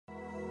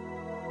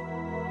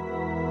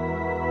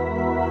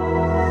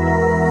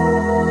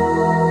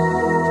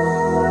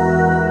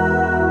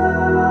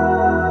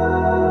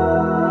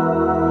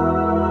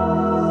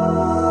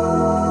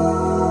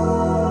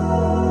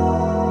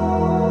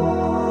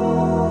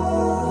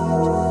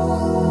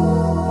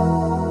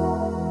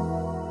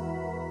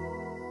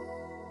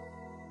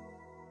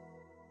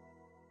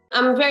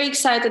very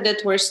excited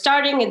that we're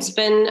starting. It's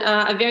been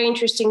a very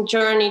interesting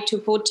journey to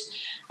put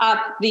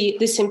up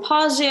the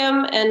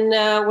symposium, and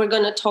we're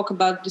going to talk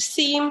about the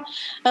theme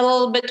a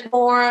little bit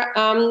more.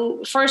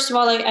 First of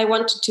all, I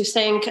wanted to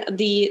thank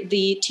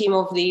the team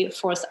of the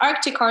Fourth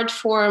Arctic Art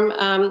Forum.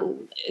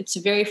 It's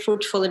a very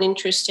fruitful and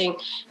interesting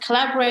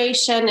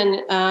collaboration,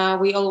 and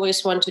we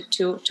always wanted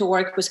to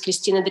work with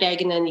Kristina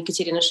Dragina and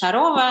Ekaterina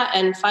Sharova,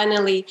 and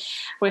finally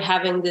we're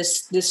having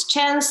this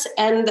chance.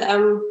 And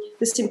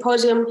the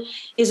symposium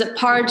is a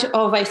part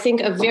of, I think,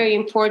 a very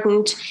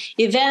important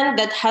event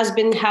that has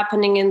been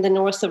happening in the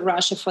north of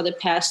Russia for the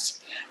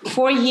past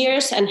 4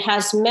 years and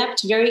has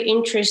mapped very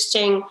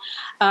interesting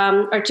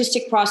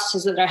artistic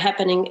processes that are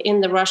happening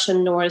in the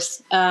Russian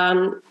north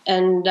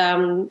and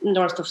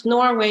north of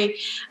Norway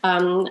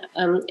and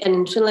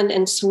in Finland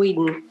and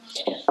Sweden.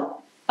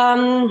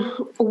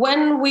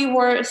 When we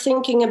were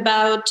thinking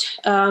about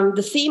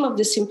the theme of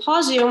the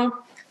symposium,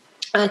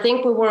 I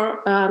think we were,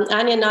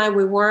 Anya and I,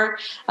 we were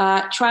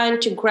trying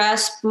to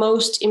grasp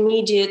most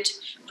immediate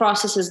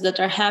processes that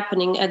are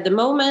happening at the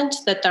moment,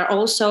 that are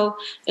also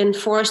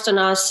enforced on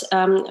us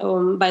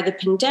by the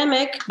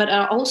pandemic, but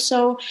are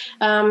also,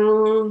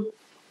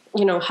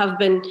 have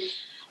been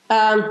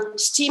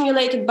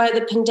stimulated by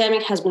the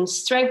pandemic, has been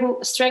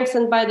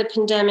strengthened by the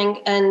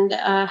pandemic, and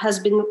has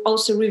been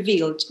also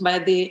revealed by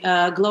the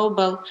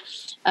global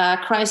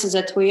crisis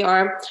that we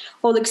are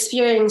all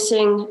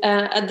experiencing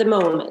at the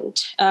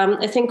moment.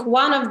 I think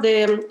one of the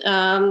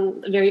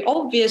very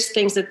obvious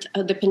things that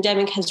the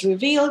pandemic has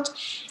revealed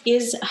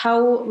is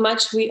how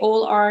much we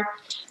all are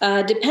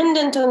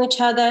dependent on each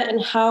other,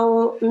 and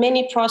how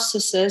many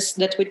processes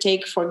that we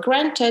take for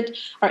granted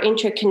are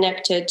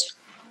interconnected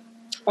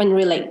and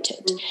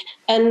related.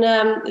 And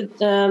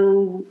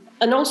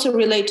also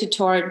related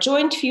to our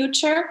joint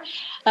future,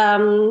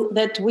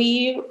 that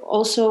we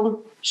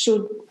also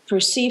should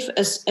perceive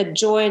as a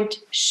joint,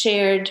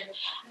 shared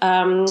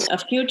a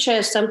future,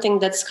 as something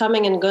that's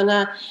coming and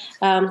gonna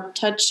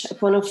touch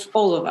upon of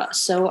all of us.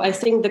 So I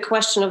think the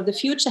question of the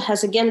future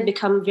has again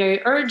become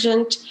very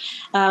urgent.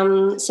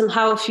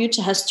 Somehow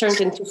future has turned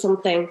into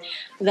something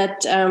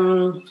that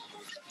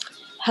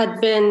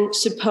had been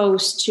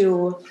supposed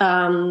to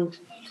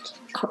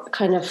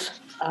kind of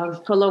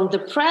prolong the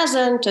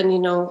present, and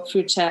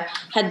future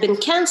had been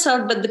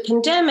cancelled. But the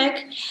pandemic,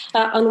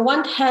 on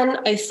one hand,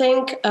 I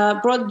think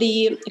brought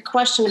the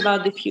question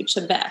about the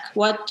future back.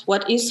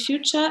 What is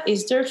future?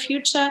 Is there a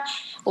future,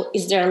 or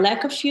is there a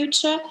lack of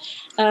future?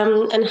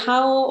 And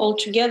how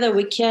altogether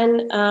we can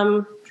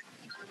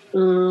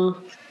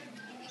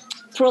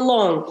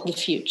prolong the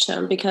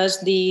future,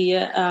 because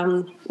the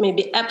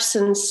maybe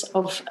absence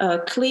of a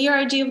clear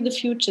idea of the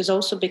future is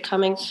also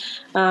becoming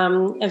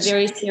a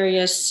very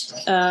serious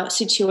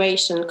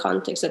situation,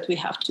 context that we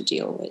have to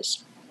deal with.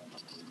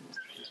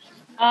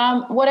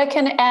 What I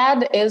can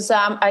add is,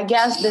 I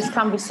guess this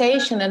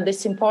conversation and the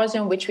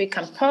symposium which we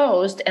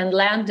composed and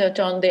landed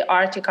on the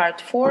Arctic Art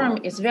Forum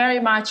is very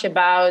much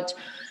about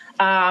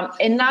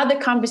another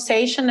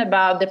conversation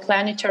about the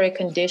planetary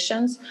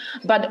conditions,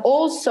 but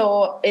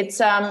also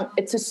it's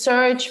a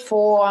search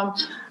for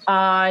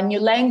new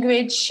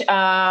language,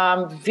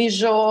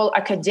 visual,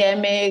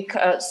 academic,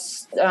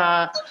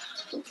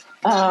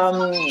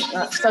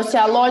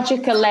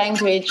 sociological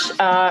language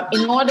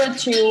in order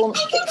to.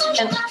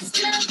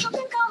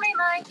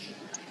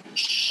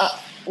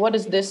 What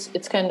is this?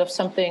 It's kind of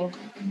something.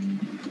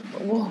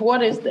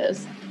 What is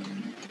this?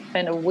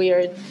 Kind of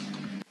weird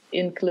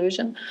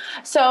inclusion.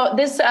 So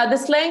this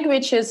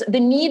language is,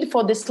 the need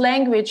for this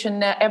language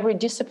in every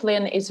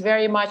discipline is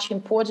very much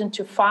important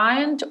to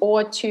find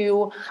or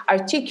to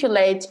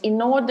articulate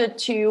in order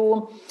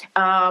to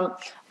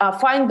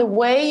find the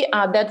way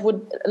that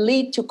would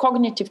lead to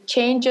cognitive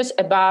changes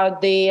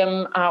about the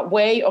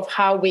way of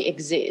how we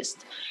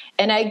exist.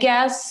 And I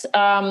guess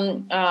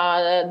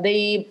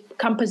the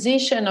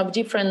composition of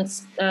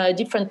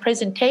different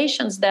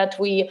presentations that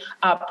we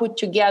put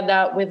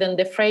together within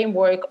the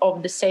framework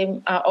of the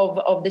same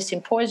of the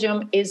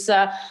symposium is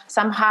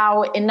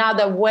somehow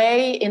another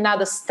way,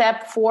 another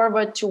step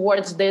forward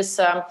towards this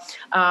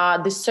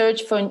the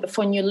search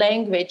for new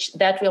language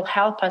that will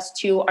help us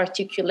to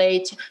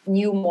articulate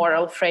new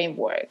moral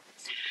framework.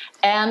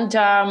 And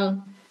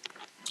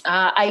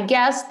I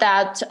guess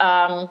that.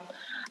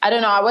 I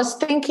don't know. I was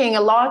thinking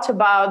a lot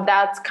about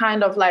that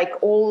kind of like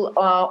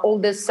all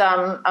this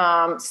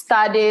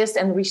studies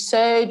and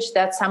research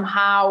that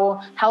somehow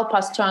help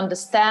us to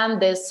understand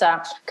this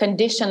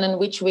condition in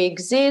which we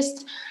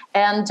exist,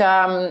 and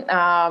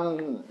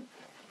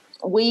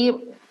we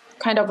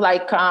kind of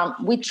like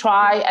we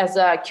try as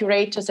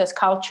curators, as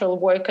cultural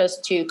workers,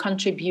 to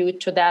contribute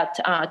to that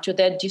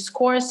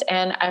discourse.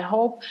 And I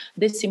hope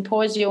this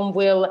symposium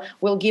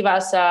will give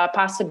us a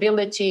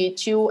possibility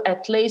to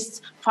at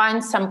least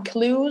find some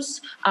clues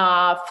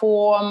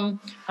to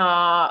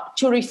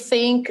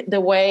rethink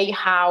the way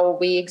how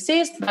we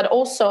exist. But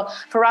also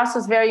for us,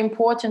 it's very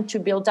important to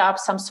build up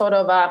some sort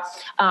of a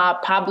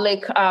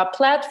public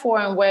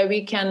platform where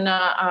we can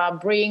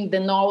bring the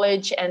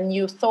knowledge and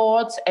new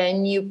thoughts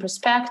and new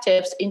perspectives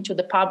narratives into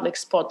the public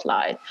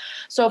spotlight.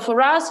 So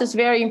for us, it's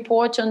very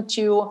important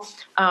to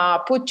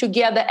put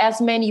together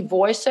as many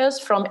voices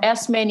from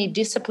as many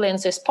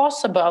disciplines as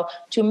possible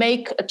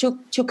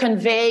to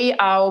convey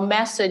our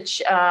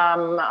message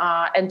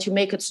and to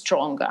make it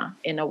stronger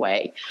in a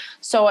way.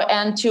 So,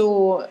 and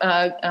to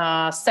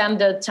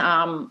send it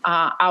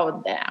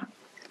out there.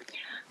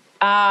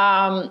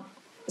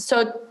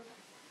 So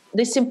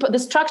the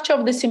structure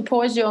of the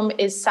symposium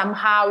is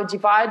somehow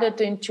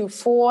divided into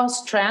four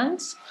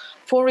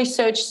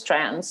research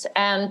strands.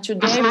 And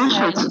today we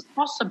have what's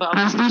possible.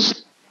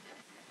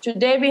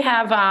 Today we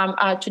have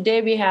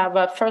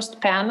a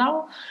first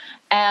panel,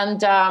 and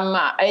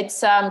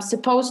it's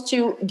supposed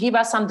to give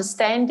us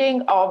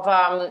understanding of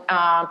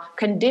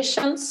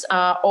conditions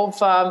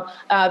of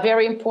a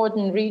very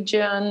important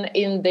region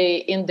in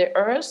the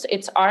Earth.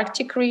 It's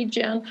Arctic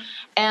region,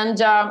 and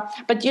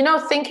but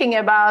thinking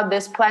about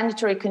these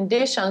planetary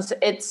conditions,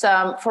 it's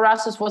for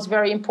us it was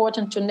very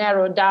important to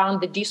narrow down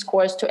the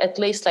discourse to at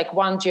least like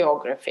one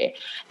geography,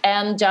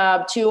 and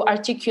to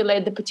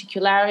articulate the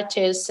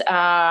particularities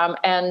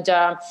and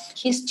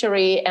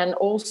history, and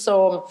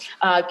also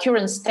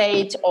current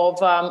state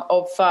of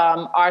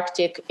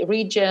Arctic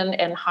region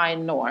and high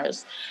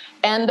north.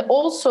 And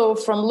also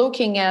from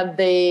looking at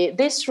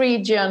this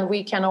region,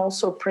 we can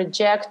also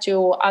project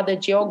to other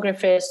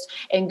geographies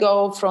and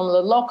go from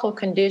the local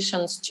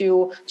conditions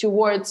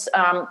towards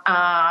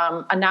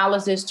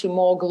analysis to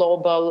more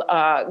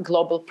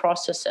global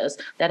processes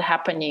that are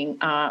happening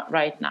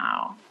right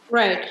now.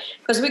 Right,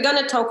 because we're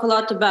going to talk a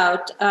lot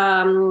about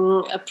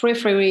a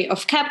periphery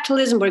of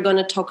capitalism. We're going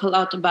to talk a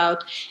lot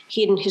about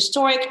hidden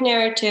historic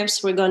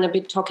narratives. We're going to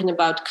be talking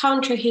about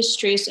counter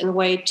histories and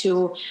way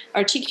to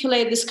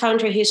articulate this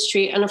counter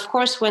history. And of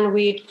course, when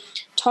we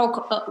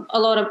talk a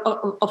lot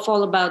of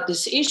all about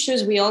these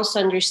issues, we also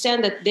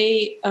understand that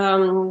they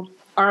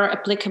are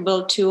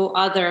applicable to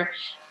other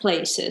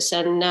places.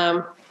 And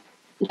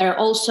there are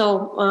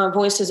also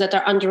voices that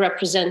are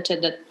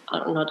underrepresented that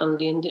are not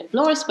only in the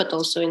north, but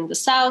also in the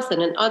south and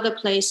in other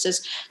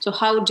places. So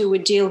how do we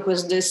deal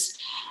with this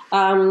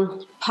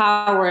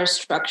power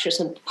structures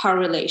and power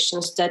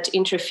relations that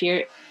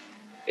interfere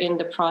in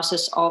the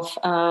process of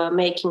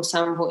making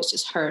some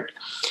voices heard?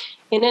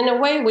 And in a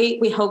way,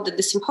 we hope that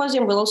the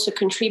symposium will also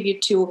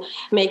contribute to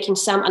making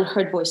some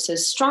unheard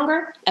voices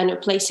stronger and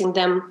replacing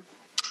them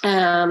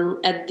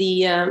at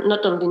the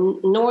not only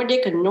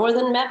Nordic and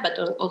northern map, but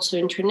also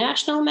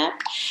international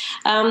map.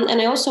 And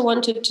I also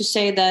wanted to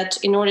say that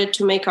in order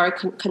to make our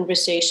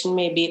conversation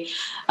maybe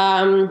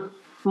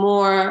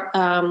more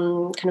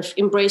kind of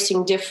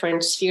embracing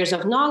different spheres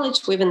of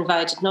knowledge, we've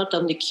invited not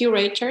only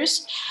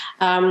curators,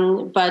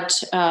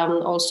 but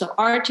also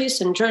artists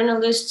and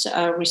journalists,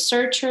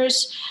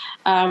 researchers,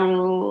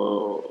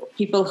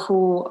 people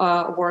who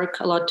work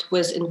a lot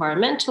with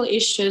environmental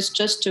issues,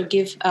 just to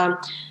give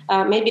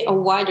maybe a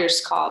wider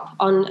scope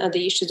on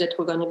the issues that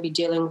we're going to be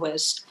dealing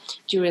with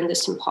during the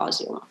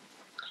symposium.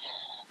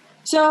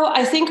 So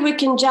I think we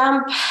can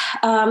jump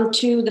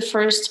to the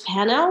first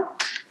panel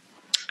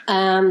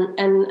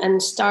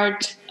and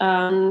start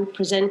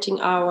presenting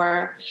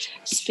our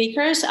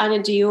speakers.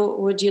 Anna,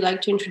 would you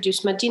like to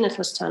introduce Madina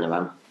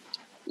Tlostanova?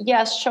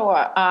 Yes,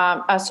 sure.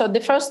 So the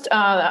first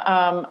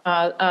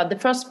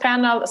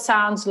panel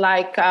sounds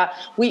like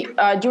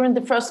during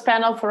the first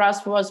panel for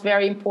us was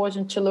very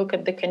important to look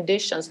at the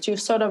conditions, to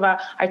sort of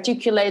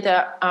articulate,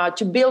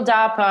 to build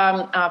up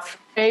a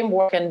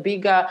framework and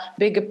bigger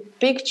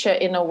picture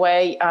in a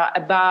way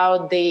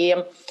about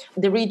the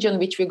region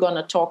which we're going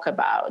to talk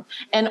about,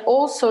 and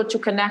also to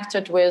connect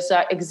it with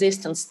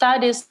existing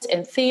studies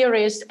and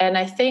theories. And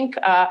I think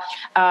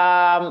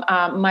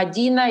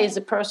Madina is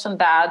a person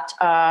that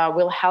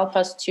will help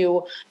us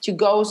to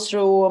go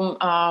through,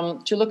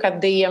 to look at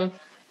the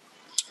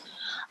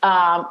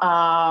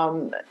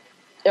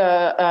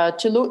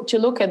to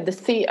look at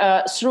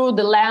through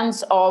the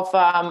lens of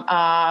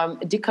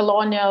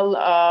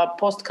decolonial,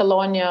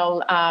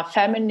 post-colonial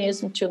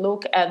feminism, to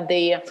look at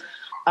the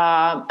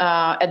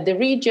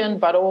region,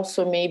 but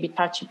also maybe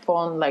touch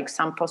upon like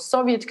some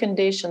post-Soviet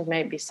conditions,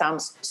 maybe some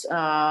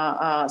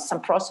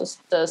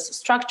processes,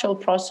 structural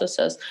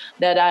processes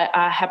that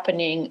are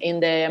happening in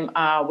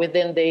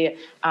within the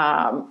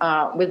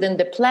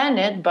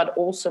planet, but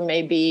also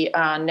maybe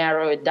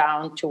narrow it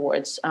down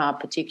towards a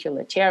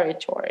particular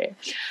territory.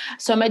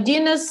 So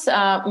Madina's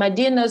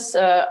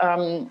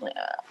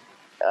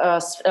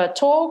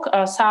talk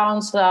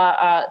sounds,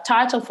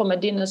 title for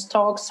Madina's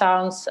talk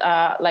sounds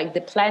like the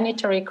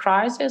planetary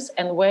crisis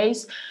and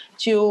ways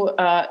to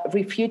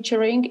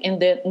refuturing in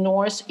the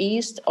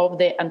northeast of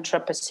the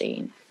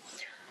Anthropocene.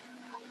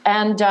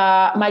 And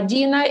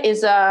Madina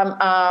is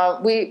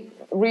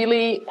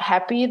really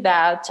happy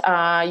that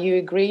you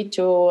agreed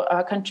to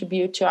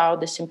contribute to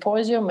the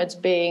symposium. It's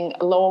been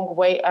a long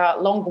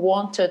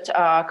wanted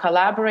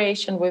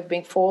collaboration. We've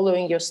been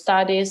following your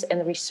studies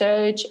and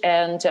research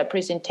and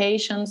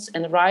presentations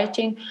and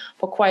writing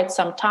for quite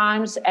some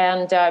time,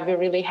 and we're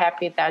really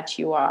happy that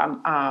you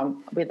are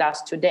with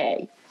us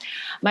today.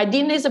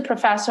 Madina is a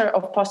professor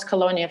of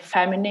post-colonial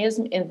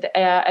feminism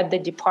at the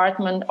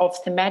Department of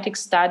Thematic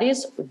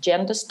Studies,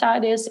 Gender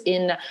Studies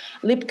in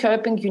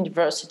Lidköping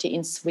University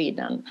in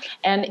Sweden.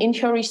 And in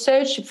her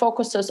research, she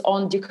focuses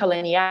on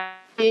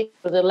decoloniality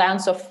through the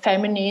lens of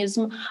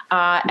feminism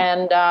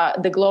and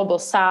the global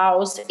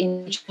South,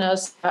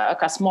 indigenous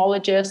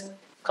cosmologist,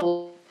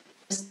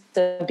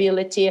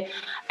 stability,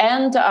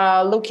 and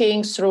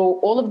looking through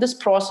all of these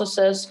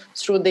processes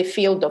through the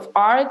field of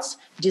arts,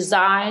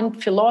 design,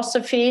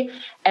 philosophy,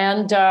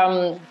 and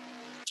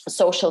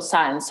social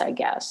science, I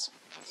guess.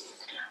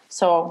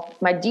 So,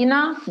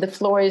 Madina, the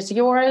floor is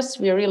yours.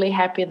 We're really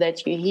happy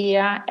that you're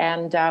here,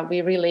 and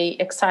we're really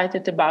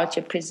excited about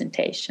your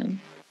presentation.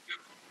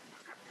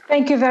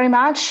 Thank you very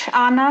much,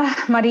 Anna,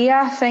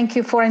 Maria. Thank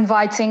you for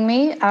inviting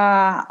me.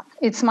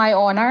 It's my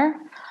honor.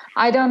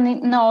 I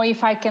don't know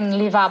if I can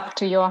live up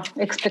to your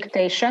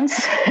expectations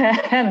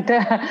and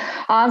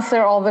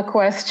answer all the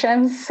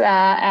questions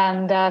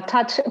and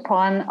touch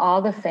upon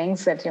all the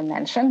things that you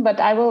mentioned, but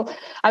I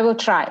will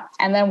try,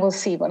 and then we'll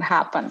see what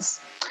happens.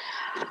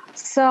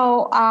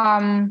 So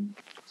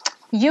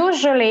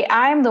usually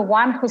I'm the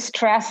one who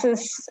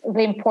stresses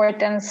the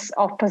importance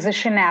of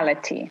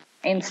positionality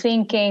in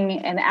thinking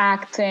and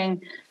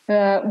acting,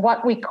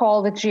 what we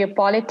call the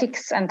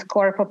geopolitics and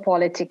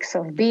corpopolitics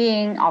of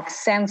being, of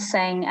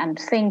sensing and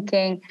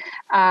thinking,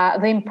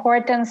 the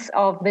importance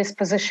of this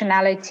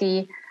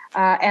positionality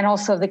and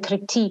also the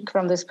critique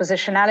from this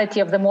positionality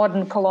of the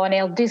modern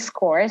colonial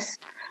discourse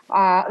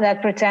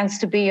that pretends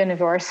to be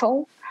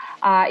universal,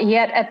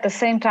 yet at the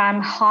same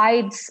time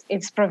hides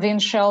its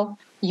provincial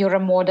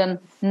Euromodern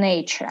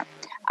nature.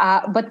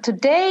 But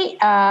today,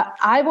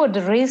 I would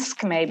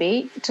risk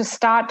maybe to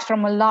start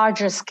from a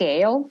larger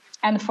scale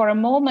and for a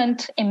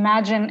moment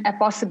imagine a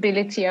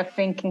possibility of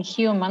thinking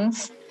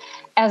humans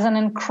as an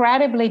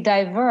incredibly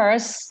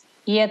diverse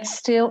yet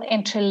still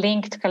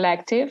interlinked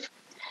collective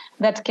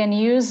that can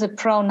use the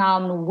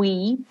pronoun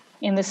we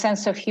in the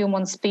sense of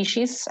human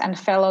species and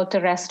fellow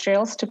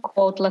terrestrials, to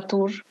quote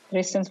Latour,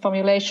 recent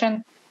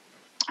formulation.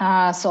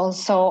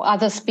 So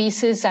other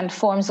species and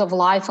forms of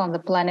life on the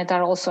planet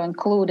are also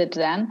included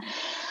then.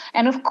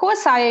 And of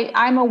course,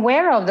 I'm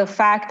aware of the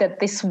fact that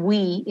this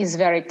we is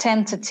very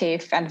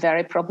tentative and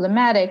very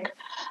problematic,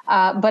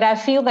 but I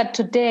feel that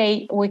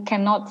today we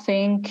cannot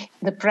think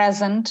the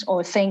present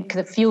or think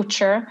the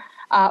future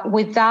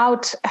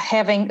without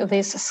having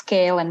this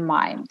scale in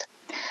mind.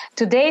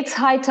 Today, it's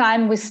high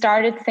time we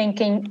started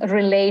thinking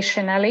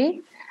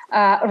relationally,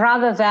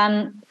 rather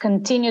than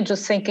continue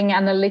just thinking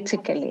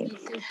analytically.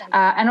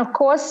 And of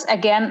course,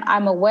 again,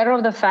 I'm aware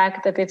of the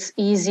fact that it's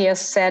easier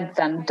said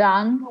than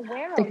done,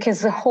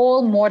 because the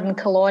whole modern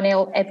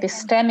colonial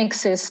epistemic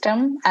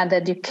system and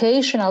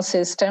educational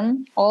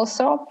system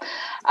also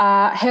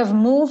have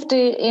moved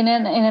in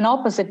an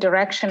opposite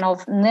direction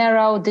of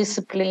narrow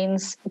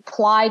disciplines,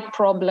 applied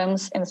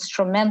problems,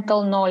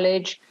 instrumental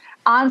knowledge,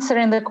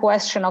 answering the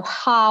question of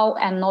how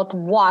and not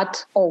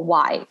what or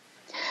why.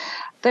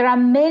 There are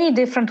many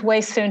different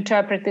ways to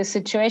interpret this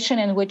situation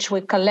in which we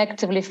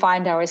collectively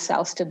find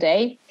ourselves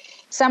today.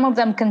 Some of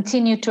them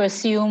continue to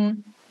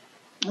assume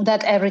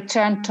that a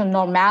return to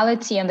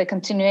normality and the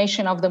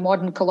continuation of the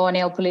modern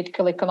colonial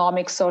political,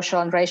 economic, social,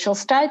 and racial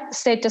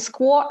status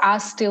quo are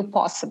still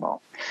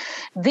possible.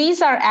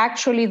 These are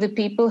actually the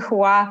people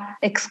who are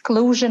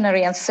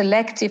exclusionary and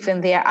selective in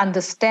their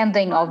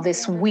understanding of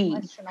this we,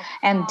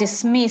 and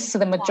dismiss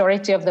the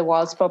majority of the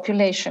world's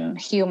population,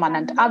 human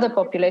and other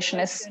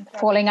population, as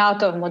falling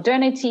out of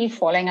modernity,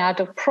 falling out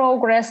of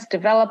progress,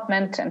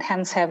 development, and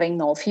hence having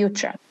no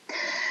future.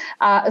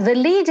 The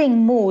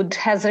leading mood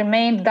has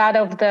remained that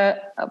of the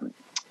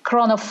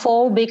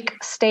chronophobic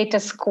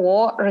status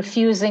quo,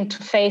 refusing to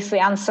face the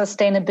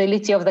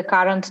unsustainability of the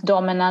current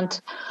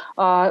dominant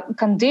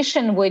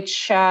condition,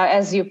 which,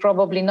 as you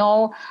probably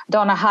know,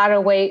 Donna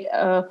Haraway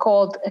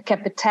called a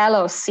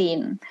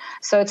Capitalocene.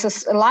 So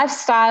it's a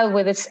lifestyle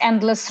with its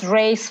endless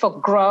race for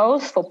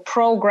growth, for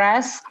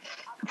progress,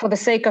 for the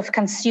sake of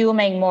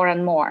consuming more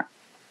and more.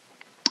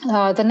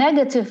 The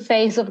negative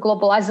phase of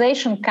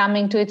globalization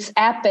coming to its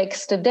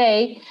apex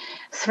today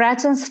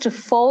threatens to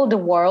fold the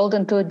world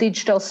into a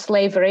digital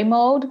slavery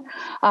mode,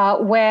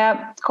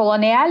 where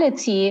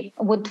coloniality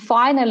would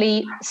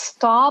finally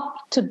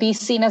stop to be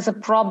seen as a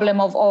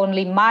problem of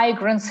only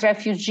migrants,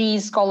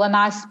 refugees,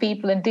 colonized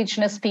people,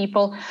 indigenous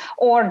people,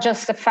 or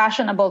just a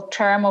fashionable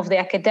term of the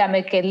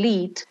academic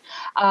elite,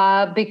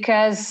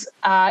 because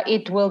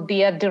it will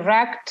be a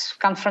direct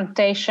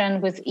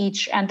confrontation with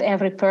each and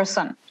every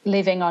person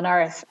living on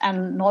Earth,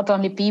 and not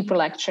only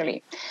people,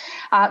 actually.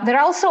 There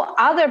are also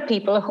other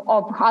people,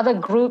 other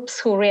groups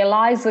who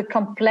realize the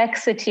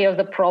complexity of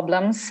the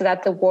problems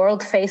that the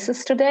world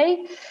faces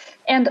today,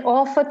 and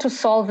offer to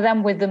solve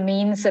them with the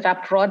means that are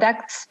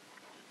products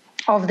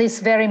of this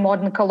very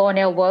modern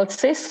colonial world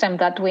system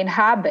that we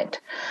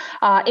inhabit.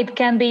 It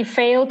can be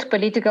failed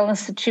political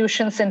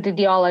institutions and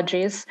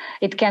ideologies.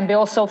 It can be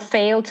also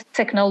failed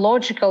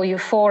technological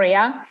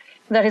euphoria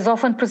that is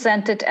often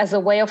presented as a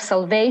way of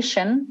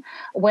salvation,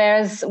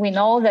 whereas we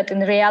know that in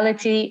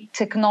reality,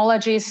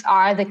 technologies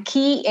are the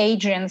key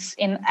agents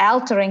in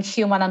altering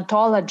human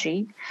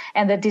ontology,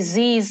 and the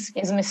disease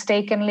is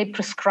mistakenly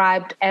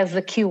prescribed as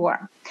the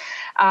cure.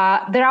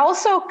 There are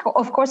also,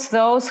 of course,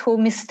 those who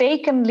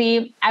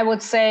mistakenly, I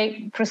would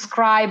say,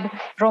 prescribe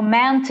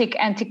romantic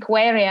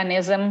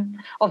antiquarianism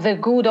of the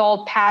good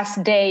old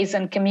past days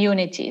and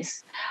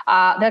communities.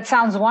 That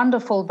sounds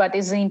wonderful, but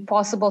is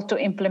impossible to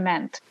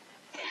implement.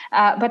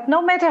 But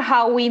no matter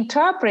how we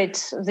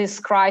interpret this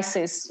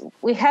crisis,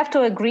 we have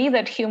to agree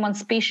that human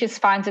species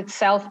finds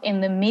itself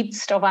in the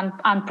midst of an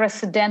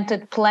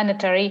unprecedented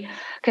planetary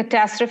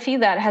catastrophe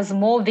that has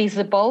more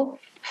visible,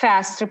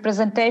 fast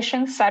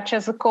representations, such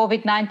as the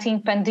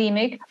COVID-19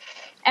 pandemic,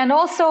 and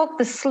also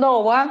the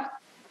slower,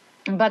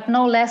 but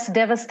no less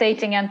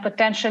devastating and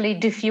potentially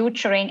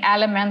defuturing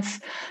elements,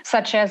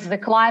 such as the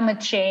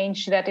climate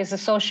change that is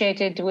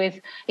associated with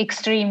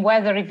extreme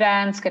weather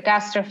events,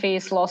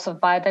 catastrophes, loss of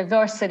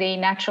biodiversity,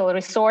 natural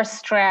resource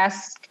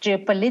stress,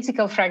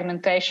 geopolitical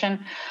fragmentation,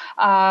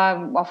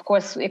 of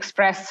course,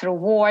 expressed through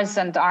wars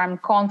and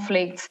armed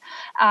conflicts.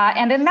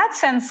 And in that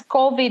sense,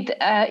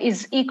 COVID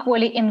is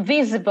equally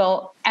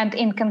invisible and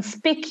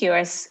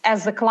inconspicuous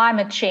as the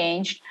climate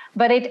change,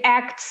 but it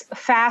acts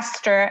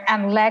faster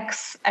and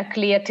lacks a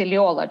clear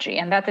teleology.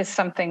 And that is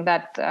something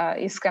that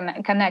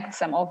connects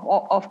them,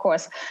 of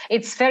course.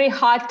 It's very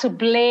hard to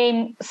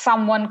blame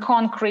someone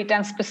concrete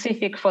and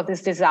specific for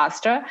this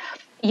disaster.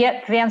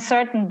 Yet the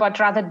uncertain but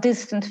rather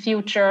distant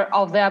future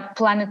of the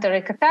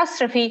planetary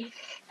catastrophe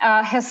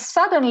has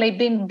suddenly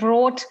been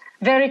brought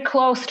very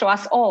close to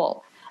us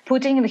all,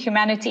 putting the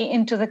humanity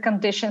into the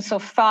conditions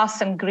of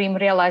fast and grim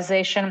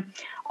realization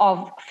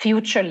of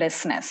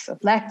futurelessness,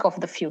 lack of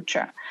the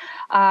future.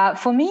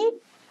 For me,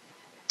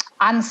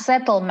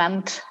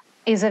 unsettlement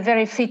is a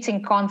very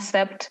fitting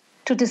concept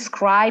to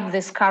describe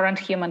this current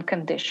human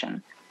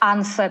condition.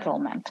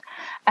 Unsettlement.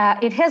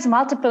 It has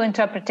multiple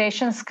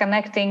interpretations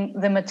connecting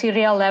the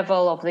material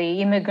level of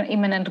the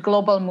imminent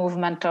global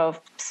movement of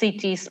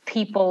cities,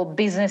 people,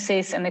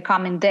 businesses in the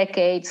coming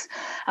decades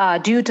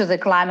due to the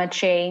climate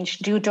change,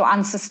 due to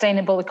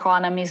unsustainable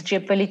economies,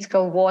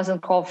 geopolitical wars and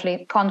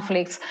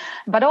conflicts,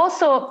 but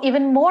also,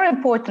 even more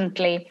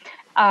importantly,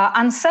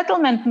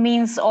 unsettlement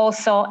means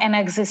also an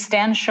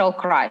existential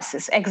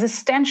crisis,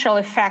 existential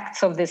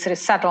effects of this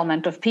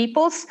resettlement of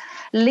peoples,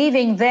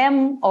 leaving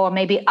them, or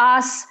maybe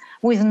us,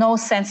 with no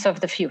sense of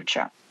the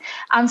future.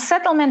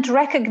 Unsettlement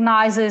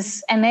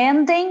recognizes an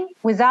ending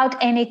without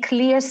any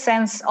clear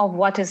sense of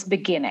what is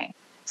beginning.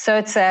 So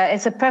it's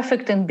a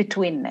perfect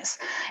in-betweenness.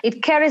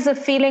 It carries a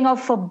feeling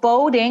of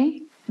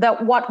foreboding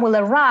that what will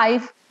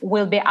arrive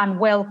will be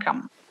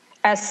unwelcome.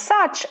 As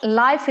such,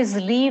 life is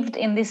lived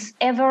in these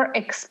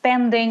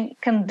ever-expanding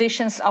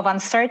conditions of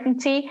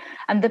uncertainty,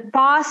 and the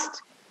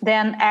past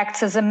then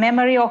acts as a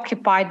memory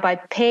occupied by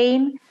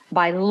pain,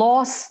 by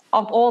loss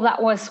of all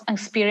that was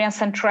experienced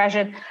and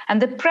treasured,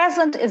 and the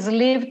present is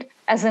lived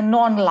as a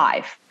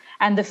non-life,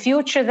 and the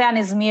future then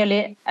is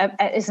merely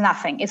is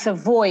nothing. It's a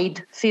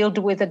void filled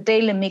with a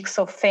daily mix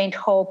of faint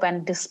hope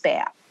and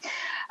despair.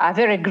 A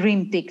very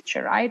grim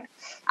picture, right?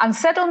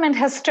 Unsettlement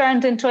has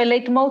turned into a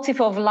leitmotif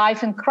of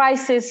life in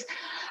crisis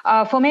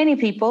for many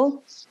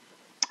people,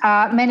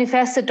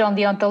 manifested on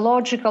the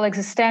ontological,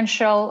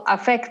 existential,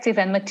 affective,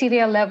 and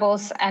material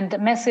levels. And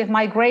massive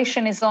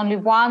migration is only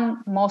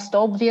one most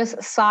obvious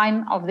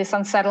sign of this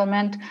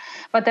unsettlement.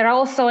 But there are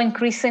also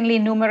increasingly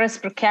numerous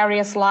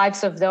precarious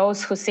lives of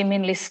those who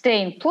seemingly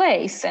stay in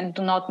place and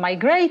do not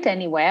migrate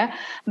anywhere,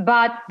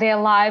 but their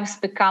lives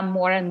become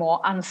more and more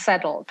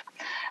unsettled.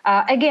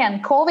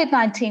 Again,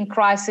 COVID-19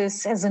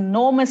 crisis has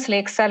enormously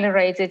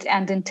accelerated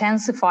and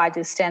intensified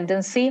this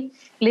tendency,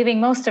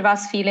 leaving most of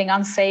us feeling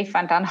unsafe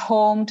and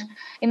unhomed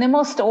in the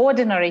most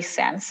ordinary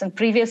sense, and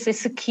previously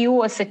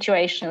secure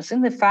situations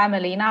in the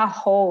family, in our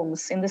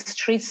homes, in the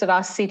streets of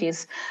our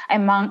cities,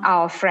 among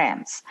our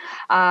friends.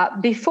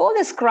 Before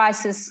this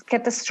crisis,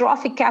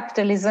 catastrophic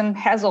capitalism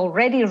has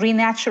already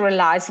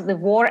renaturalized the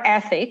war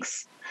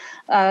ethics,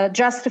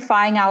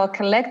 justifying our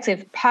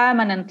collective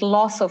permanent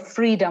loss of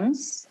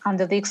freedoms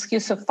under the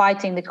excuse of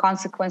fighting the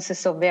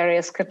consequences of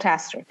various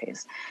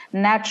catastrophes,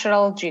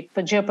 natural,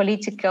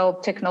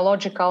 geopolitical,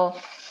 technological.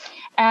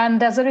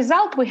 And as a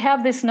result, we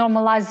have this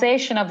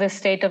normalization of the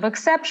state of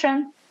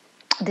exception,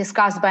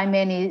 discussed by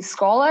many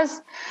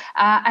scholars,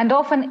 and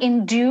often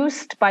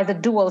induced by the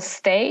dual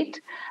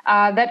state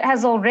that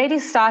has already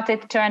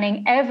started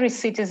turning every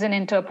citizen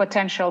into a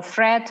potential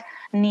threat,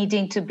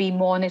 needing to be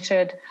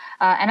monitored.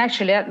 And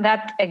actually,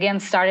 that again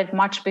started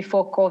much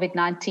before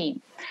COVID-19.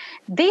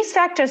 These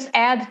factors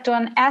add to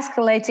an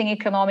escalating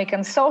economic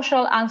and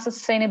social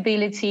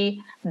unsustainability,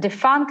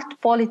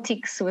 defunct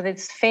politics with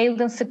its failed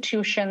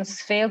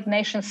institutions, failed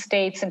nation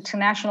states,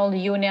 international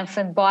unions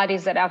and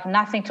bodies that have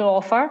nothing to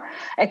offer,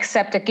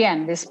 except,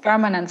 again, this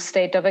permanent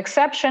state of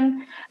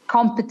exception,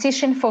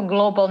 competition for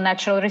global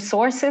natural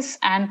resources,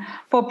 and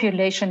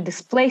population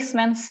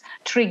displacements,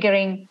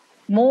 triggering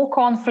more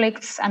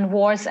conflicts and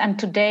wars, and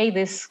today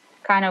this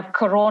kind of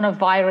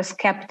coronavirus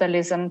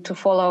capitalism, to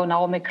follow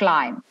Naomi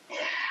Klein.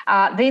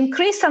 The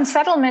increased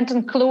unsettlement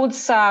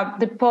includes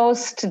the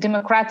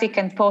post-democratic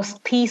and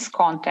post-peace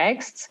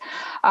contexts,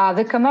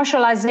 the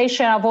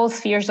commercialization of all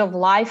spheres of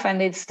life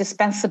and its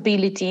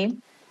dispensability,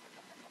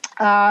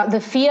 the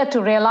fear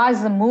to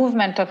realize the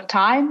movement of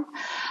time,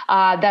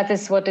 that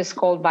is what is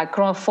called by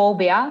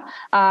chronophobia,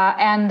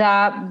 and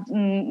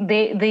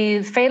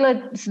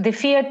the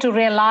fear to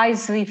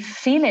realize the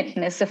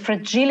finiteness, the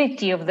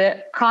fragility of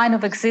the kind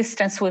of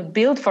existence we've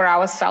built for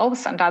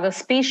ourselves and other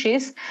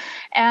species,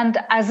 and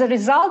as a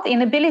result,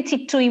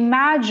 inability to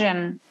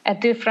imagine a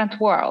different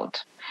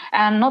world,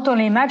 and not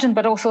only imagine,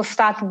 but also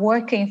start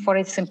working for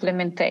its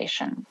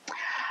implementation.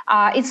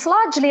 It's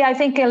largely, I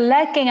think, a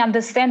lacking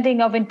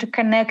understanding of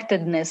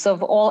interconnectedness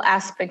of all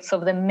aspects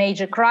of the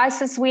major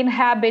crisis we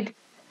inhabit,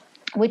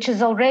 which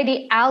is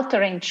already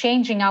altering,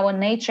 changing our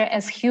nature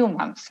as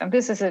humans. And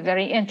this is a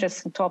very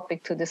interesting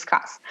topic to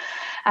discuss.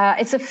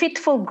 It's a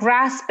fitful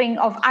grasping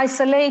of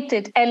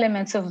isolated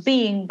elements of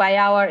being by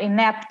our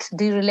inept,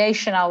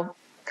 derelational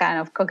kind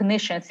of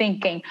cognition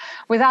thinking,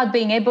 without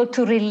being able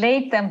to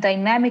relate them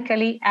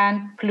dynamically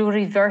and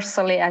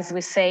pluriversally, as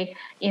we say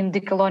in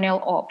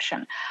decolonial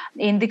option.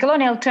 In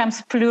decolonial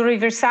terms,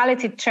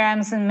 pluriversality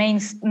terms and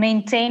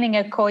maintaining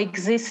a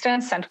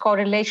coexistence and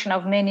correlation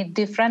of many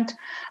different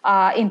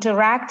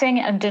interacting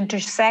and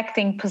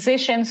intersecting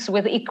positions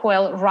with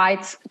equal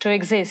rights to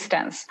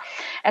existence.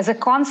 As a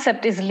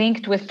concept is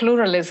linked with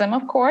pluralism,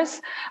 of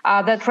course,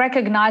 that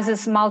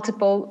recognizes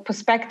multiple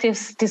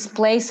perspectives,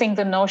 displacing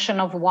the notion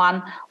of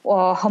one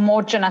or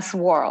homogeneous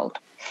world.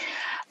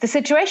 The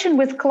situation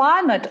with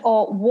climate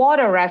or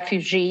water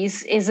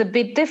refugees is a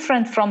bit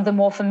different from the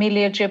more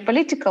familiar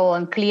geopolitical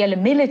and clearly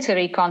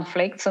military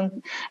conflicts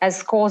and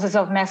as causes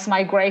of mass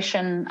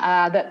migration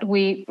that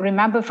we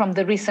remember from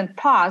the recent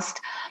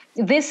past.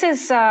 This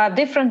is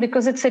different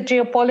because it's a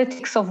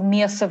geopolitics of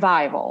mere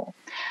survival.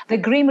 The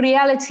grim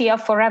reality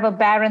of forever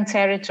barren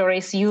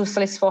territories,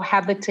 useless for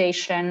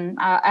habitation,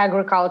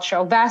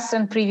 agriculture, vast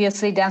and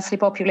previously densely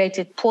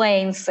populated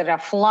plains that are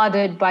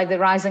flooded by the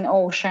rising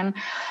ocean,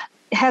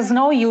 has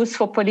no use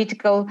for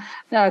political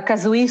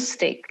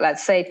casuistic,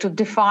 let's say, to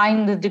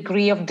define the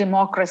degree of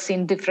democracy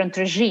in different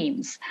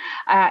regimes.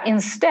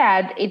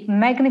 Instead, it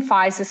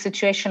magnifies the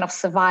situation of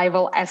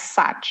survival as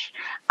such,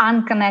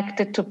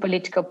 unconnected to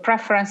political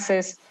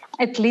preferences,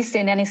 at least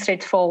in any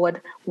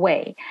straightforward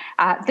way.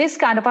 This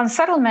kind of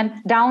unsettlement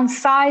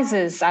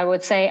downsizes, I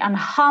would say, and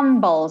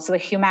humbles the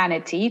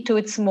humanity to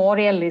its more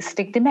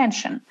realistic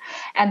dimension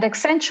and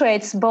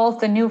accentuates both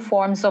the new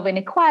forms of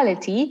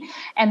inequality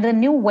and the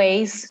new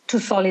ways to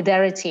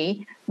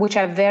solidarity, which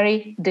are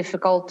very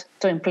difficult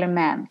to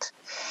implement.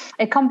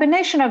 A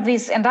combination of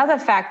these and other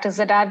factors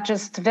that I've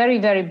just very,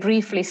 very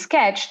briefly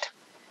sketched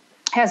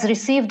has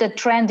received a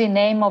trendy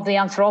name of the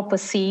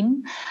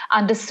Anthropocene,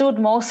 understood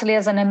mostly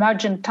as an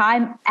emergent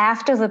time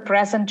after the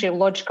present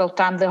geological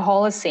time, the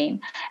Holocene,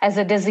 as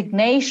a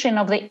designation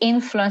of the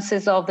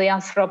influences of the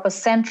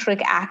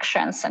anthropocentric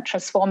actions and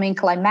transforming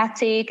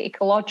climatic,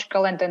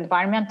 ecological, and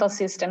environmental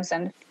systems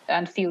and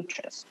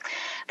futures.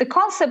 The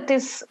concept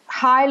is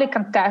highly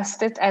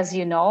contested, as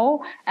you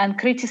know, and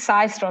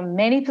criticized from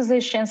many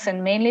positions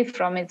and mainly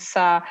from its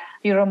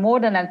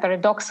Euromodern and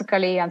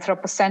paradoxically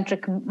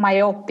anthropocentric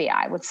myopia,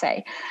 I would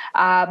say.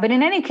 But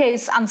in any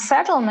case,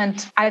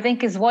 unsettlement, I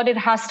think, is what it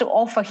has to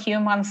offer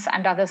humans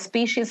and other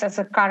species as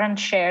a current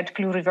shared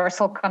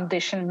pluriversal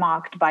condition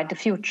marked by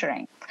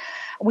defuturing.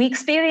 We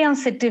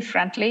experience it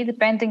differently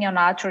depending on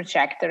our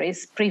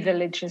trajectories,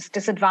 privileges,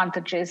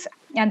 disadvantages,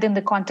 and in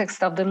the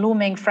context of the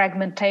looming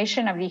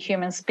fragmentation of the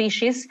human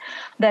species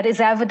that is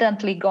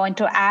evidently going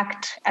to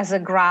act as a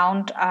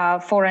ground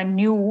for a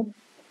new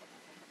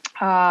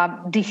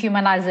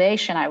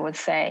dehumanization, I would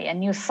say, a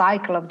new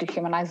cycle of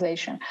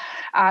dehumanization.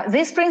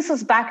 This brings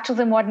us back to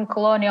the modern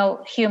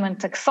colonial human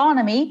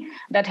taxonomy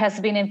that has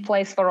been in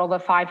place for over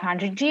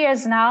 500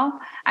 years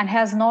now and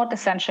has not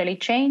essentially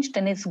changed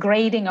in its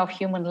grading of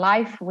human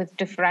life with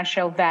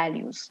differential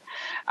values.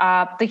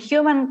 The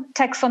human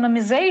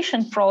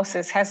taxonomization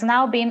process has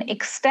now been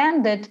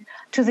extended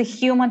to the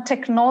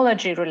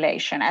human-technology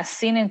relation, as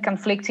seen in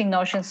conflicting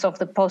notions of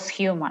the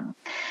post-human.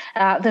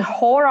 The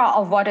horror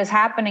of what is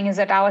happening is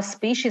that our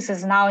species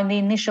is now in the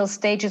initial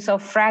stages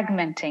of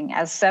fragmenting,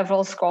 as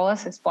several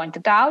scholars have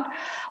pointed out.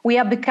 We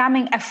are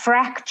becoming a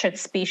fractured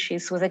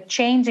species with a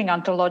changing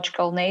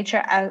ontological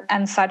nature,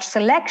 and such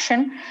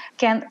selection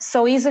can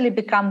so easily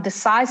become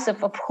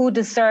decisive of who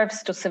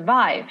deserves to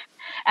survive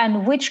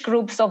and which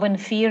groups of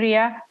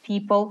inferior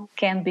people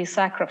can be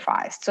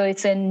sacrificed. So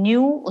it's a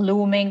new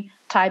looming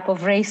type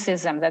of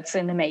racism that's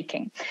in the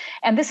making.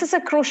 And this is a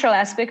crucial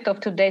aspect of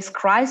today's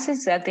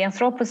crisis, that the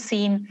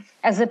Anthropocene,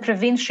 as a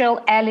provincial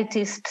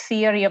elitist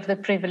theory of the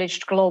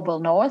privileged global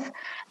north,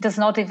 does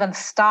not even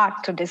start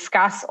to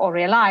discuss or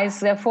realize,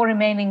 therefore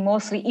remaining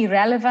mostly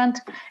irrelevant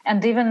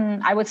and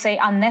even, I would say,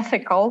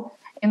 unethical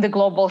in the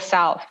global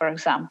south, for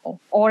example,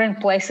 or in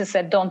places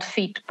that don't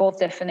fit both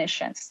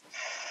definitions.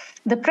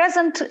 The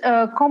present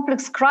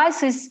complex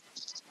crisis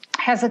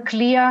has a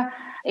clear,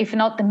 if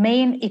not the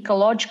main,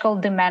 ecological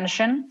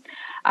dimension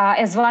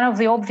as one of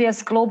the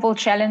obvious global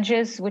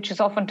challenges, which is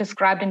often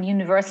described in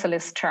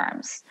universalist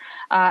terms.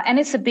 And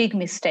it's a big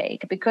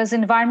mistake, because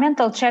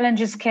environmental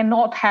challenges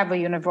cannot have a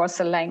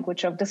universal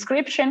language of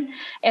description,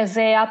 as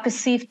they are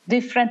perceived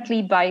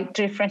differently by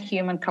different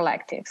human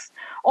collectives.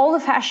 All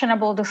the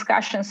fashionable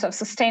discussions of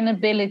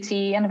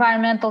sustainability,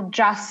 environmental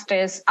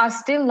justice are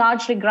still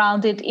largely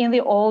grounded in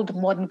the old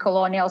modern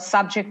colonial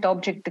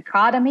subject-object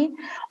dichotomy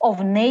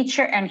of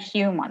nature and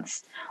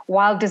humans,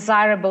 while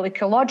desirable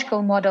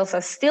ecological models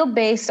are still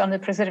based on the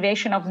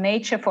preservation of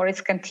nature for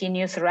its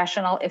continuous,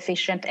 rational,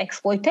 efficient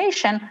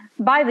exploitation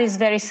by these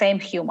very same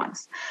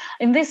humans.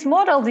 In this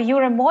model, the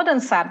Euro-modern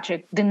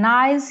subject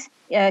denies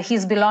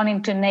his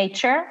belonging to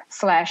nature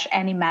 /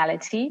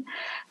 animality,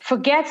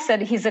 forgets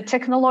that he's a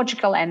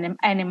technological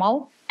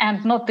animal,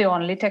 and not the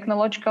only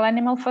technological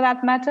animal for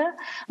that matter,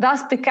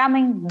 thus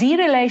becoming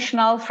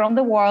derelational from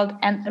the world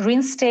and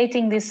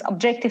reinstating this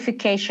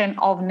objectification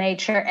of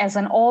nature as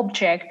an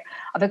object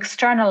of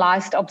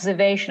externalized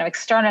observation, of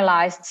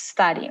externalized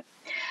study.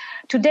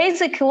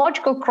 Today's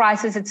ecological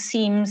crisis, it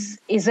seems,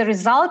 is a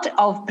result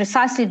of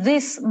precisely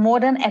this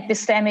modern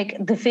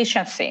epistemic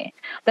deficiency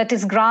that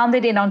is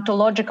grounded in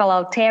ontological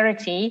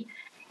alterity,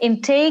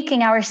 in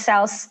taking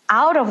ourselves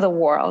out of the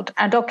world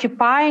and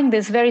occupying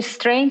this very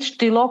strange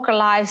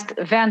delocalized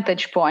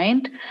vantage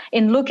point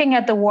in looking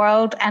at the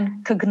world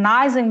and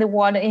cognizing the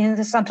world in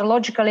this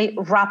ontologically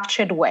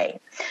ruptured way.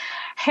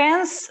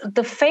 Hence,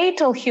 the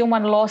fatal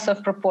human loss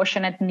of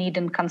proportionate need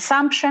and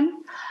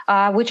consumption,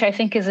 which I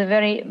think is a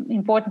very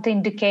important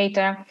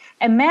indicator,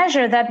 a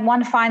measure that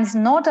one finds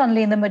not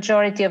only in the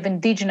majority of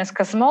indigenous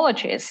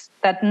cosmologies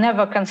that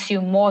never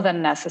consume more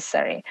than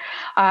necessary,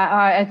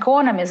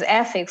 economists,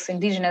 ethics,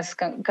 indigenous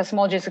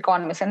cosmologies,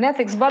 economists, and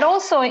ethics, but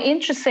also,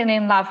 interestingly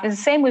enough, is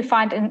the same we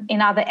find in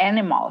other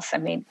animals,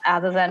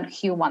 other than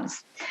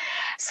humans.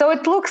 So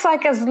it looks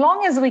like as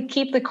long as we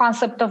keep the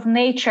concept of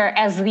nature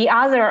as the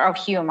other of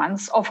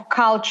humans, of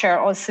culture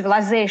or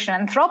civilization,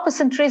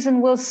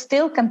 anthropocentrism will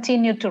still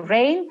continue to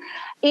reign,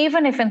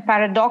 even if in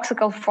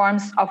paradoxical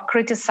forms of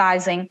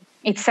criticizing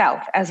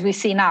itself, as we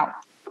see now.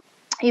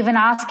 Even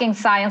asking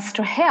science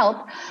to help,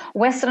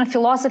 Western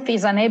philosophy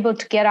is unable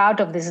to get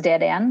out of this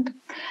dead end.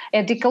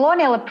 A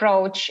decolonial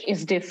approach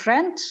is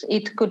different.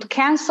 It could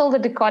cancel the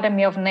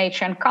dichotomy of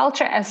nature and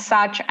culture as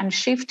such and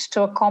shift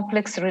to a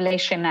complex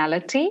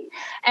relationality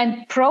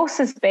and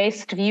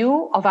process-based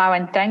view of our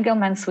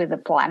entanglements with the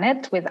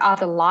planet, with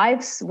other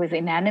lives, with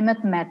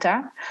inanimate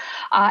matter.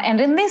 And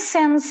in this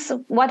sense,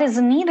 what is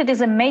needed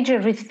is a major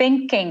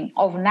rethinking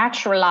of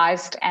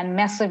naturalized and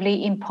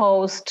massively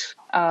imposed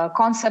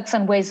concepts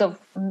and ways of,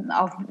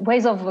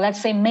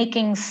 let's say,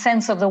 making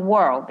sense of the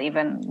world,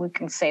 even we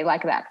can say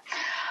like that.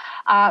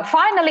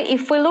 Finally,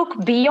 if we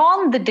look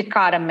beyond the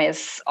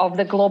dichotomies of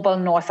the global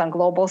north and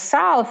global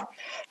south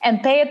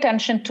and pay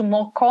attention to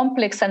more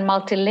complex and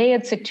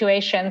multi-layered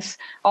situations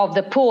of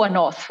the poor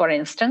north, for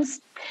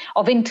instance,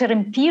 of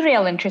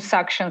inter-imperial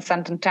intersections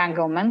and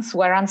entanglements,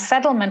 where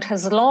unsettlement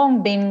has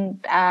long been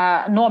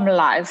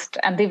normalized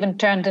and even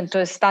turned into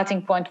a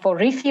starting point for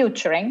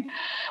refuturing,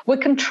 we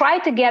can try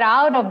to get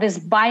out of this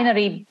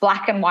binary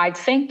black and white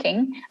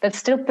thinking that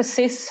still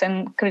persists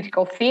in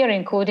critical theory,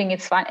 including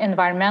its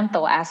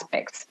environmental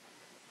aspects.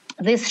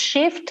 This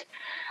shift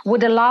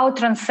would allow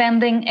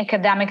transcending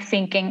academic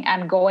thinking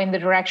and go in the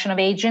direction of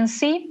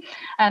agency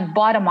and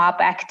bottom-up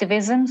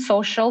activism,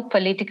 social,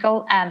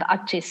 political, and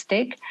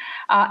artistic.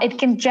 It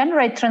can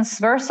generate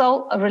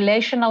transversal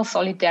relational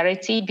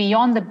solidarity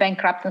beyond the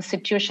bankrupt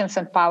institutions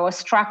and power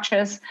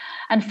structures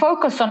and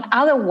focus on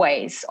other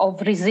ways of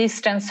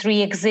resistance,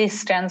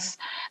 re-existence,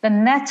 the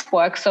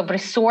networks of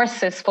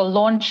resources for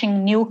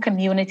launching new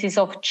communities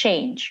of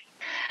change,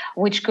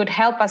 which could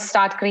help us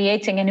start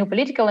creating a new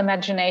political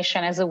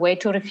imagination as a way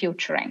to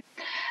refuturing.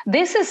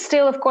 This is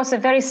still, of course, a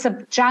very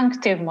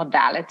subjunctive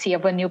modality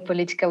of a new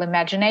political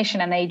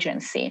imagination and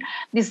agency.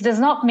 This does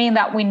not mean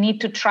that we need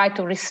to try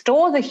to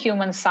restore the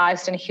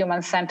human-sized and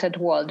human-centered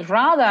world.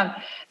 Rather,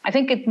 I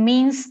think it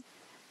means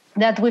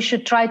that we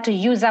should try to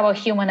use our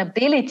human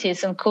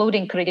abilities,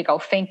 including critical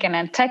thinking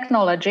and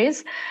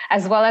technologies,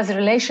 as well as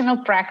relational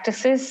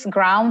practices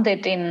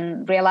grounded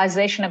in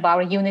realization of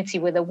our unity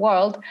with the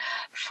world,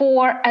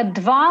 for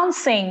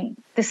advancing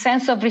the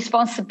sense of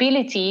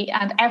responsibility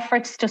and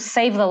efforts to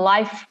save the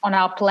life on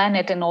our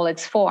planet in all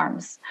its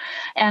forms,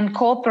 and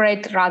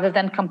cooperate rather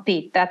than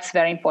compete. That's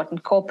very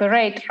important.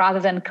 Cooperate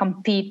rather than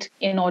compete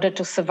in order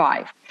to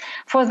survive.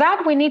 For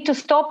that, we need to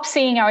stop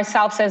seeing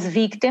ourselves as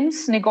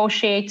victims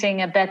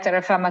negotiating a better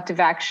affirmative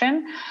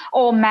action,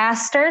 or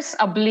masters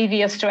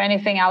oblivious to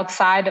anything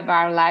outside of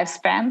our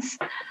lifespans,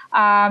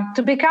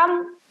 to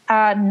become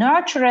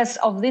nurturers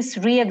of this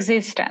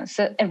re-existence,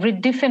 a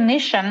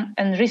redefinition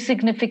and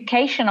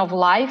resignification of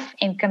life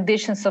in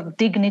conditions of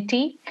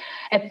dignity,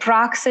 a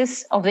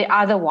praxis of the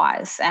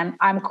otherwise. And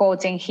I'm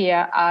quoting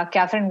here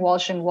Catherine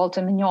Walsh and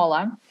Walter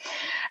Mignola.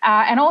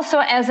 And also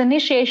as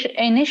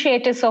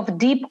initiators of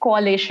deep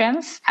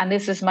coalitions, and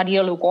this is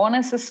Maria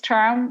Lugones's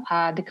term,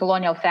 the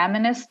colonial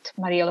feminist,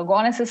 Maria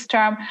Lugones's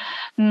term,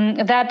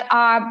 that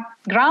are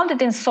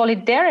grounded in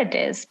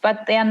solidarities,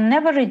 but they are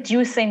never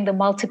reducing the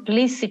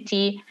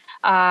multiplicity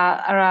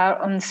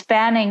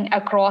spanning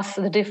across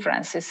the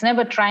differences,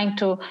 never trying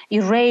to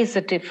erase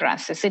the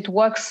differences. It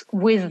works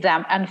with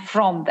them and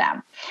from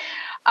them.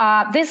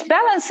 This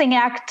balancing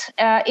act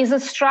is a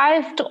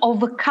strive to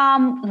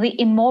overcome the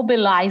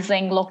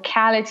immobilizing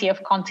locality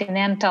of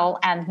continental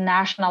and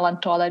national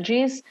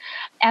ontologies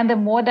and the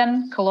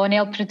modern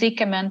colonial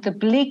predicament, the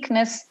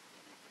bleakness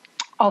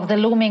of the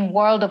looming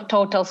world of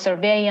total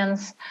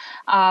surveillance,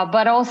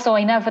 but also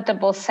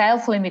inevitable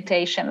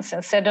self-limitations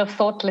instead of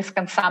thoughtless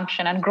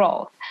consumption and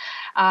growth.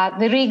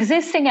 The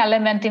re-existing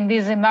element in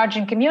these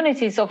emerging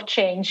communities of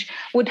change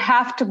would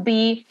have to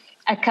be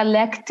a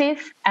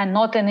collective and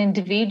not an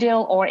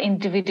individual or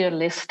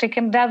individualistic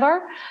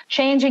endeavor,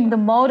 changing the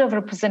mode of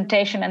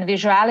representation and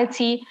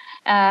visuality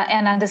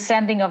and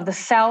understanding of the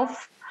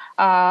self,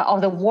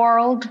 of the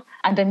world,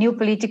 and the new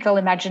political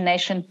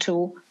imagination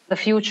to the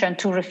future and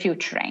to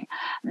refuturing.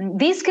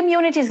 These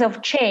communities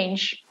of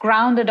change,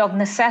 grounded of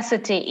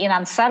necessity in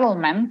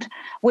unsettlement,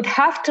 would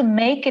have to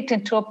make it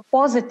into a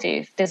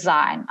positive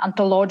design,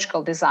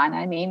 ontological design,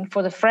 I mean,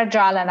 for the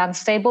fragile and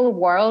unstable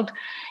world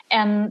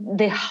and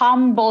the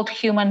humbled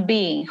human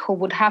being who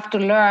would have to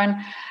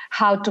learn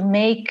how to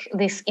make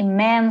this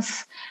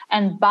immense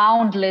and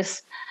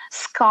boundless,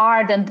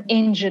 scarred and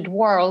injured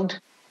world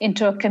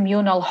into a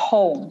communal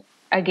home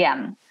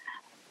again.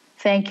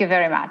 Thank you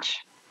very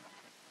much.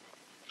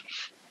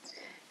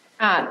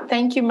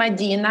 Thank you,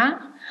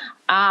 Madina.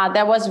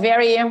 That was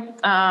very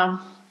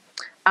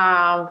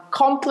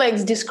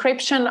complex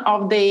description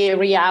of the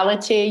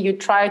reality. You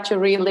try to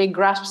really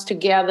grasp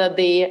together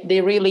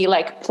the really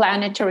like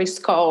planetary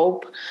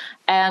scope.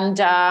 And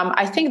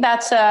I think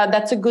that's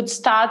a good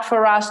start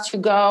for us to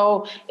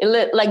go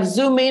like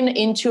zoom in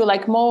into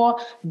like more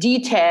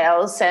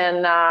details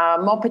and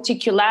more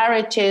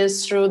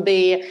particularities through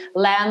the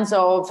lens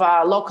of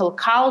local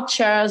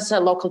cultures,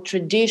 local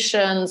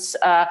traditions,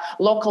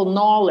 local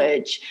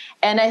knowledge.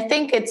 And I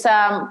think it's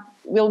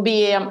will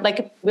be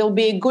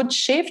a good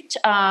shift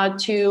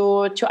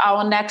to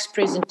our next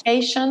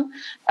presentation,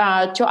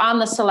 to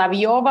Anna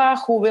Soloviova,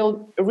 who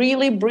will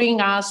really bring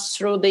us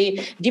through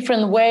the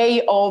different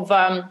way of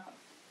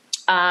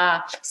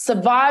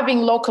surviving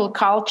local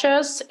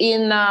cultures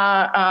in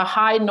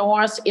high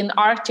north, in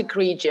Arctic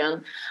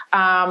region.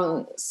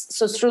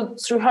 So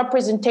through her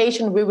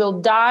presentation, we will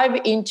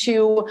dive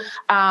into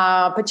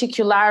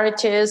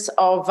particularities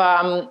of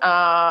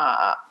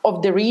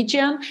the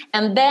region,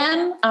 and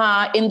then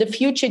in the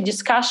future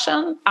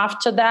discussion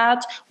after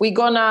that, we're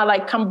gonna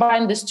like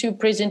combine these two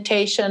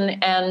presentations,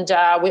 and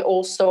we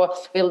also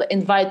will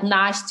invite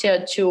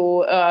Nastya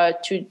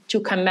to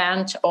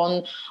comment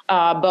on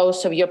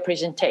both of your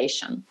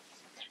presentation.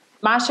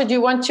 Masha, do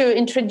you want to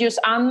introduce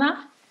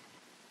Anna?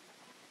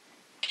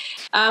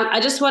 I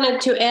just wanted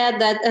to add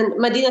that, and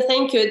Madina,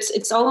 thank you.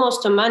 It's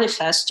almost a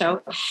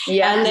manifesto.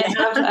 Yeah. And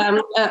I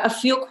have a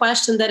few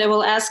questions that I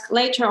will ask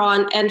later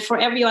on. And for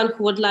everyone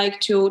who would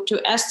like to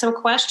ask some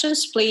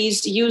questions,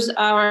 please use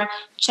our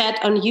chat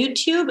on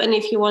YouTube. And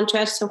if you want to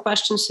ask some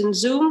questions in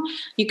Zoom,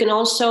 you can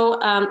also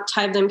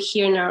type them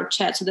here in our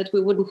chat so that we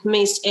wouldn't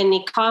miss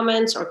any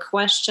comments or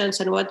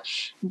questions and what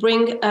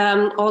bring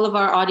all of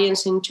our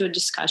audience into a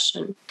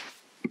discussion.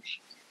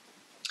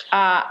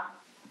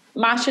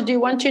 Masha, do you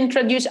want to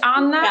introduce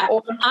Anna? Yeah.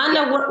 Or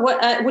Anna,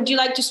 what, would you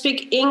like to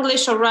speak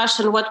English or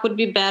Russian? What would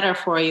be better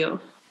for you?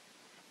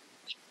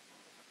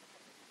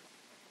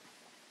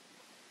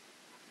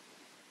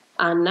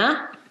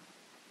 Anna?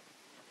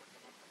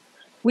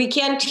 We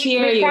can't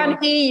hear you. We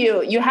can't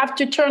hear you. You have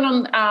to turn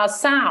on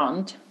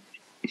sound.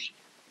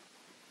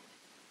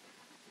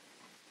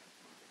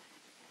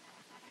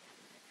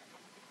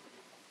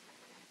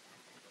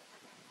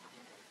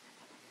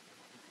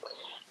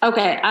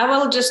 Okay, I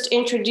will just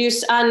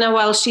introduce Anna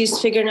while she's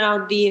figuring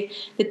out the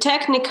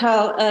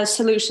technical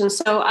solution.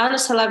 So Anna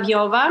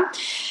Soloviova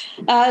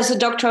is a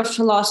doctor of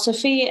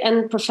philosophy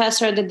and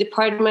professor at the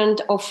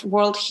Department of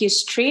World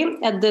History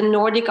at the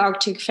Nordic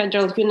Arctic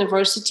Federal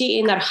University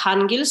in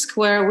Arkhangelsk,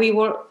 where we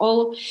were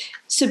all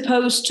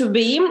supposed to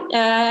be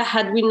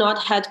had we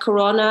not had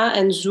Corona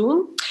and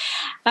Zoom.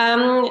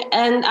 And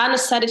Anna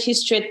studied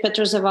history at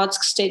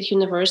Petrozavodsk State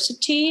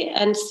University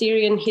and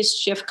theory and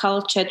history of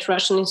culture at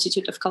Russian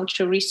Institute of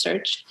Cultural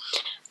Research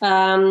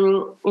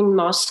in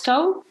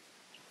Moscow.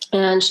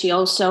 And she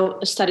also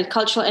studied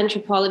cultural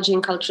anthropology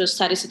and cultural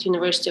studies at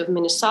University of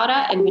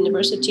Minnesota and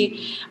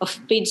University of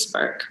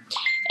Pittsburgh.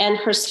 And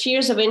her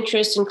spheres of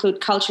interest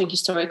include culture and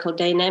historical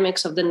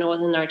dynamics of the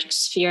Northern Arctic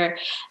sphere,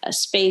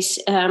 space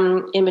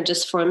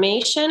images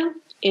formation,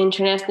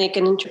 interethnic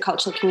and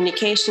intercultural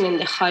communication in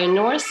the High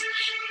North,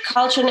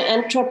 culture and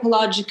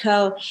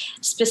anthropological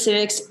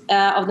specifics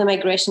of the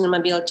migration and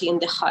mobility in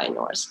the High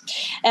North.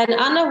 And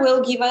Anna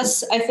will give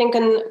us, I think,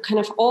 a kind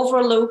of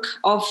overlook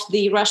of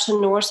the Russian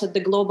North at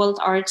the global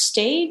art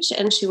stage,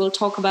 and she will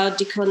talk about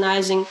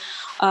decolonizing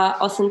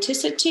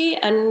authenticity,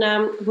 and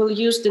we'll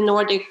use the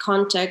Nordic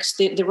context,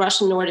 the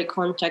Russian Nordic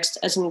context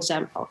as an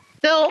example.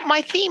 So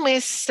my theme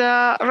is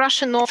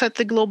Russian North at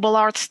the global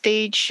art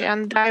stage,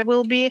 and I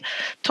will be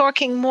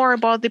talking more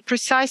about the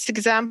precise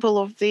example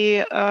of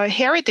the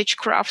heritage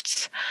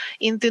crafts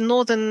in the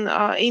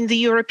in the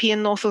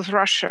European north of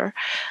Russia.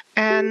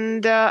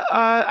 And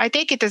I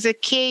take it as a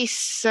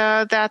case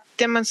that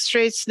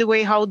demonstrates the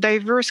way how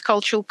diverse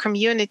cultural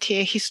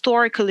community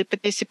historically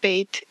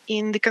participate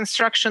in the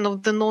construction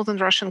of the Northern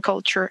Russian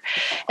culture.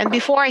 And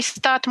before I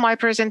start my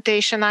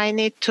presentation, I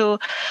need to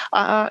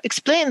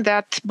explain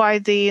that by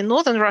the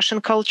Northern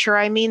Russian culture,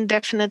 I mean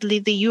definitely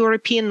the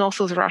European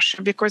north of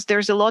Russia, because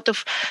there's a lot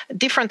of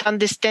different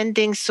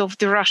understandings of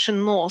the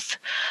Russian north.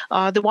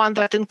 The one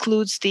that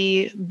includes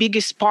the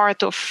biggest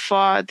part of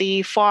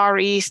the Far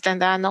East,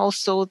 and then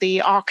also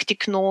the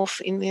Arctic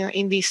North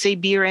in the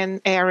Siberian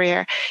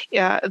area.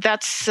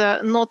 That's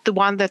not the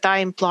one that I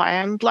imply.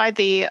 I imply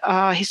the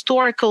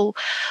historical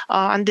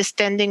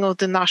understanding of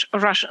the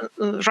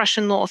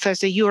Russian North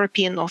as a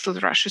European north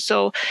of Russia.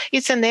 So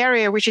it's an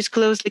area which is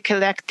closely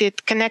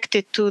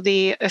connected to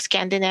the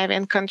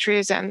Scandinavian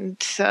countries and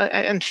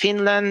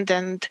Finland,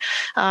 and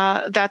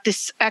that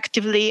is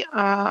actively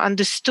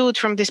understood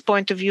from this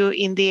point of view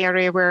in the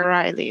area where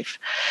I live.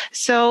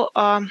 So,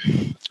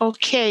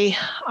 okay,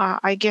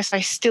 I guess I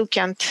still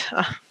can't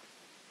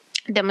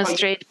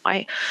demonstrate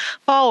my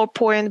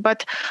PowerPoint,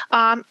 but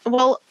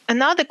well,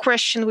 another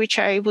question which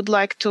I would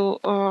like to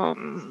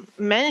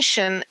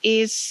mention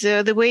is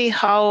the way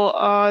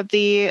how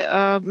the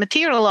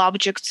material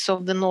objects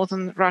of the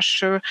Northern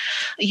Russia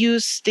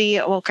use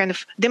kind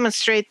of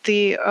demonstrate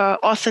the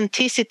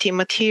authenticity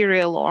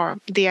material, or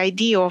the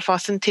idea of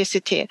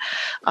authenticity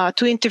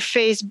to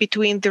interface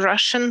between the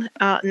Russian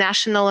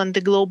national and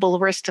the global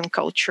Western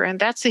culture. And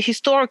that's a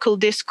historical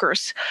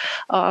discourse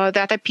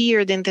that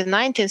appeared in the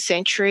 19th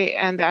century,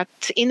 and that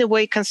in a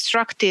way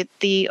constructed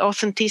the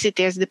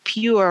authenticity as the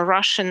pure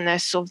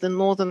Russianness of the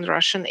Northern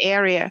Russian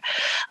area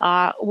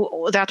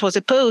that was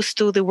opposed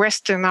to the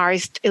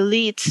westernized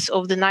elites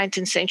of the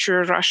 19th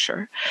century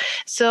Russia.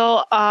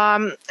 So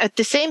at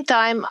the same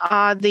time,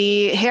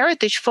 the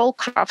heritage folk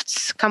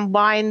crafts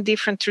combine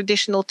different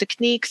traditional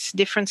techniques,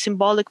 different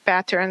symbolic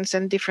patterns,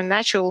 and different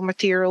natural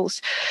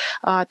materials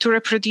to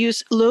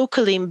reproduce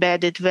locally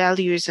embedded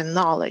values and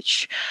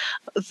knowledge.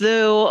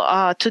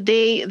 Though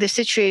today the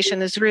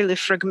situation is really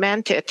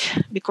fragmented,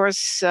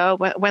 because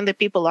when the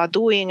people are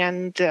doing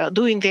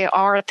their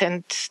art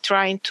and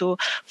trying to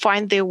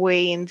find their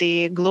way in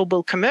the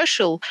global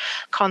commercial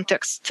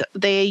context,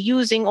 they're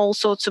using all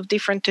sorts of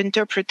different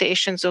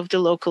interpretations of the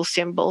local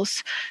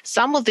symbols.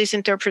 Some of these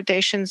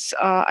interpretations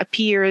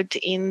appeared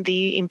in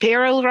the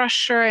imperial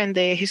Russia, and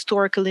they're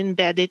historically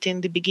embedded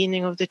in the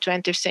beginning of the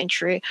 20th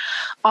century.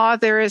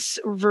 Others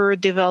were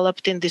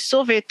developed in the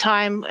Soviet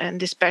time,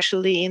 and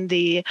especially in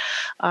the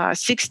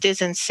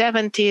 60s and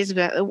 70s,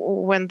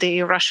 when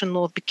the Russian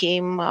North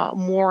became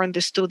more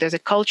understood as a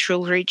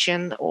cultural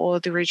region, or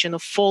the region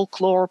of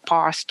folklore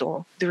past,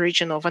 or the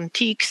region of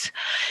antiques.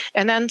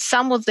 And then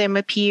some of them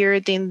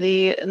appeared in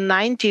the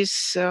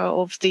 90s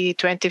of the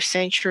 20th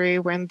century,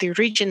 when the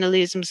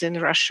regionalisms in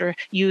Russia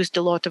used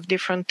a lot of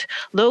different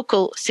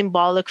local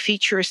symbolic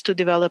features to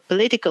develop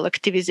political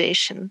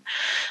activization.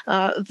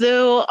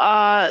 Though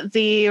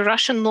the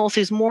Russian North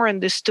is more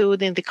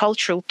understood in the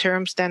cultural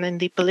terms than in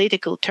the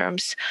political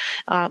terms,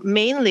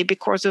 mainly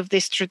because of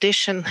this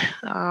tradition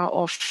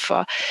of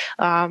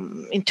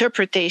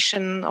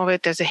interpretation of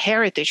it as a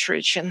heritage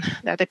region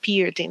that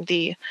appeared in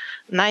the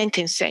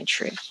 19th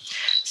century.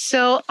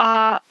 So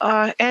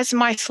as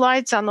my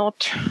slides are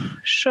not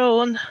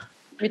shown,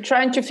 we're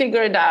trying to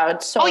figure it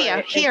out. Sorry. Oh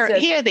yeah,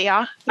 here they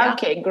are. Yeah.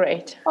 Okay,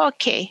 great.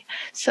 Okay,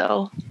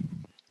 so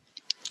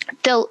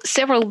tell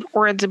several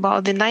words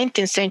about the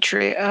 19th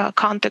century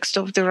context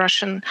of the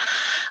Russian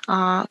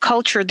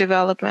culture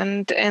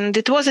development. And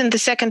it was in the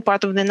second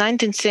part of the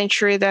 19th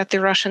century that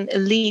the Russian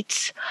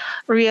elites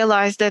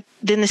realized that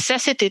the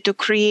necessity to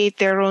create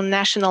their own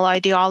national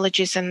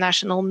ideologies and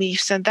national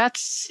myths. And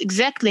that's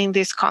exactly in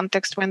this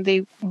context when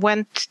they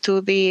went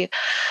to the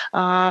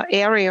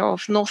area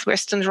of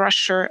northwestern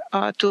Russia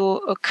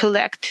to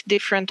collect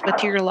different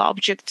material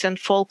objects and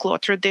folklore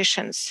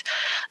traditions,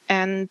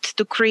 and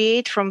to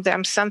create from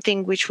them something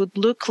something which would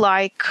look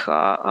like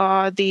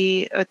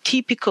the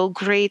typical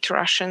Great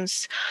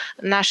Russians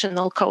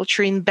national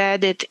culture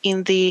embedded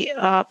in the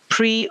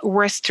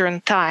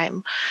pre-Western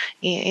time,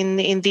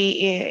 in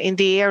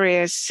the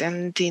areas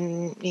and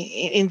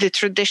in the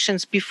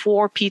traditions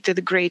before Peter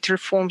the Great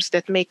reforms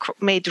that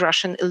made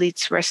Russian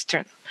elites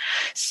Western.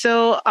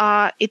 So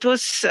it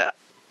was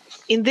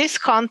in this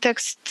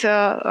context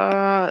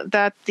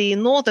that the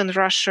Northern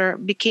Russia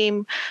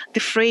became the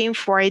frame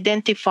for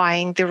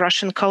identifying the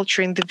Russian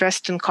culture in the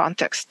Western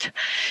context.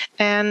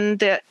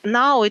 And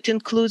now it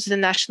includes the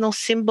national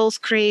symbols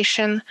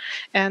creation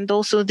and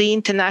also the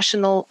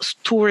international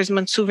tourism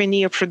and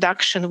souvenir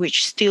production,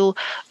 which still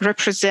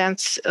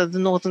represents the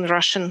Northern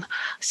Russian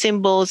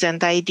symbols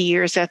and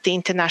ideas at the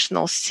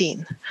international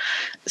scene.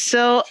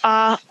 So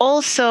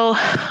also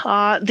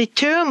the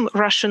term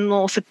Russian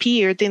North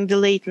appeared in the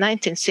late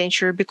 19th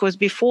century because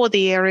before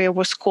the area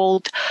was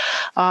called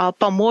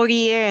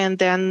Pomorye and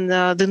then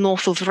the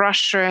north of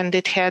Russia, and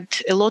it had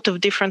a lot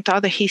of different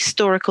other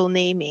historical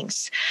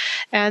namings.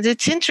 And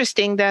it's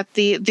interesting that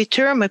the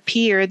term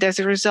appeared as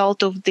a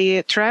result of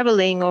the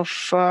traveling of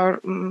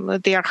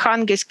the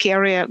Arkhangelsk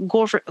area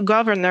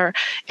governor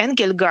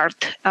Engelgard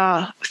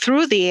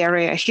through the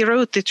area. He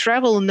wrote the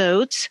travel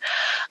notes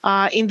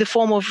in the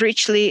form of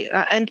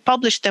and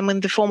published them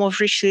in the form of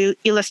richly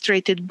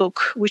illustrated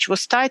book, which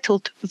was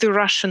titled The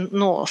Russian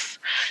North.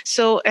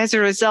 So as a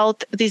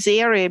result, this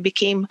area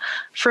became,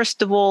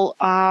 first of all,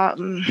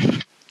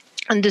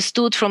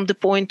 understood from the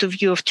point of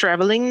view of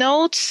traveling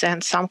notes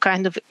and some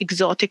kind of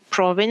exotic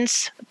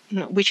province,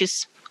 which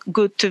is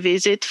good to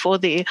visit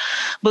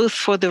both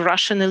for the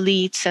Russian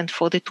elites and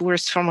for the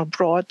tourists from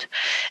abroad.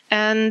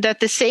 And at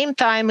the same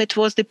time, it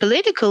was the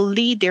political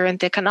leader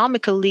and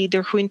economical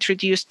leader who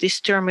introduced this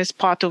term as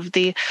part of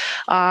the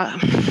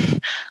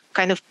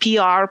kind of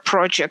PR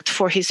project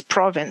for his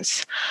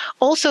province.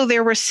 Also,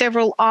 there were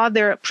several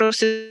other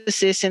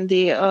processes in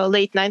the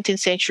late 19th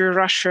century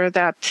Russia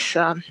that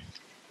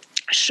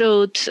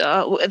showed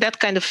that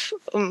kind of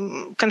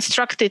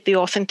constructed the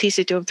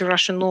authenticity of the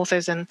Russian North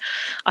as an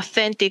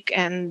authentic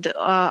and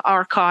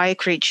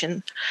archaic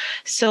region.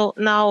 So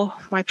now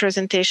my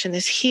presentation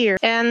is here.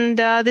 And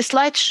the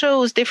slide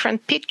shows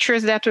different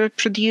pictures that were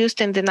produced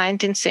in the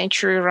 19th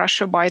century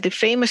Russia by the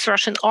famous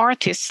Russian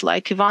artists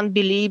like Ivan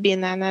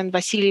Bilibin and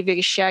Vasily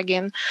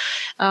Vereshchagin,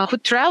 who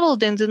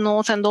traveled in the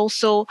North and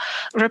also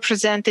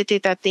represented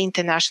it at the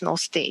international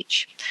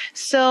stage.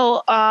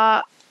 So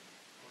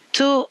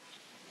to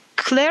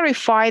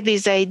clarify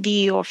this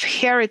idea of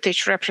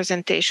heritage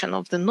representation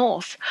of the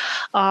North,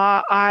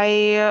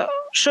 I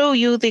show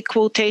you the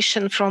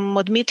quotation from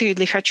Dmitry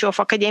Likhachov,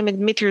 academic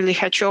Dmitry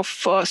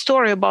Likhachov,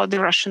 story about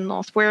the Russian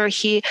North, where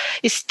he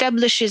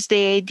establishes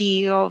the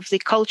idea of the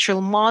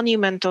cultural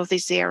monument of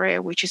this area,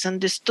 which is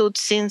understood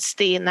since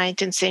the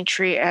 19th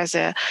century as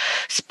a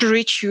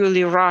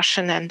spiritually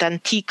Russian and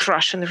antique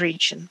Russian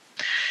region.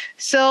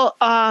 So,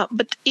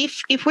 but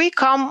if we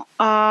come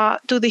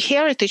to the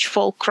heritage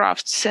folk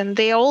crafts, and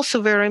they are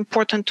also very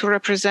important to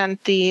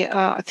represent the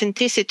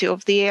authenticity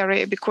of the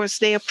area because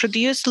they are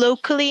produced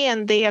locally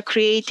and they are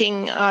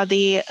creating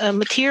the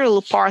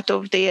material part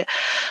of the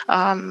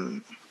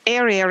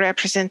area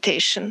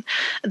representation.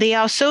 They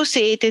are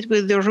associated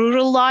with the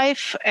rural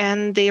life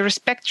and they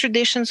respect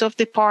traditions of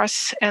the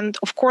past. And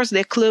of course,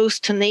 they're close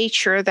to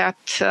nature that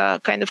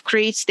kind of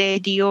creates the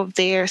idea of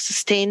their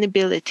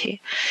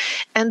sustainability.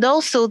 And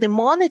also the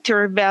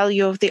monetary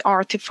value of the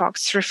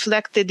artifacts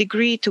reflect the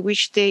degree to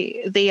which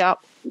they are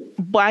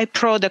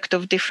byproduct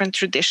of different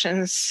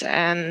traditions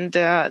and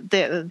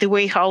the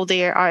way how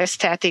their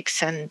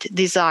aesthetics and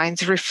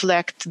designs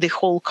reflect the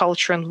whole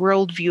culture and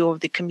worldview of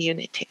the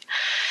community.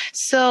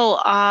 So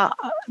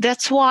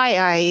that's why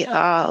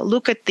I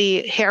look at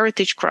the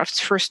heritage crafts,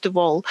 first of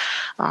all,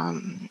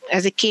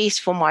 as a case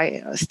for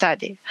my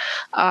study.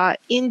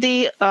 In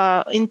the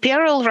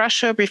Imperial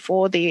Russia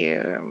before the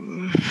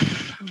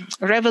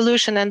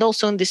revolution and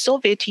also in the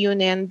Soviet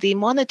Union, the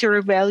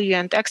monetary value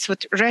and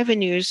export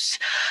revenues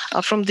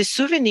from the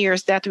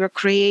souvenirs that were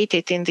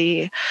created in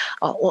the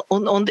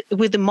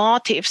with the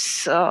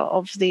motifs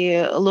of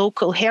the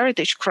local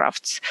heritage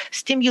crafts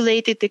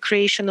stimulated the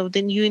creation of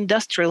the new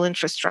industrial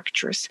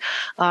infrastructures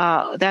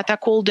that are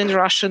called in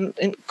Russian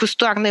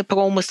кустарные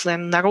промыслы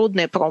and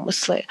народные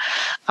промыслы.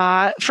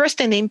 First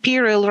in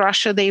Imperial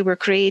Russia, they were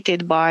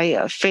created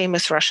by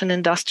famous Russian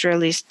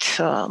industrialist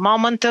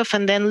Mamontov,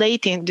 and then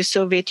later in the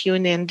Soviet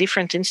Union,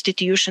 different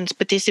institutions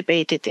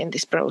participated in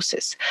this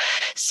process.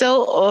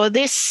 So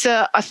this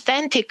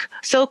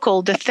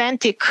so-called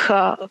authentic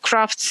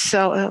crafts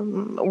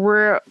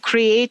were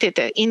created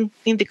in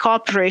the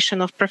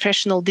cooperation of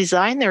professional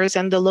designers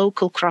and the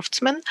local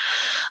craftsmen,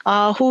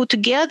 who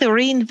together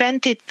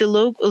reinvented the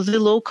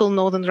local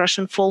Northern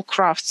Russian folk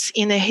crafts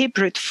in a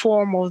hybrid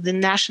form of the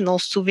national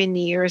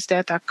souvenirs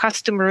that are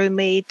customary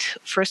made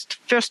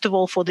first of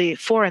all for the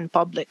foreign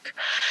public.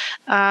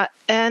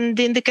 And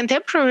in the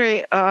contemporary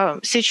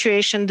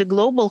situation, the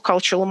global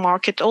cultural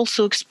market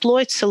also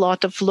exploits a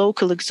lot of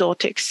local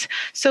exotics.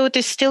 So it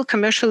is still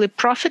commercially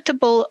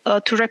profitable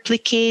to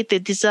replicate the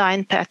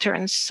design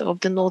patterns of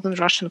the Northern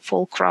Russian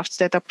folk crafts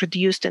that are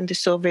produced in the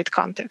Soviet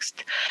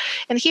context.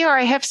 And here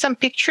I have some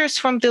pictures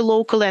from the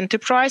local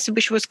enterprise,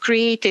 which was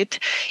created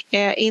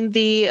in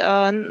the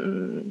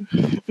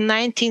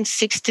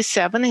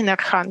 1967 in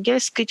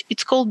Arkhangelsk.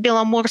 It's called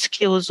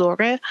Belomorsky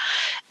Uzory,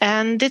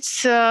 and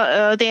it's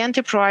the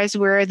enterprise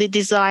where the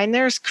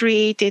designers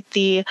created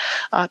the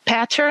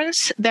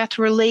patterns that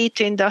were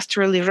later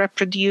industrially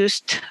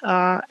reproduced,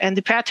 and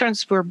the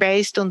patterns were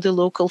based on the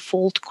local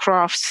folk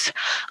crafts,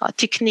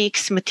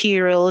 techniques,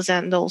 materials,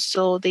 and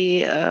also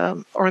the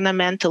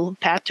ornamental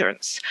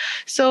patterns.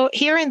 So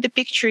here in the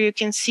picture, you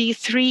can see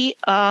three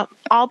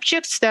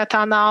objects that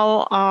are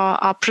now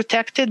are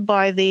protected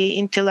by the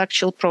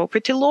intellectual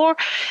property law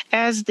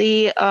as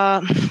the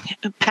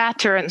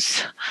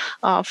patterns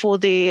for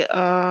the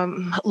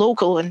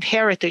local and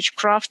heritage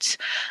crafts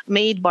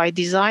made by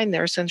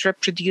designers and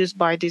reproduced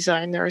by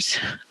designers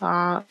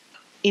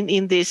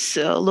in this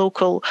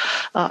local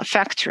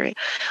factory.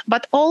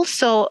 But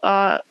also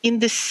in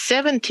the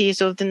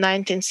 70s of the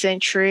 19th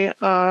century,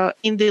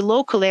 in the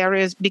local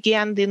areas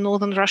began the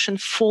Northern Russian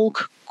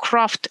folk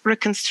craft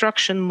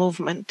reconstruction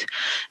movement.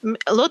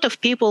 A lot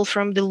of people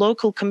from the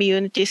local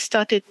community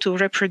started to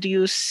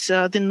reproduce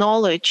the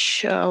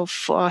knowledge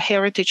of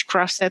heritage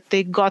crafts that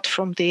they got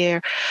from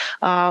their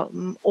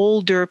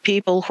older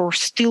people who are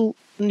still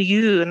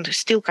knew and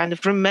still kind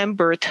of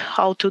remembered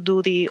how to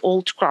do the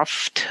old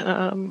craft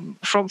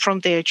from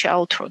their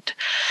childhood.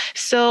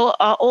 So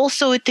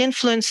also it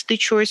influenced the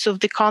choice of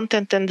the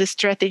content and the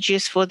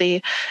strategies for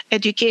the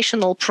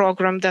educational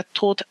program that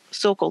taught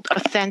so-called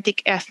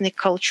authentic ethnic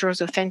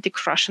cultures,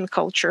 authentic Russian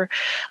culture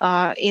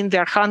in the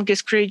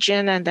Arkhangelsk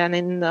region, and then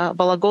in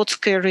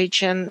Volогодskaya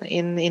region,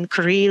 in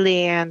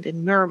Karelia and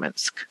in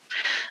Murmansk.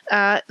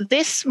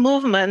 This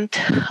movement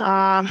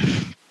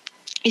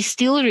is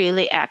still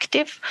really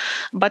active,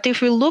 but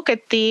if we look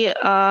at the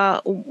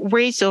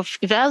ways of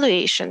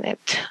evaluation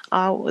it,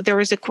 there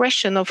is a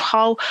question of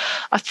how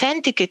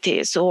authentic it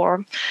is,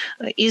 or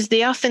is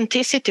the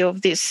authenticity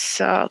of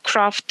this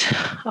craft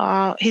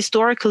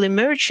historically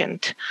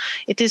emergent?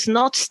 It is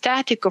not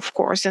static, of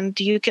course, and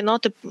you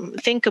cannot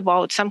think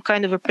about some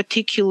kind of a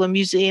particular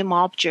museum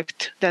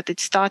object that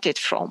it started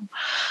from.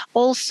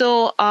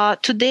 Also,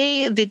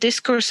 today, the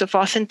discourse of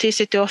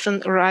authenticity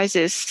often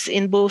arises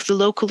in both the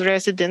local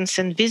residents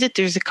and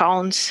visitors'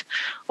 accounts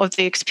of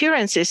the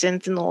experiences in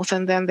the North,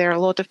 and then there are a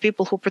lot of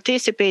people who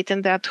participate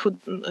in that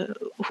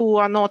who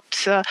are not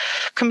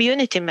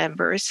community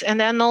members. And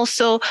then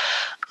also,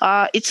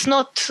 it's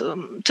not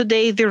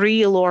today the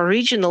real or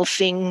original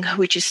thing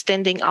which is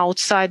standing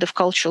outside of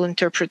cultural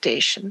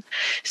interpretation.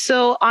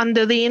 So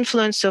under the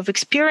influence of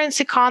experience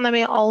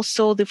economy,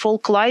 also the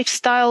folk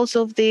lifestyles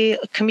of the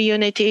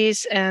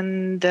communities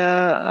and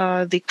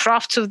the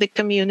crafts of the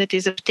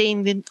communities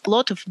obtain a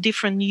lot of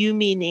different new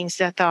meanings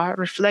that are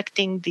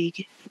reflecting the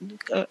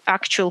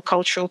actual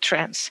cultural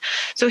trends.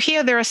 So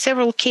here there are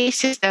several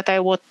cases that I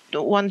would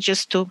want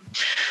just to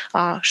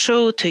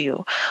show to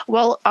you.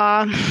 Well,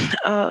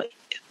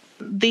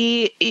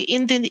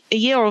 in the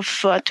year of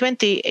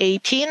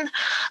 2018,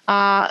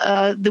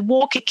 the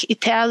Walk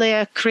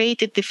Italia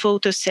created the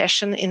photo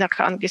session in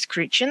Arkhangelsk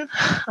region.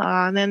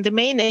 And the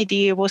main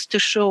idea was to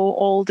show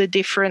all the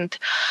different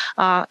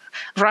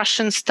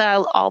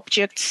Russian-style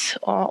objects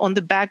on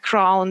the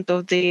background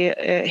of the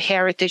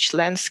heritage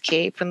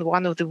landscape in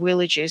one of the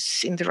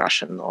villages in the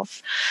Russian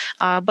north.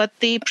 But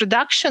the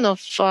production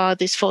of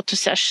this photo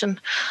session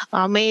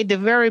made a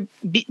very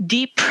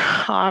deep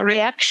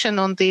reaction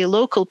on the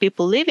local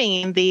people living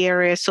in the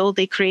area, so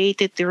they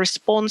created the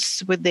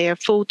response with their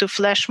photo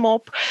flash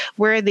mob,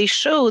 where they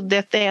showed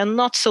that they are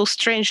not so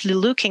strangely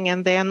looking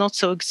and they are not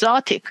so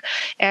exotic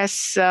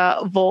as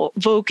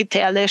Vogue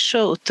Italia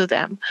showed to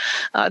them.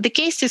 The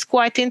case is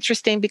quite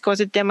interesting because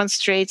it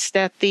demonstrates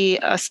that the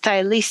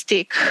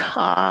stylistic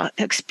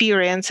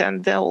experience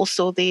and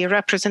also the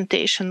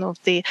representation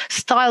of the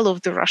style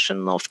of the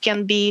Russian North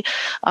can be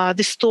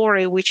the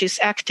story which is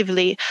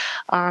actively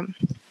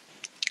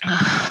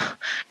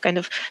kind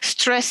of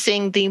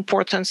stressing the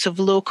importance of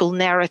local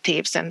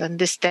narratives and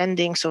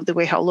understandings of the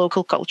way how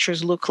local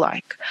cultures look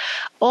like.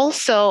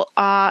 Also,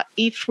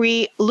 if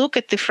we look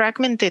at the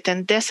fragmented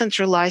and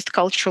decentralized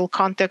cultural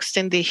context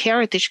in the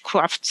heritage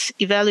crafts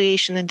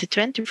evaluation in the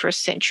 21st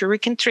century, we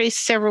can trace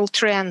several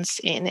trends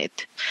in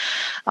it.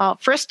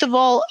 First of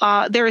all,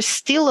 there is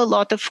still a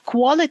lot of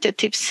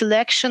qualitative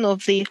selection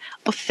of the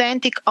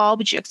authentic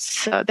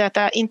objects that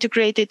are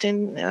integrated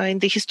in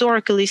the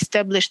historically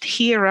established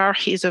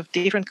hierarchies of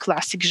different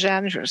classic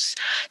genres,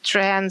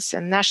 trends,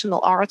 and national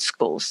art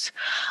schools.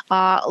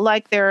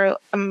 Like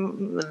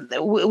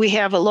we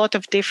have a lot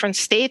of different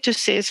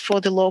statuses for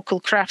the local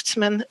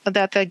craftsmen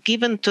that are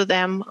given to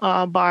them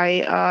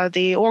by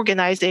the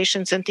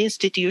organizations and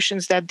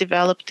institutions that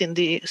developed in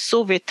the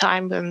Soviet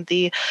time, when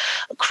the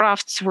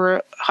crafts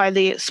were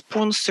highly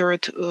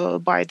sponsored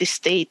by the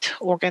state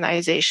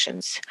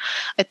organizations.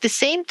 At the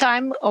same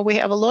time, we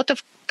have a lot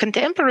of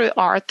contemporary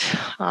art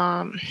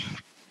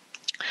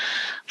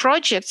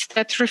projects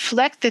that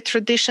reflect the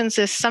traditions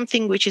as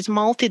something which is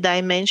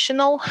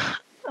multidimensional,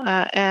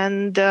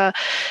 and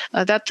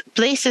that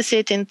places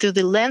it into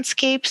the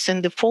landscapes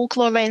and the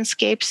folklore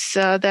landscapes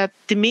that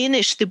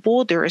diminish the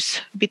borders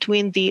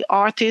between the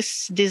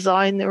artists,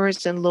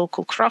 designers, and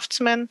local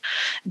craftsmen,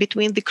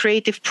 between the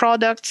creative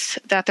products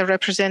that are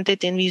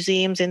represented in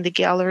museums, in the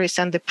galleries,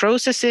 and the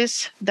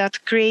processes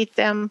that create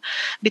them,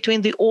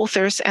 between the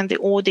authors and the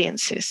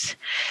audiences.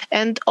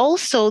 And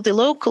also the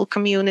local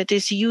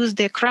communities use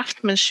their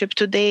craftsmanship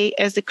today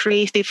as the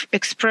creative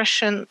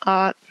expression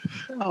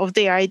of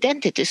their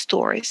identity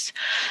stories,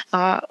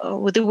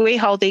 with the way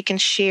how they can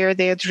share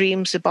their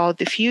dreams about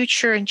the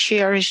future and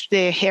cherish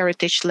their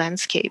heritage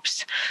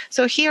landscapes.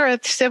 So here are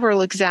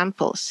several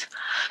examples.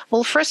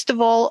 Well, first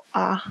of all,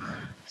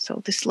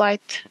 so the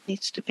slide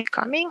needs to be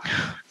coming.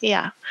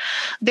 Yeah.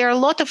 There are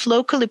a lot of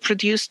locally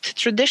produced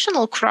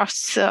traditional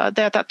crafts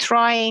that are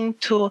trying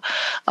to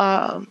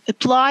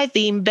apply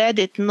the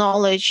embedded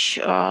knowledge,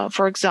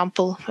 for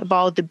example,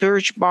 about the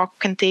birch bark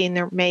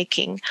container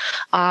making,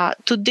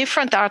 to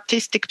different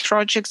artistic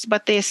projects,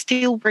 but they are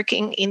still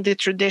working in the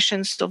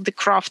traditions of the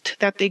craft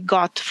that they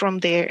got from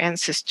their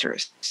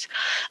ancestors.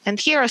 And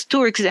here are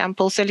two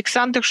examples.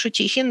 Alexander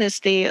Shutikhin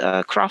is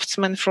the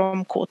craftsman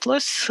from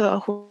Kotlas,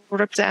 who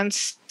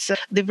represents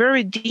the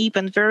very deep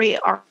and very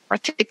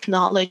artistic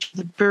knowledge of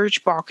the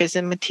birch bark as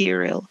a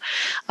material.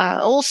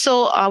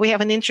 Also, we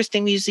have an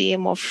interesting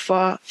museum of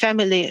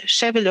family,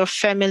 Shevelov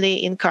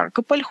family in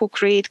Kargopol, who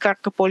create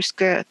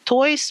Kargopolske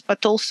toys,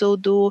 but also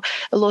do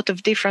a lot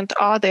of different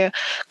other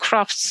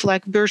crafts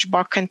like birch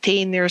bark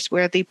containers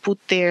where they put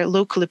their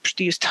locally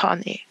produced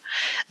honey.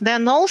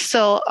 Then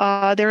also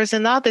there is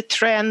another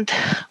trend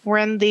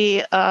when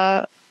the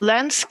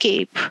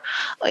landscape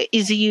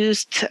is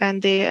used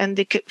and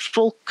the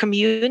folk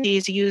community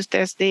is used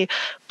as the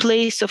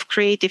place of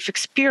creative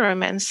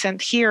experiments. And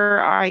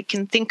here I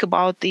can think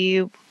about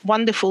the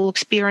wonderful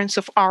experience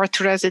of art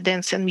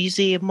residence and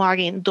museum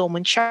Mariin Dom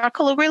in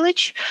Chakala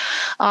village,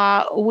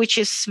 which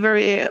is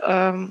very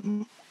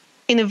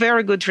in a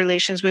very good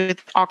relations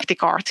with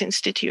Arctic Art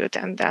Institute,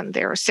 and then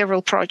there are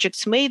several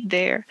projects made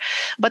there.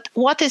 But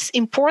what is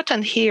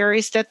important here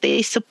is that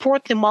they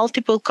support the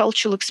multiple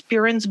cultural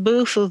experience,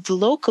 both of the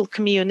local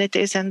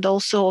communities and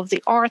also of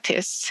the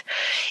artists.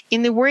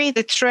 In a way,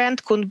 the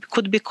trend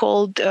could be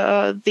called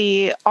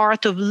the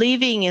art of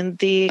living in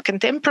the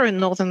contemporary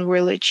northern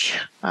village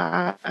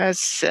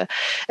as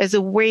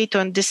a way to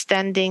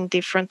understanding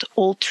different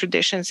old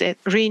traditions and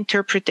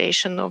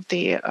reinterpretation of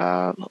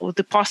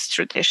the past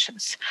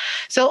traditions.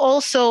 So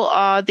also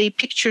the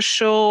pictures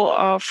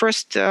show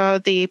first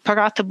the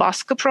Parata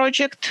Baska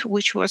project,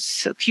 which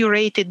was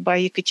curated by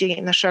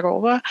Ekaterina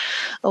Sharova,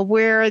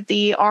 where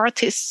the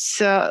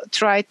artists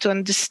tried to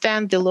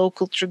understand the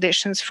local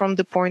traditions from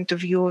the point of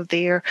view of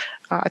their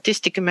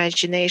artistic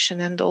imagination,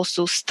 and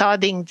also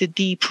studying the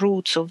deep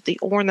roots of the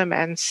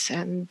ornaments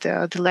and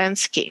the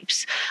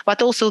landscapes,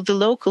 but also the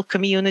local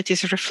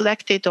communities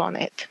reflected on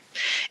it.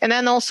 And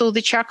then also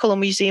the Chakala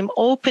Museum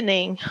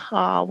opening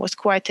was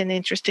quite an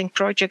interesting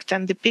project,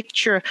 and the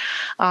picture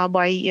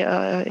by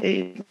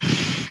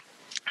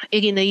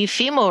Irina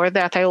Yefimova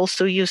that I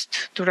also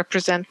used to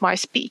represent my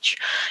speech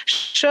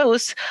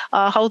shows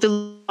how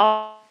the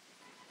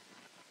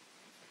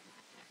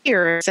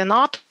here as an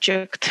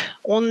object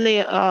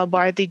only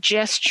by the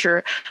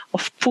gesture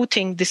of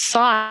putting the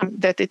sign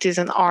that it is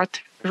an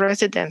art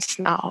residence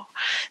now.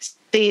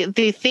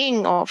 The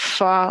thing of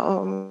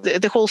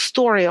the whole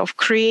story of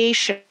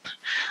creation,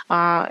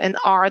 an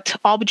art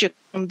object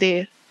from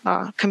the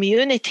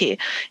community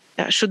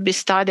should be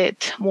studied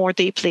more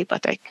deeply,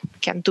 but I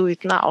can't do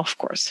it now, of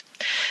course.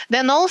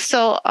 Then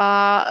also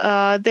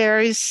there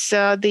is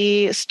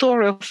the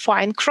story of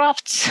fine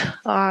crafts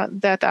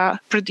that are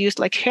produced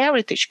like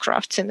heritage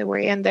crafts in a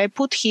way. And I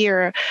put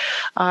here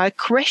a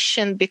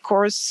question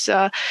because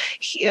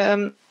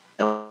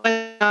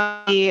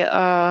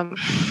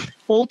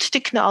old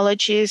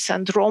technologies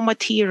and raw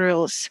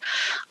materials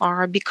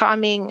are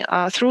becoming,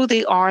 through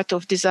the art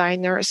of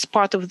designers,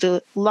 part of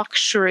the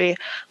luxury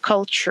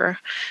culture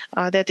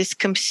that is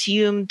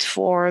consumed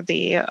for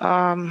the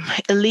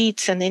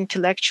elites and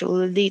intellectual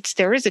elites.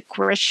 There is a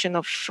question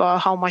of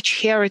how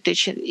much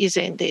heritage is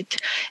in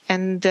it,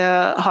 and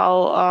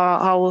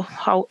how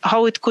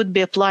it could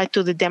be applied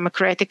to the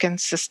democratic and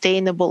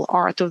sustainable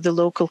art of the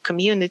local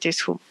communities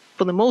who,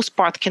 for the most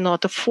part,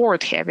 cannot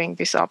afford having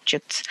these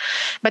objects.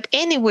 But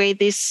anyway,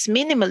 this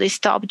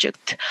minimalist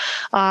object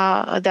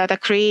that are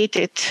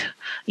created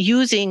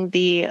using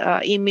the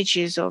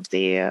images of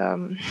the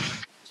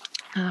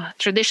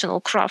traditional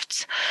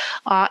crafts,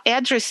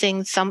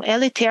 addressing some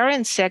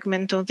elitarian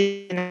segment of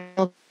the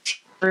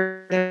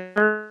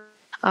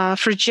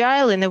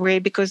fragile in a way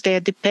because they are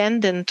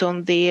dependent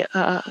on the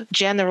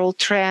general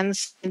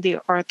trends in the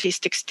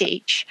artistic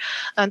stage.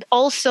 And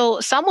also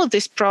some of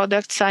these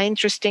products are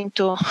interesting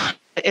to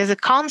as a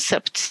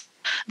concept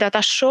that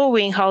are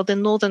showing how the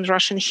Northern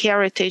Russian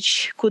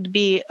heritage could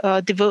be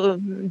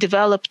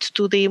developed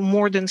to the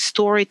modern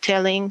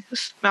storytelling,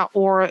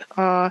 or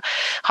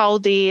how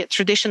the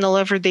traditional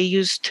everyday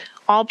used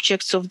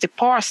objects of the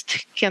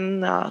past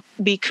can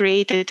be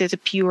created as a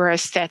pure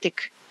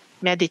aesthetic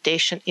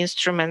meditation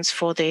instruments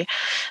for the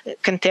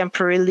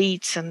contemporary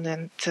elites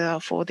and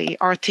for the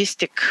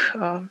artistic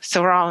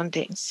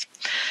surroundings.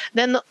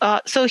 Then,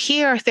 so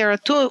here there are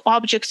two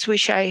objects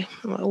which I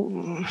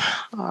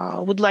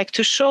would like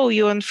to show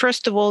you. And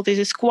first of all, this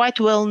is quite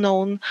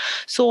well-known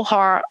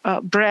Sohar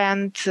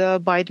brand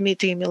by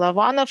Dmitry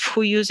Milovanov,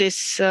 who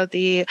uses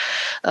the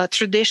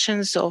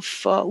traditions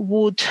of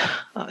wood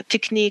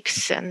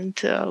techniques and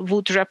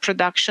wood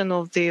reproduction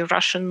of the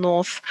Russian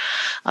North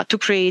to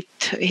create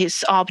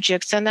his objects.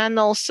 And then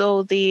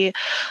also the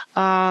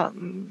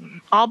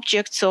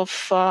objects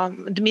of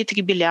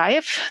Dmitry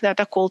Belyaev that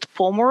are called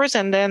pomors,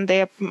 and then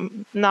they are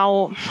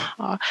now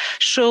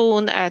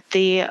shown at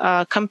the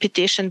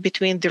competition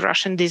between the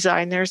Russian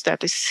designers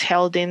that is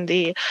held in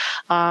the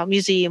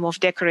Museum of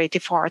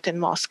Decorative Art in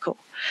Moscow.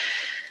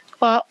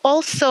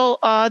 Also,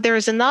 there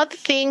is another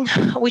thing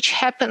which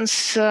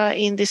happens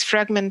in this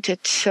fragmented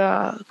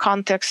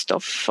context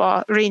of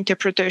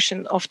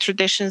reinterpretation of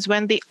traditions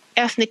when the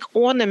ethnic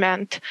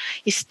ornament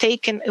is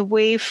taken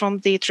away from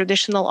the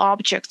traditional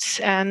objects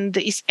and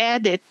is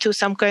added to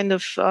some kind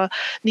of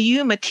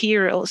new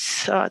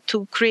materials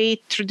to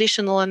create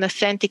traditional and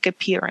authentic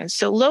appearance.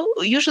 So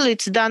usually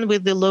it's done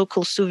with the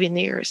local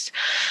souvenirs.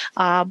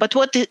 But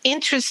what is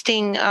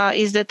interesting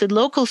is that the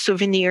local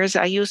souvenirs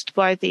are used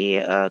by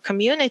the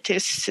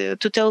communities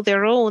to tell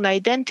their own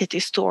identity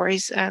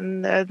stories,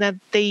 and that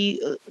they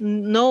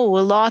know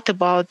a lot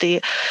about the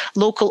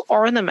local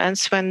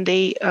ornaments when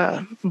they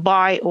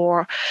buy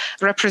or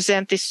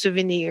represent these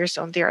souvenirs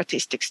on the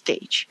artistic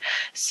stage.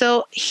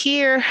 So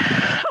here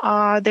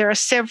there are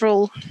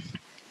several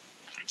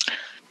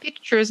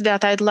pictures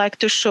that I'd like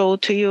to show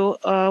to you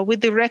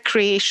with the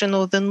recreation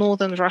of the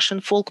Northern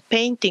Russian folk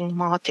painting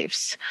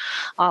motifs.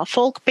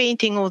 Folk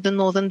painting of the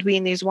Northern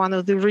Dwina is one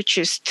of the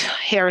richest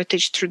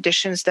heritage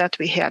traditions that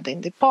we had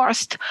in the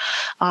past,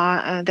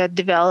 that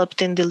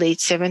developed in the late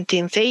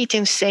 17th,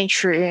 18th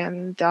century,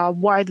 and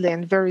widely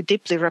and very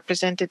deeply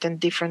represented in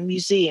different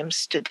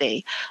museums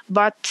today.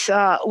 But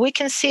we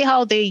can see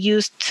how they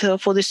used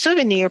for the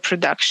souvenir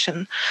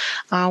production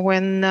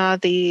when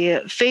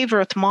the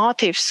favorite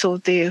motifs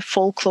of the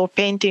folklore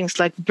paintings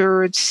like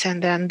birds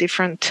and then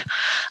different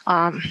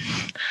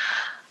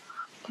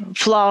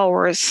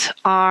flowers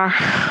are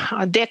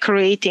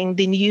decorating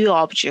the new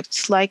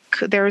objects. Like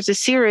there is a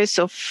series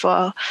of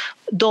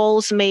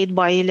dolls made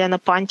by Elena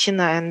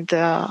Pantina and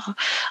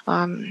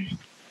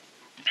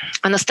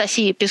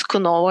Anastasia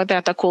Piskunova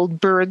that are called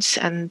birds,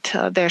 and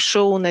they're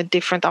shown at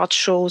different art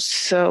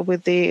shows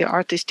with the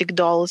artistic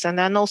dolls. And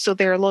then also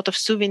there are a lot of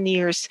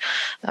souvenirs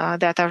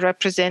that are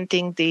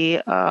representing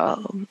the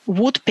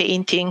wood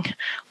painting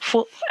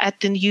at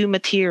the new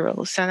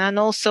materials. And then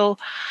also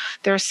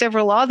there are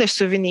several other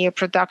souvenir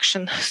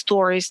production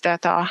stories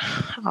that are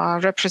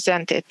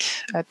represented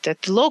at the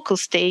local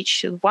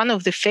stage. One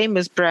of the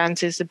famous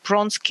brands is the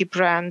Bronsky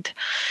brand,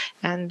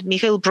 and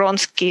Mikhail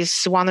Bronsky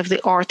is one of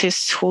the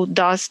artists who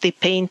does the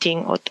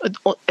painting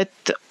at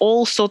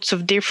all sorts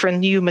of different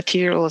new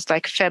materials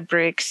like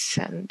fabrics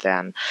and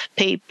then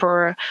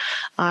paper.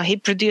 He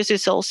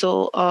produces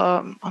also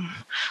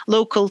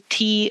local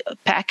tea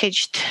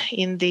packaged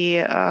in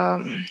the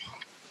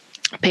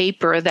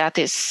paper that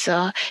is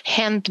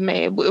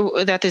handmade,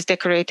 that is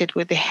decorated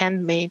with the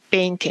handmade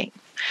painting.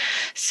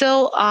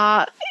 So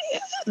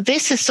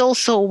this is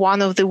also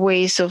one of the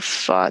ways of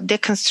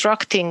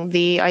deconstructing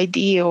the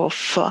idea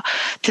of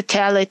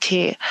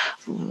totality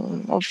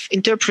of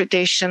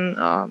interpretation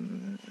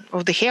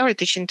of the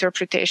heritage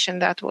interpretation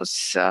that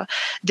was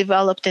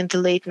developed in the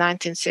late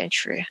 19th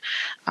century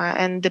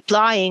and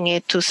applying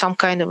it to some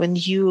kind of a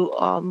new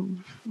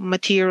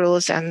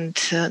materials and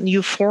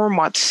new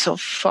formats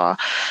of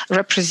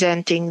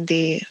representing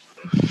the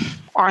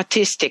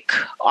artistic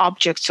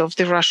objects of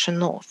the Russian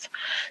North.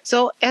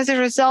 So as a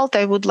result,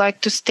 I would like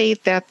to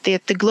state that the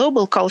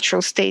global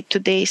cultural state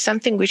today,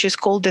 something which is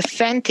called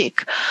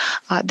authentic,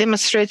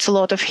 demonstrates a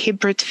lot of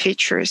hybrid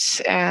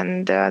features.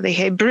 And the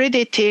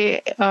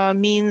hybridity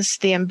means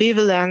the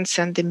ambivalence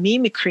and the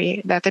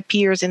mimicry that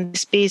appears in the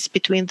space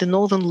between the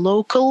northern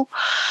local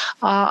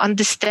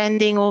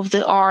understanding of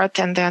the art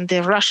and then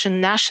the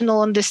Russian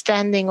national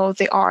understanding of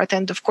the art,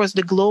 and of course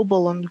the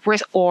global and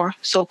or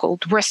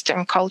so-called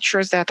Western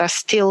cultures that are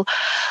still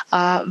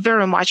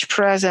very much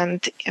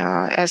present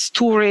as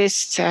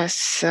tourists,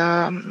 as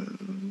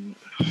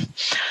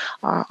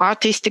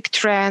artistic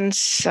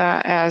trends,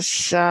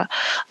 as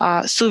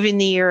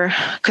souvenir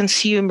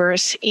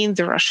consumers in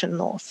the Russian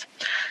North.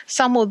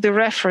 Some of the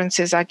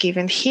references are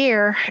given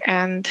here,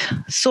 and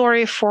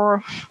sorry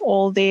for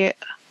all the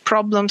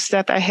problems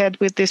that I had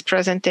with these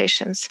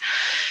presentations.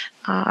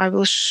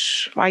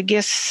 I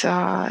guess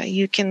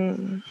you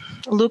can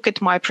look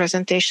at my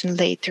presentation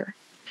later.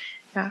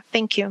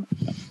 Thank you.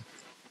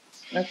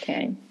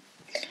 Okay.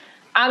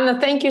 Anna,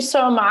 thank you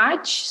so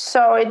much.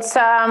 So it's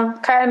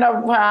kind of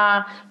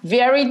a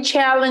very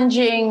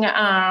challenging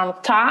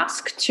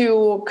task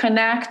to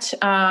connect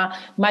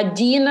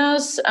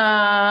Madina's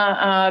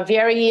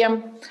very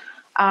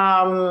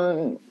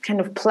kind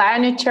of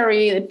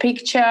planetary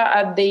picture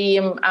at the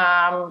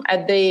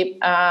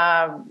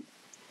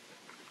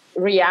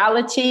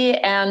reality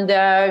and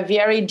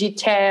very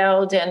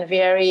detailed and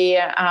very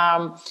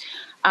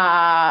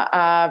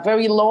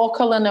very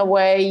local in a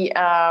way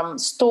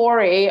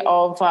story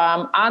of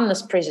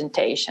Anna's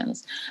presentations.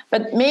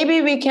 But maybe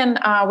we can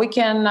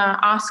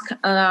ask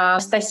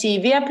Anastasia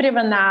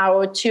Vepreva now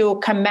to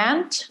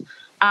comment,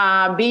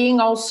 being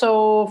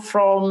also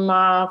from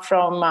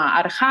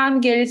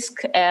Arkhangelsk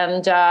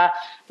and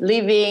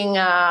living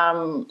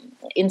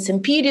in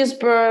St.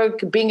 Petersburg,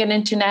 being an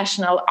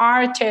international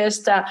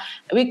artist.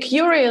 We're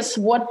curious,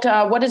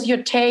 what is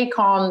your take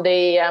on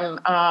the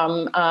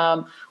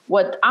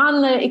what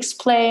Anna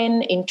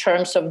explained in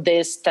terms of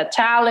this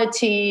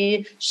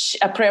totality,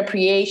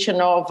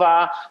 appropriation of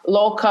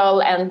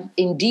local and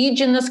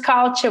indigenous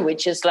culture,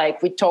 which is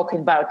like we're talking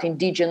about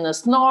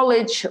indigenous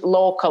knowledge,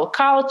 local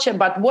culture,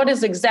 but what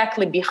is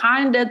exactly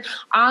behind it?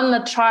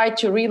 Anna tried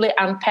to really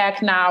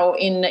unpack now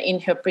in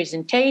her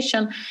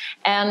presentation.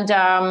 And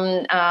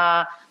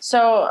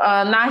so,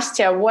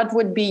 Nastya, what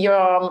would be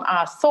your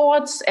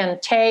thoughts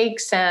and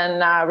takes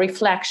and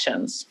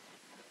reflections?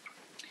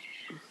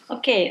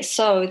 Okay,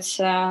 so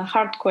it's a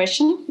hard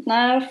question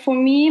for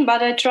me,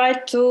 but I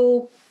tried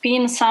to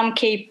pin some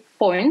key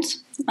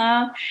points.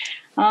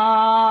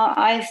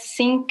 I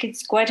think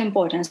it's quite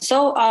important.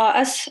 So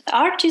as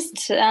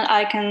artists,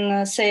 I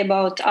can say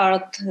about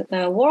art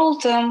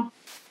world,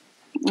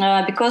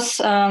 because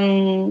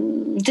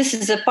this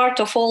is a part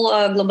of all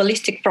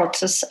globalistic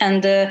process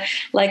and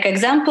like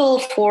example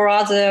for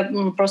other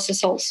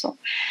process also.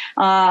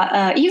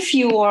 If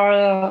you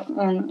are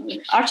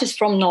an artist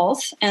from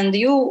North and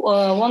you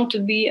want to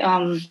be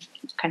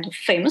kind of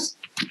famous,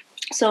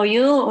 so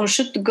you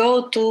should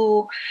go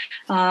to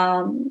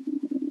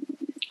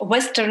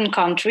Western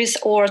countries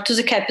or to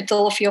the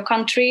capital of your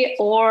country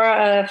or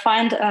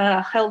find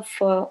help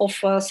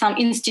of some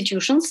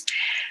institutions.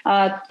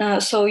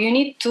 So you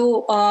need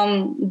to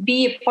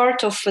be a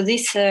part of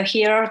this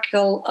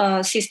hierarchical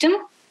system,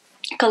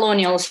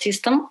 colonial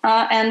system,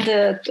 and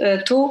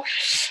to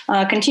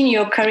continue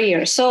your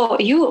career. So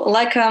you,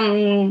 like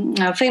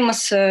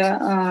famous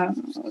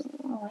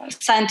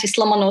scientist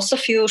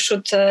Lomonosov, you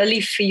should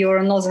leave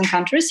your northern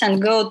countries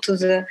and go to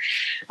the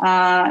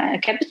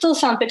capital,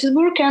 St.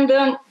 Petersburg,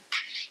 and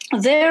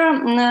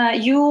there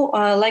you,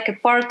 like a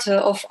part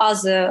of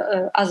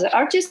other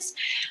artists,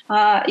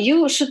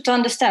 you should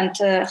understand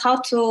how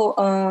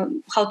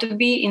to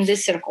be in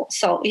this circle.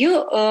 So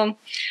you.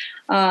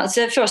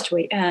 The first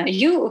way,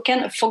 you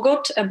can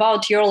forget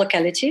about your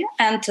locality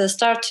and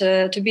start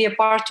to be a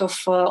part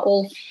of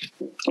all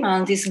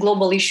these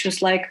global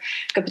issues like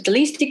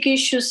capitalistic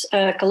issues,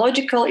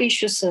 ecological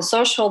issues,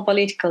 social,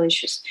 political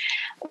issues.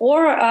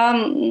 Or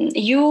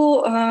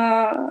you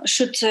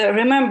should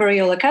remember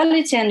your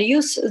locality and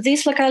use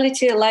this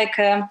locality like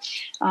a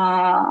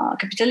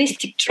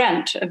capitalistic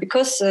trend,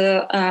 because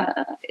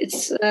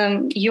it's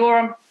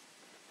your...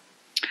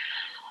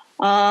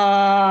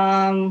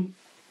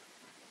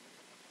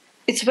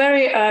 it's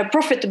very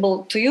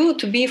profitable to you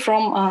to be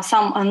from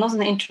some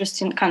another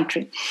interesting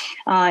country.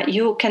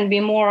 You can be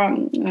more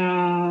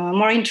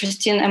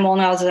interesting among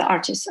other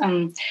artists.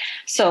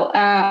 So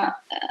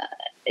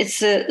it's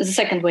the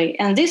second way,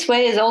 and this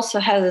way is also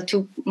has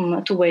two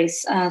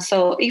ways.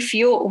 So if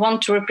you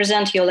want to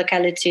represent your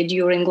locality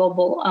during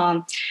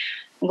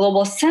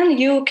global scene,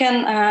 you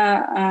can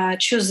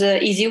choose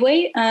the easy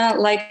way,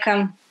 like.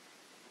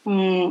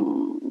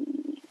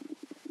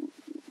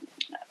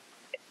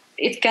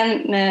 It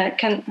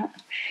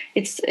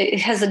it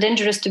has a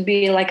dangerous to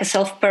be like a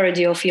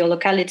self-parody of your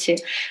locality.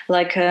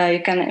 Like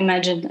you can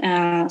imagine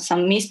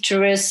some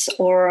mysteries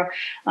or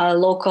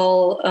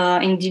local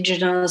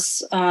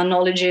indigenous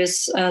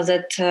knowledges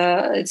that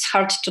it's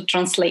hard to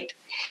translate.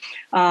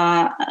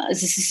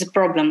 This is a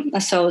problem.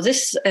 So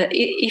this,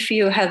 if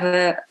you have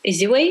an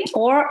easy way,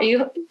 or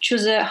you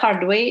choose a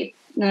hard way,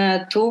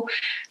 to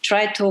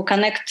try to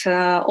connect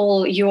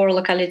all your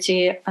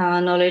locality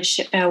knowledge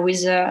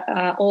with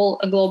all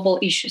global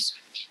issues.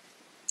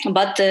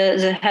 But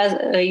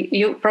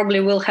you probably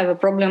will have a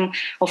problem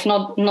of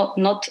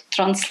not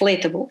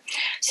translatable.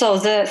 So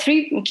the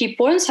three key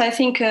points, I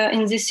think,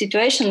 in this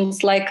situation,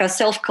 it's like a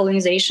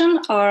self-colonization,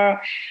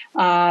 or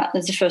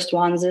the first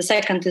one. The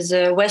second is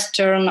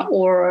Western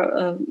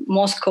or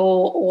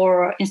Moscow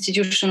or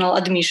institutional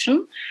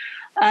admission.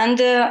 And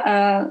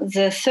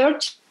the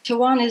third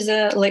one is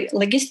a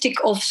logistic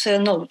of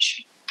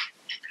knowledge.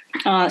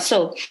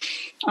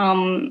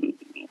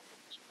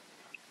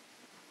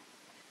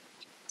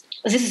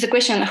 this is the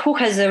question: who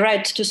has the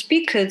right to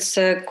speak? It's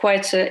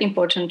quite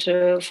important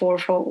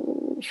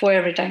for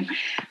every time.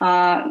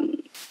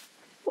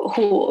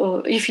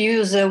 If you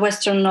use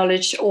Western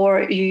knowledge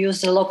or you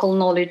use the local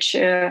knowledge,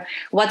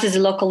 what is the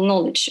local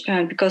knowledge?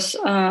 Because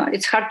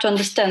it's hard to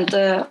understand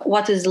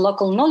what is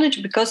local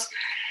knowledge, because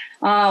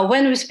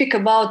when we speak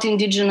about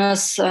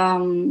indigenous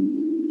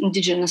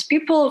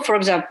people, for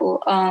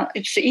example,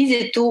 it's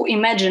easy to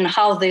imagine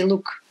how they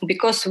look,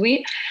 because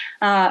we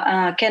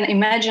can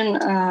imagine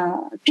a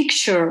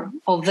picture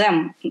of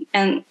them,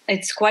 and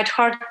it's quite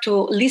hard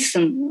to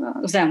listen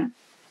them.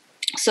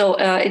 So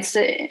it's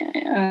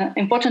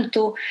important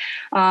to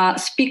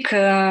speak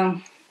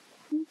from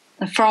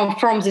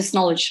this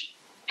knowledge.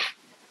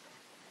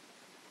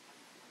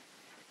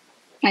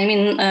 I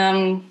mean,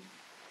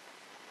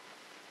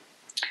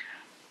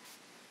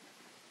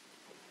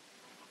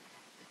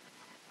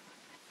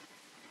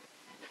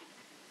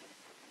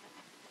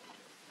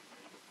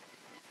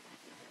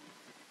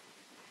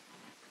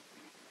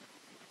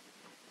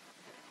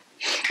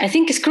 I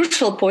think it's a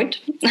crucial point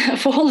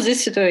for all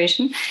this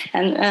situation.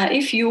 And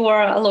if you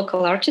are a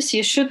local artist,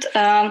 you should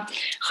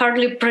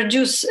hardly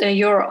produce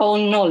your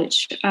own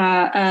knowledge.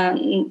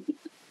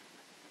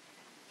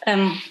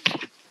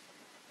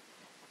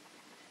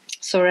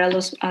 Sorry, I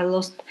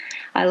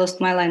lost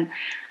my line.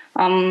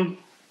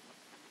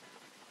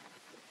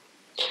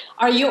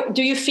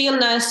 Do you feel,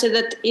 Nasta,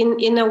 that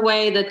in a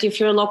way that if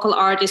you're a local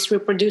artist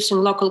reproducing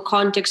local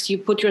context, you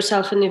put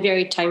yourself in a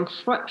very time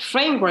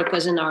framework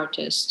as an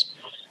artist?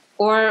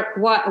 Or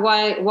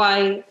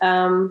why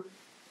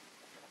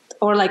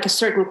or like a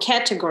certain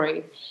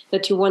category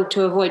that you want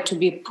to avoid to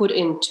be put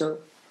into?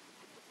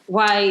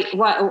 Why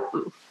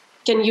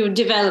can you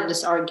develop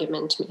this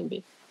argument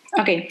maybe?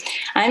 Okay,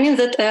 I mean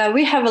that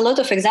we have a lot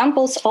of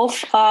examples of,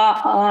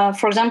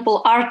 for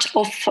example, art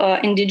of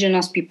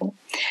indigenous people,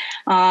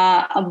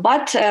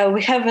 but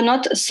we have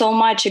not so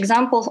much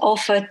examples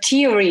of a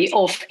theory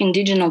of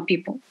indigenous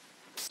people.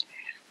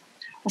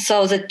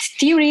 So the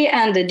theory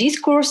and the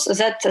discourse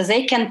that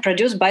they can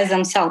produce by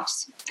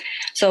themselves.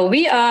 So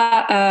we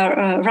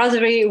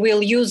rather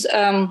will use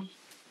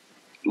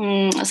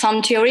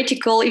some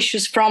theoretical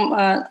issues from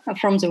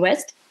the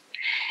West,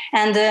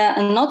 and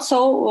not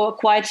so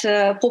quite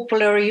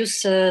popular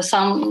use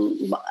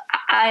some.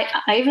 I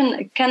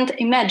even can't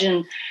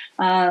imagine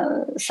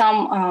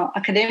some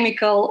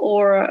academical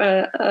or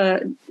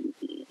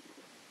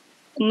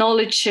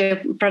knowledge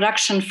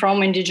production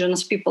from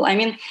indigenous people. I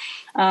mean.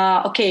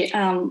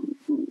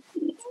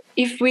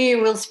 If we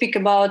will speak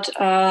about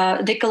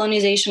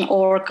decolonization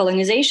or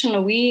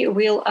colonization, we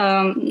will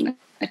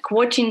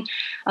quoting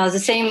the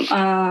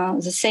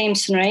same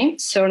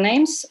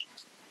surnames,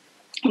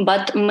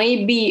 but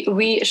maybe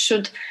we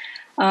should,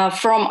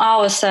 from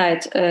our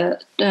side,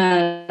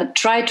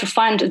 try to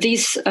find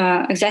this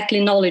exactly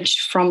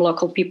knowledge from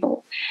local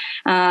people,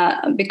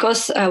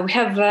 because we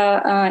have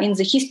in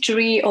the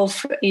history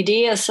of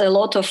ideas a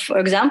lot of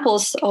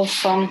examples of.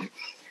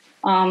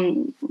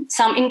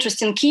 Some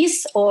interesting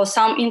keys or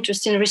some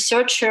interesting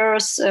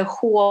researchers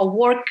who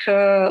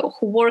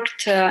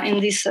worked in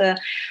these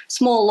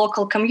small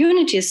local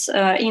communities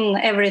in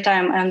every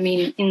time. I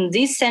mean, in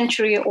this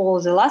century or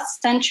the last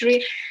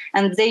century,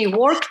 and they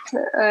worked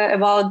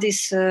about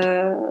this,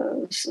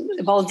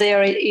 about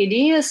their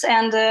ideas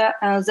and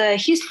the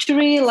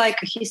history, like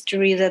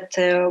history that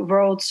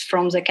wrote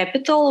from the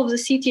capital of the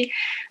city.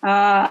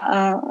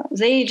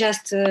 They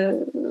just.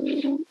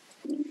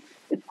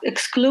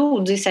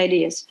 Exclude these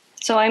ideas.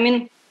 So I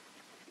mean,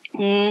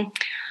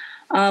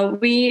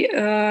 we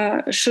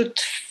should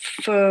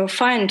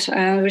find,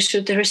 we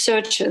should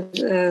research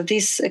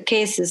these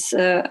cases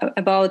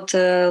about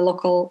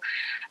local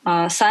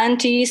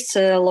scientists,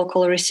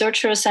 local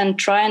researchers, and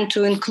trying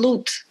to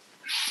include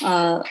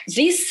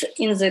this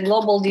in the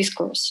global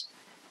discourse.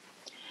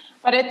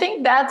 But I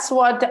think that's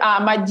what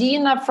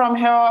Madina from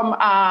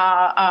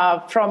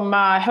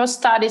her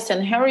studies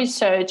and her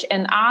research,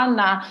 and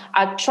Anna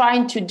are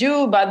trying to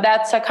do. But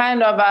that's a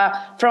kind of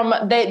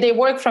they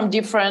work from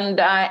different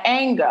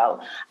angle.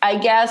 I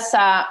guess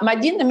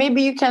Madina,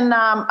 maybe you can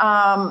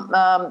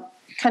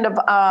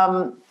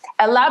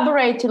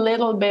elaborate a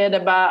little bit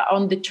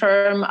on the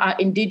term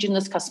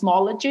indigenous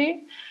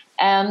cosmology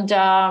and.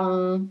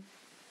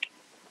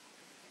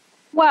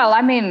 Well,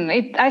 I mean,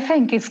 I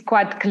think it's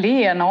quite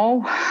clear,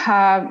 no?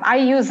 I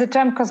use the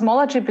term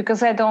cosmology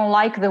because I don't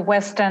like the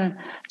Western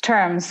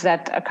terms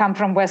that come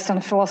from Western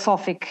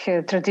philosophic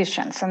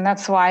traditions. And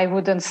that's why I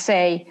wouldn't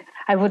say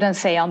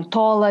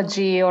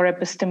ontology or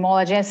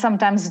epistemology. I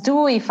sometimes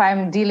do if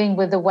I'm dealing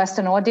with the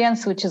Western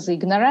audience, which is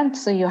ignorant.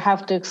 So you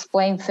have to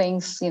explain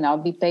things,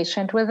 be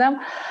patient with them.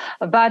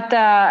 But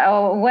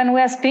when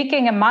we're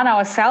speaking among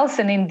ourselves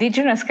in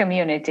indigenous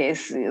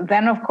communities,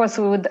 then of course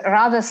we would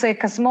rather say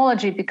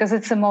cosmology because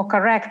it's a more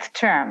correct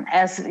term.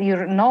 As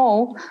you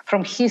know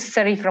from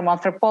history, from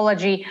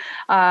anthropology,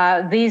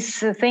 these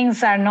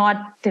things are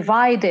not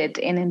divided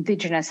in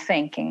indigenous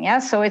thinking. Yeah,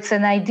 so it's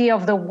an idea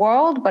of the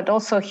world, but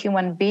also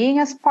human being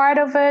as part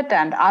of it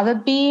and other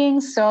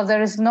beings. So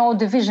there is no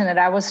division that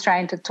I was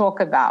trying to talk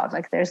about.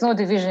 Like there's no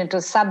division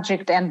into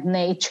subject and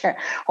nature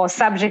or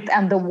subject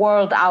and the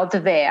world out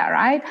there,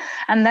 right?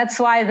 And that's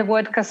why the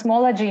word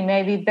cosmology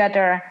maybe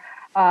better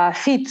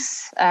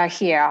fits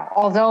here.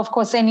 Although, of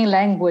course, any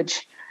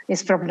language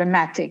is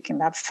problematic in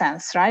that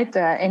sense, right?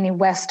 Any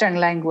Western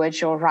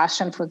language or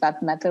Russian, for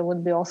that matter,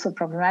 would be also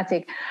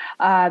problematic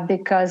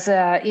because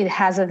it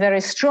has a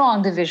very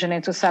strong division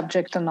into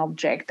subject and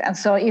object. And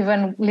so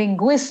even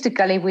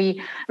linguistically,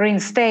 we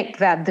reinstate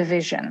that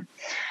division.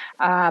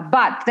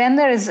 But then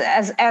there is,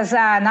 as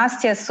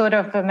Nastia sort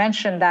of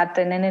mentioned that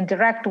in an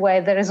indirect way,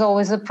 there is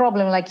always a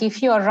problem. Like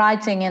if you are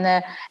writing in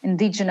an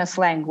indigenous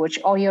language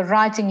or you're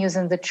writing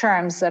using the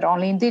terms that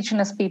only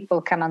indigenous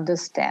people can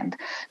understand,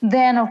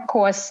 then of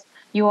course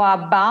you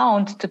are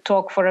bound to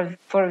talk for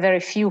very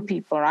few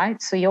people, right?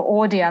 So your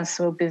audience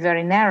will be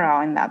very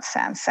narrow in that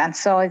sense. And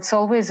so it's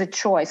always a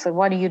choice. Like,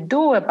 what do you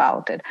do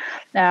about it?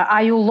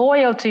 Are you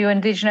loyal to your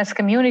indigenous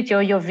community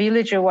or your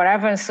village or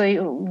whatever? And so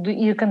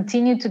you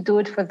continue to do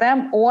it for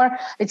them, or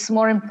it's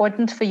more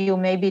important for you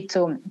maybe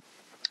to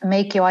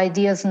make your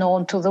ideas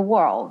known to the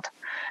world.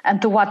 And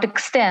to what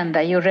extent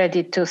are you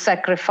ready to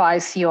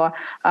sacrifice your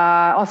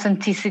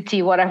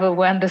authenticity, whatever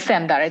we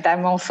understand that?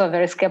 I'm also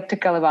very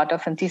skeptical about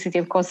authenticity.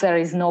 Of course, there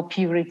is no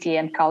purity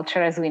in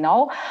culture, as we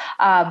know.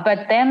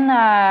 But then,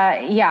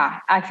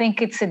 I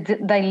think it's a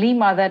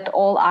dilemma that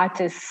all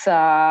artists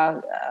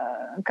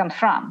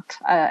confront,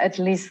 at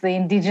least the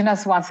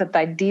indigenous ones that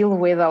I deal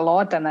with a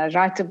lot and I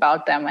write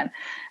about them. And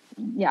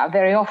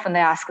very often they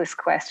ask this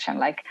question,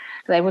 like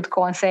they would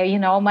call and say,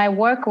 my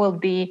work will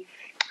be,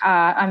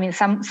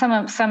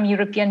 some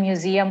European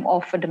museum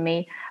offered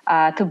me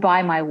to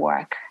buy my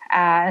work.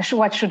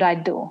 What should I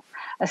do?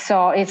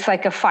 So it's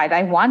like a fight.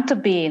 I want to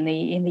be in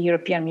the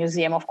European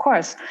Museum, of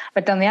course,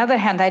 but on the other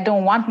hand, I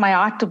don't want my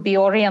art to be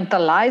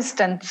orientalized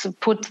and to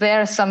put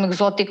there some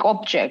exotic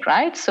object,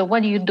 right? So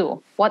what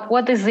do?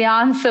 What is the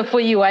answer for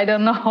you? I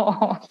don't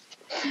know.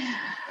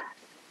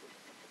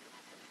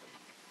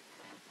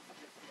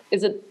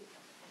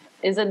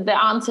 Is it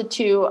the answer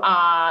to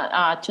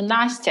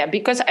Nastia?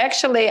 Because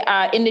actually,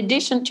 in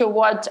addition to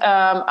what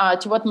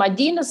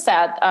Madina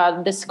said,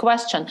 this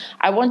question,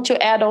 I want to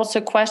add also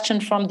a question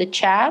from the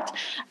chat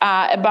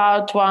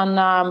about one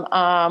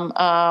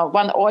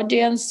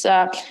audience.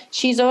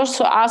 She's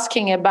also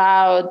asking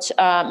about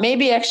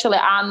maybe actually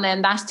Anna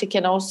and Nastia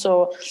can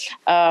also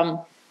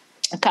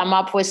come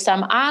up with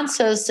some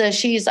answers.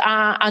 She's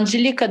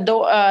Angelika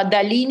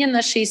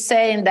Dolinina. She's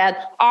saying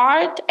that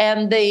art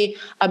and the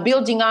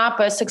building up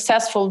a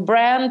successful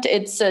brand,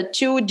 it's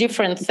two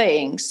different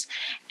things.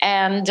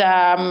 And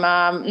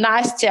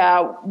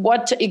Nastia,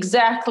 what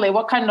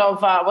kind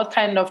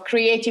of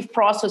creative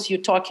process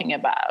you're talking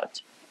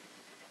about?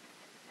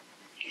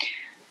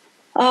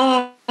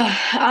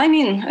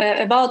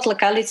 About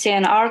locality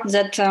and art,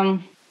 that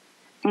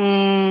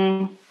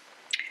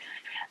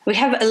we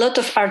have a lot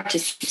of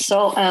artists.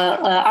 So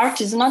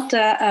art is not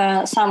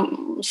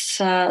some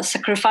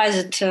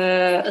sacrificed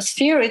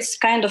sphere. It's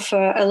kind of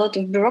a lot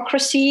of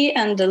bureaucracy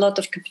and a lot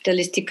of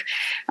capitalistic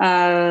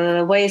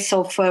ways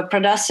of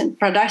producing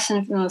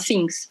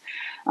things.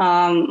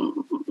 Art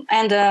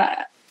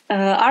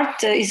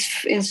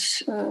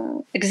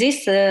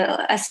exists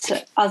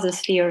as other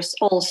spheres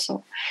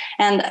also.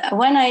 And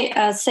when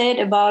I said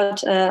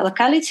about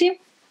locality,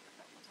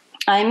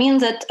 I mean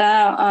that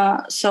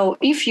so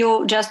if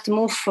you just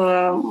move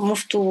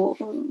to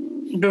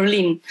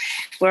Berlin,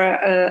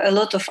 where a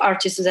lot of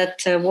artists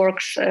that work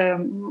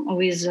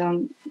with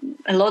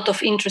a lot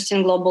of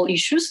interesting global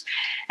issues,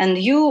 and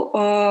you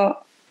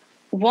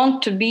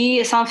want to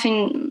be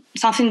something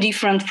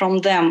different from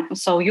them.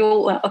 So you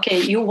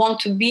want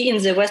to be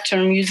in the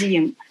Western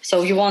Museum.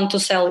 So you want to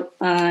sell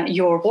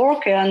your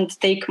work and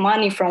take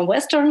money from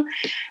Western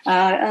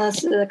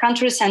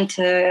countries and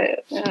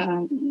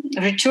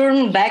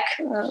return back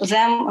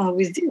them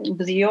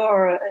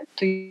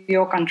to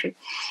your country.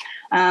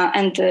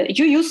 And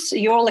you use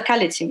your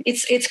locality.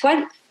 It's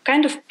quite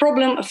kind of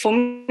problem for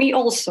me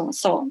also.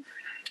 So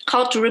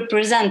how to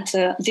represent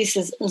this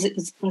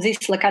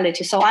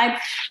locality? So I'm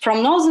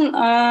from north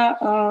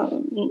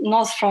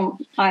from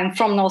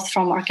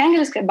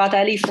Arkhangelsk, but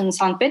I live in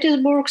St.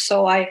 Petersburg.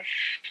 So I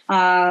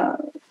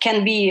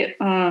can be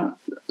in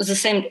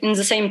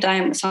the same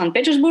time St.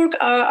 Petersburg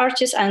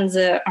artist and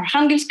the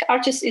Arkhangelsk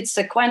artist. It's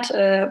quite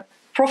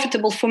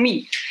profitable for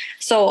me.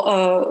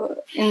 So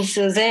in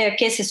their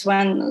cases,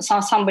 when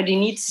somebody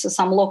needs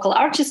some local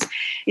artists,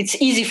 it's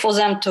easy for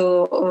them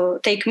to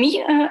take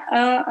me.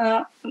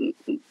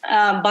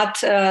 But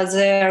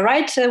the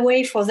right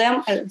way for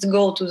them is to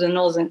go to the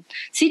northern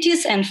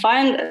cities and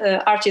find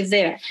artists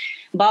there.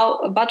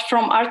 But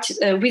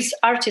with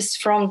artists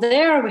from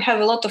there, we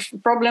have a lot of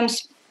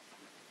problems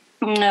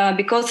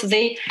because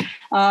they,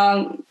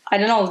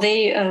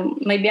 they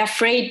may be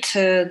afraid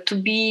to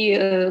be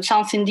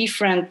something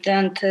different.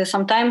 And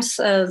sometimes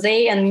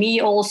they and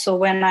me also,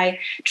 when I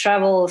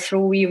travel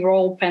through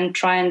Europe and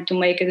trying to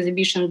make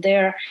exhibition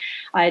there,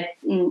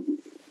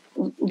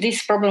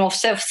 this problem of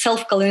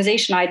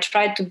self-colonization, I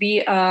try to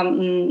be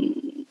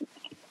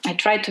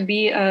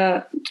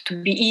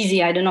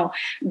easy. I don't know,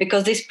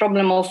 because this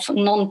problem of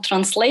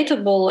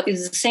non-translatable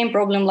is the same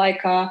problem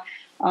like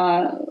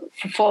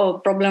for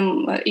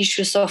problem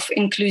issues of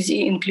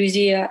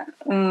inclusive,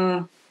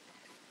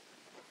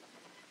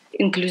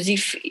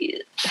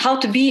 how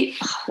to be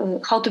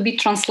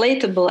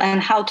translatable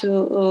and how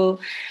to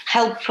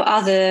help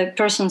other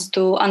persons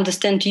to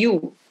understand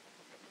you.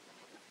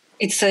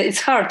 It's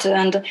hard,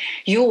 and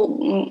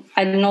you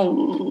I don't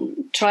know,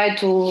 try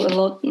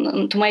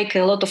to make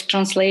a lot of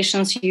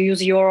translations. You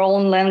use your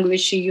own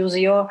language. You use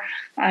your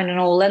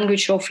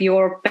language of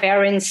your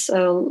parents,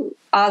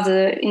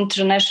 other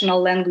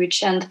international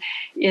language, and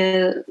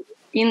in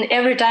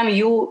every time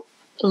you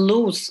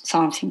lose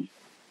something,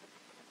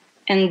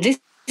 and this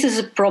is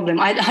a problem.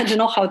 I don't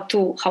know how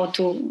to.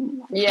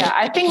 Yeah,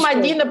 I think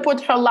Madina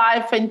put her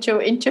life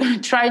into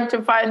trying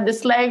to find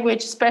this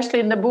language, especially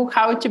in the book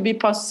 "How to Be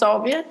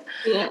Post-Soviet."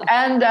 Yeah.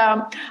 And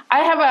I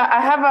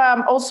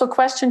have also a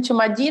question to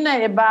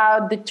Madina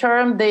about the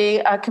term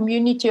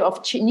community of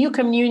new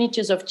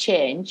communities of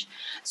change.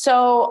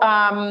 So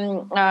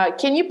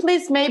can you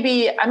please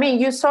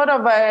you sort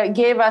of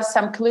gave us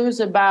some clues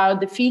about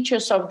the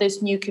features of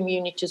these new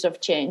communities of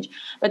change,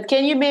 but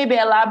can you maybe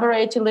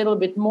elaborate a little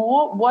bit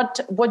more?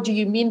 What do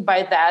you mean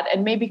by that,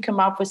 and maybe come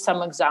up with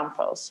some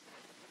examples?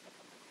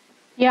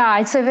 Yeah,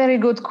 it's a very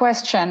good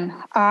question.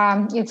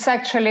 It's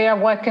actually a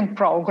work in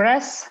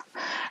progress.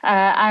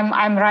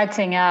 I'm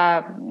writing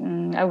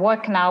a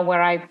work now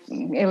where I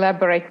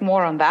elaborate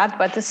more on that,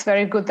 but it's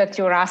very good that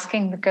you're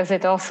asking because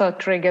it also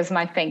triggers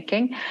my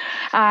thinking.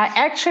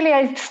 Actually,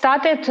 I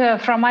started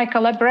from my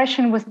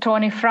collaboration with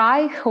Tony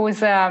Fry, who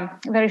is a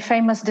very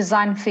famous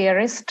design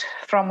theorist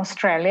from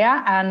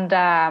Australia, and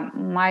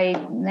my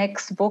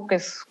next book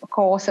is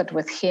co-authored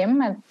with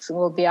him. It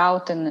will be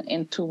out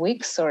in 2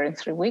 weeks or in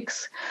 3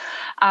 weeks.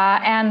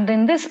 And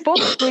in this book,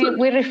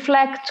 we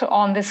reflect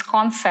on this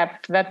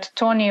concept that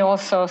Tony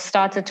also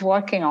started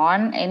working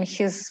on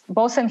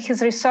both in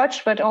his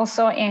research, but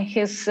also in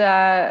his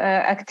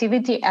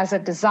activity as a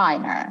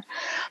designer,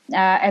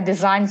 a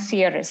design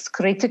theorist,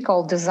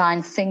 critical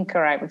design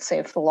thinker, I would say,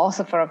 a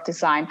philosopher of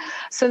design.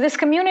 So this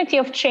community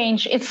of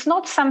change, it's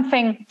not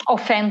something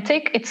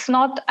authentic. It's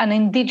not an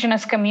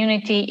indigenous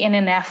community in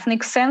an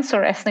ethnic sense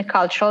or ethnic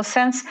cultural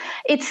sense.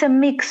 It's a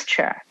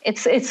mixture.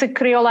 It's a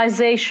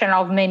creolization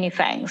of many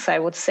things, I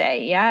would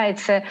say. Yeah,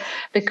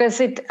 because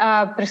it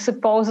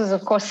presupposes,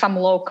 of course, some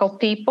local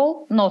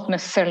people, not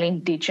necessarily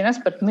indigenous,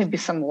 but maybe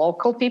some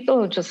local people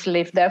who just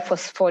lived there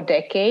for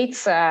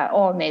decades,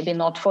 or maybe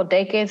not for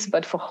decades,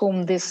 but for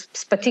whom this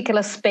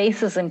particular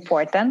space is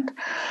important.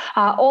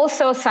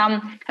 Also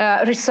some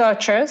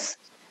researchers,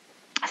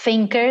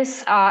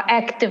 thinkers,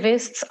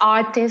 activists,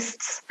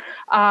 artists,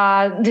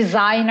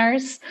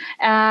 designers,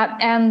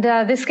 and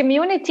this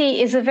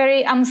community is a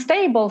very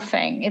unstable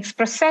thing. It's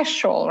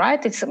processual,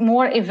 right? It's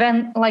more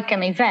like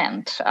an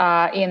event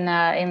in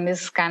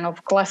this kind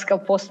of classical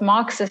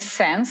post-Marxist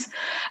sense,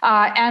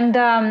 and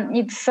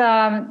it's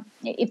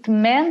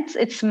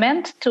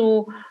meant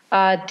to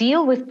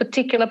deal with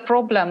particular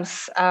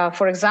problems,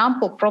 for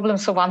example,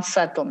 problems of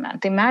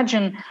unsettlement.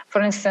 Imagine,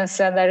 for instance,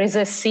 there is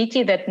a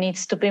city that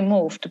needs to be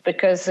moved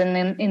because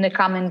in the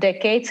coming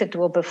decades it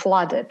will be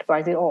flooded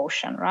by the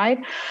ocean, right?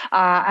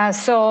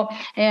 So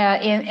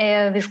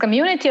this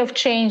community of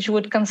change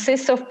would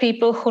consist of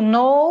people who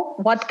know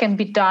what can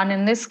be done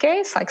in this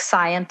case, like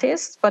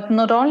scientists, but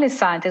not only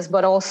scientists,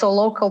 but also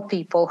local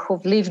people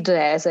who've lived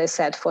there, as I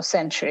said, for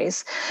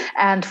centuries,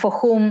 and for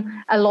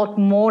whom a lot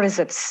more is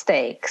at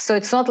stake. So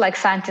it's not like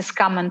scientists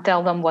come and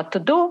tell them what to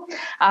do,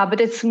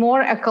 but it's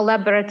more a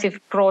collaborative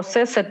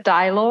process, a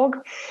dialogue,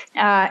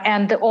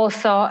 and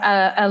also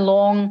a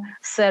long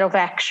set of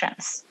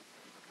actions.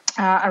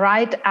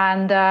 Right,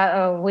 and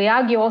we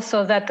argue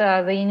also that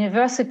the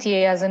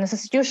university as an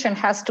institution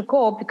has to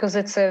go because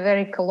it's a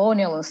very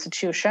colonial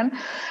institution,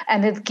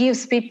 and it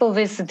gives people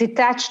this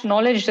detached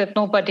knowledge that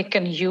nobody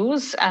can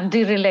use and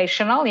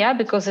derelational,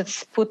 because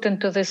it's put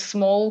into these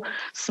small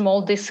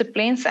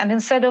disciplines. And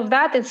instead of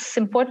that, it's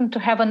important to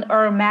have an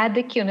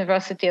urmadic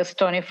university, as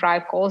Tony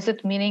Fry calls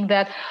it, meaning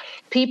that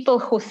people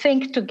who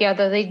think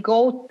together, they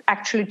go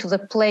actually to the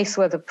place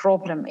where the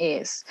problem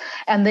is,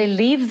 and they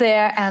live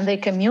there and they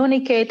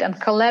communicate and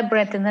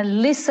collaborate and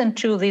then listen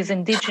to these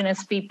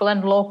indigenous people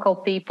and local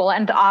people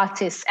and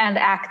artists and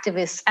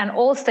activists and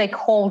all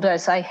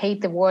stakeholders. I hate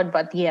the word,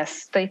 but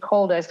yes,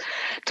 stakeholders,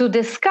 to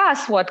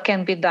discuss what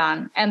can be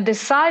done and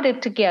decide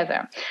it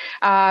together.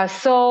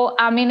 So,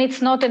 I mean,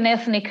 it's not an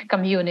ethnic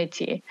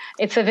community.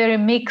 It's a very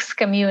mixed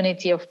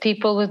community of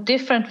people with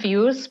different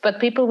views,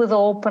 but people with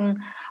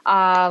open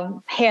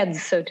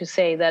heads, so to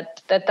say,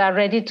 that are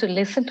ready to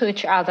listen to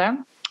each other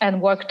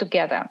and work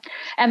together.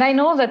 And I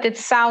know that it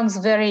sounds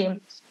very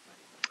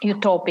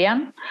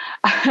utopian,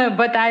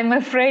 but I'm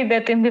afraid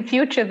that in the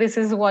future, this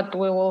is what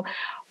we will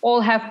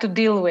all have to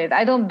deal with.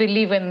 I don't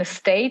believe in the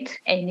state,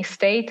 any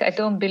state. I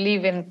don't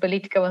believe in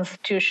political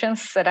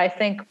institutions that I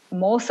think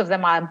most of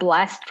them are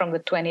blessed from the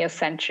 20th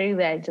century.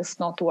 They're just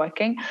not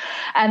working.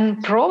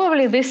 And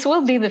probably this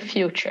will be the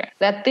future,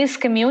 that these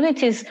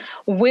communities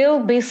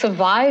will be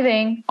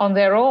surviving on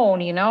their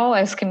own,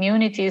 as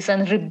communities,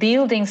 and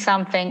rebuilding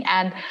something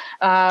and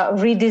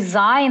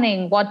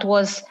redesigning what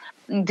was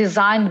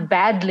designed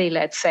badly,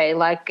 let's say,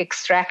 like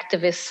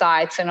extractivist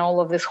sites and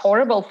all of these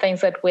horrible things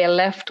that we're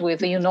left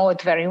with. You know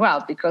it very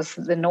well, because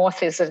the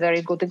North is a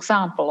very good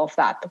example of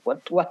that,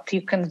 what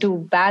you can do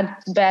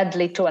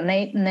badly to a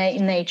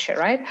nature,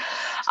 right?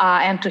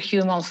 And to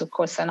humans, of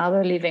course, and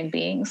other living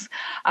beings.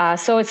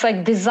 So it's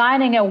like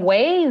designing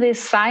away these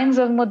signs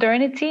of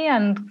modernity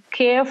and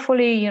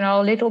carefully,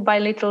 little by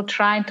little,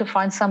 trying to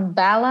find some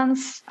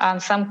balance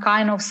and some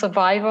kind of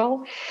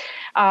survival.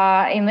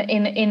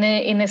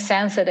 In a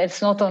sense that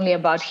it's not only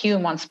about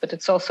humans, but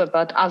it's also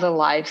about other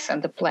lives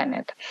and the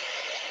planet.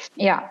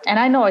 Yeah, and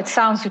I know it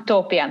sounds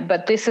utopian,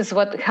 but this is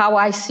how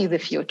I see the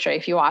future,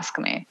 if you ask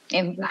me,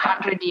 in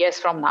 100 years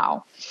from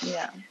now.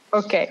 Yeah.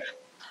 Okay.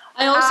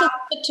 I also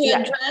wanted to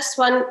address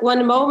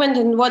one moment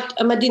in what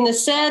Madina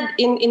said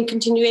in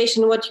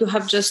continuation, what you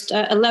have just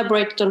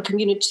elaborated on a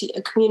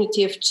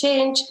community of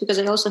change, because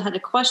I also had a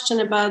question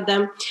about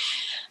them.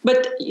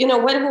 But,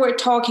 when we were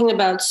talking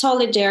about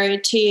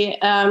solidarity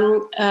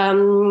and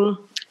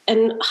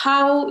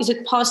how is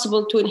it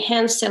possible to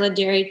enhance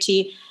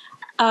solidarity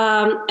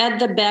at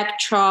the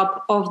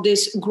backdrop of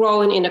this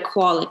growing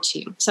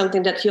inequality,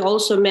 something that you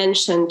also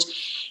mentioned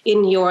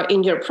in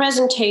your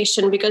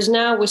presentation, because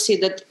now we see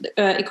that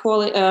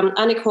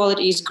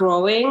inequality is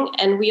growing,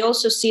 and we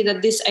also see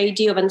that this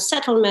idea of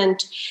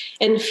unsettlement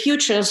and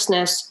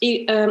futurelessness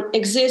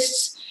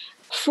exists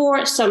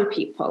for some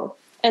people.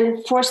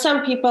 And for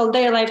some people,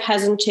 their life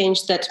hasn't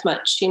changed that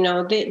much.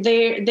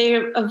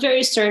 They're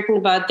very certain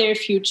about their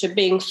future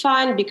being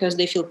fine because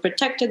they feel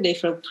protected, they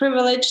feel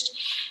privileged,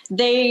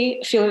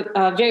 they feel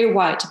very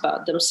white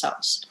about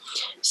themselves.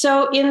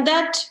 So in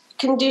that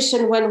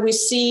condition, when we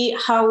see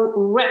how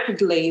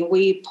rapidly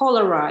we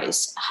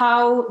polarize,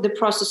 how the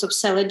process of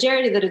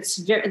solidarity that is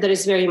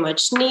very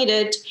much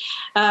needed,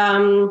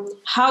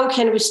 how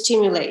can we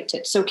stimulate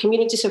it? So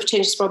communities of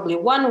change is probably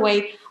one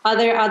way. Are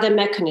there other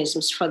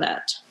mechanisms for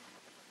that?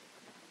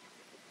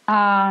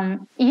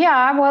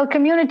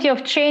 Community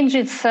of change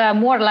is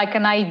more like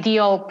an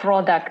ideal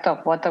product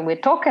of what we're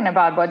talking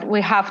about, but we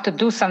have to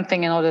do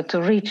something in order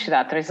to reach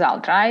that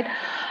result, right?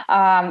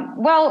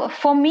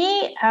 For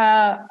me,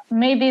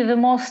 maybe the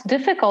most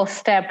difficult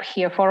step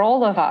here for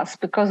all of us,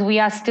 because we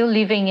are still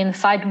living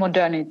inside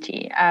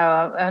modernity,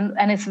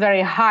 and it's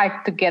very hard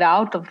to get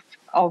out of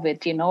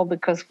it,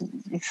 because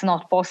it's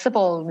not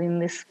possible in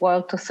this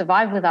world to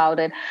survive without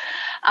it.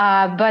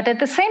 But at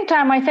the same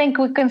time, I think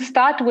we can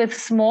start with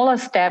smaller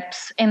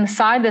steps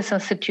inside these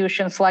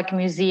institutions like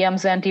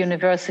museums and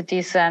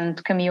universities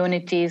and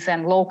communities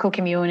and local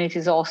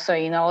communities also,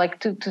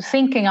 to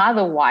thinking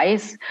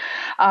otherwise,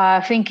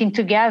 thinking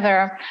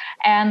together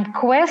and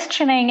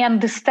questioning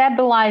and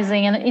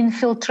destabilizing and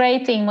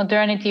infiltrating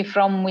modernity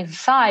from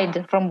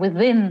inside, from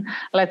within,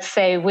 let's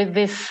say, with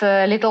these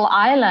little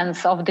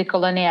islands of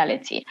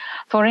decoloniality.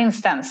 For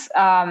instance,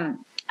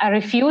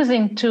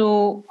 refusing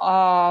to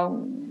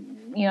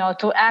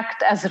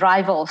act as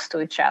rivals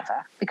to each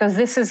other, because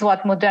this is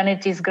what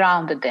modernity is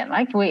grounded in.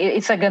 Like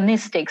it's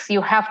agonistics.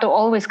 You have to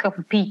always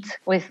compete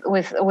with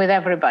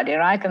everybody,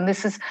 right? And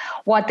this is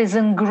what is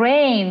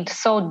ingrained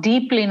so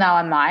deeply in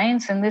our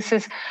minds. And this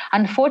is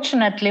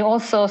unfortunately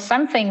also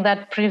something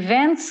that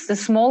prevents the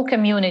small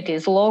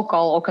communities,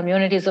 local or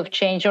communities of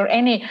change, or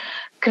any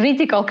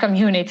critical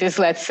communities,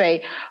 let's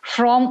say,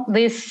 from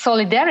this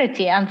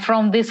solidarity and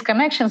from these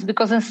connections,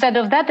 because instead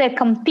of that, they're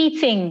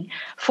competing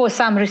for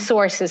some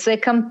resources, they're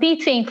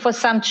competing for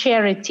some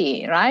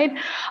charity, right?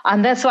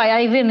 And that's why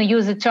I even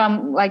use the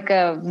term like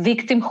a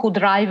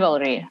victimhood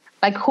rivalry.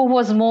 Like who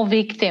was more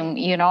victim,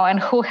 and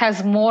who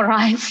has more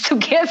rights to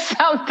get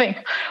something,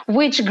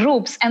 which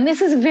groups. And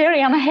this is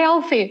very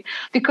unhealthy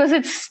because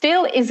it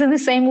still is in the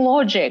same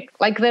logic.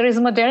 Like there is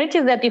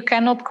modernity that you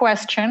cannot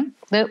question,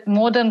 the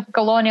modern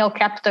colonial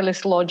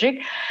capitalist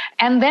logic.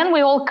 And then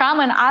we all come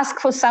and ask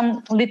for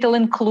some little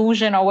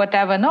inclusion or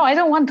whatever. No, I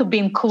don't want to be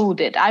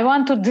included. I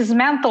want to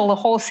dismantle the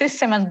whole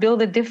system and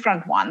build a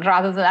different one,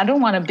 rather than I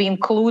don't want to be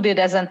included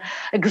as an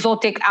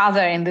exotic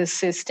other in this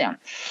system.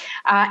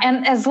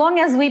 And as long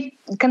as we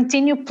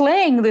continue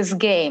playing this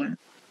game,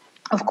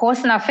 of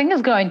course, nothing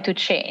is going to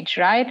change,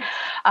 right?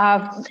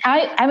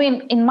 I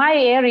mean, in my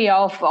area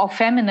of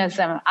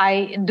feminism,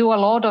 I do a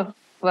lot of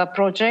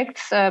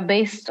projects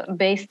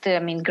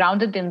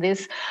grounded in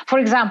this. For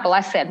example,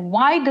 I said,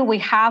 why do we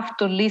have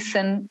to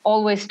listen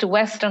always to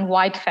Western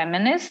white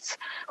feminists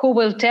who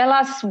will tell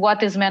us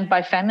what is meant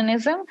by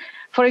feminism?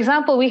 For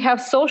example, we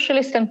have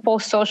socialist and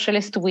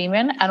post-socialist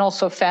women and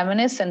also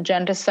feminists and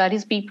gender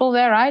studies people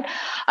there, right?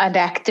 And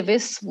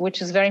activists, which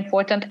is very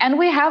important. And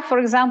we have, for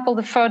example,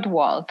 the third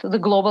world, the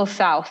global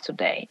south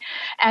today.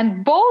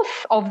 And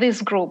both of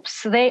these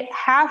groups, they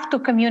have to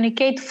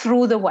communicate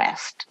through the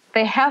West.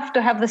 They have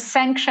to have the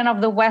sanction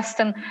of the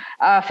Western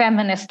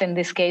feminist, in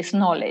this case,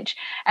 knowledge.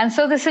 And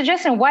so the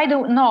suggestion,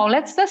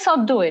 let's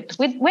not do it.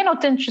 We're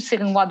not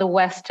interested in what the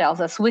West tells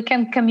us. We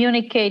can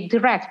communicate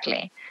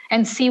directly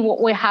and see what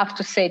we have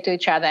to say to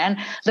each other. And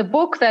the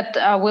book that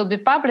will be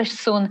published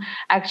soon,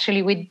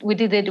 actually, we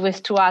did it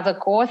with two other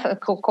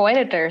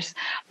co-editors.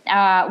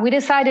 We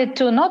decided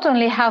to not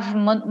only have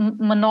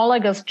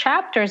monologues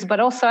chapters, but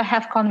also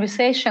have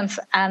conversations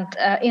and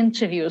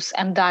interviews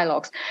and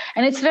dialogues.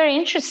 And it's very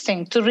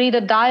interesting to read a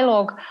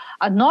dialogue,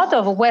 not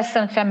of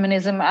Western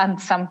feminism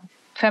and some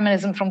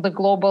feminism from the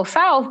global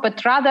South,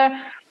 but rather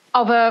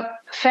of a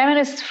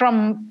feminist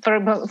from,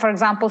 for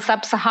example,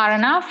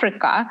 sub-Saharan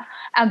Africa,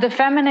 and the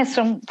feminists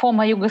from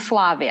former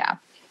Yugoslavia.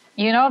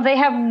 They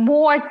have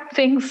more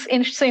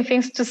interesting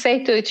things to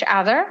say to each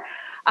other,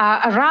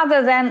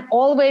 rather than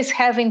always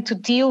having to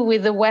deal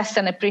with the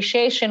Western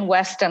appreciation,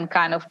 Western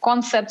kind of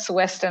concepts,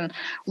 Western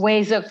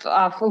ways of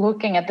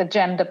looking at the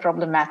gender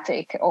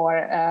problematic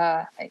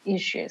or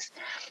issues.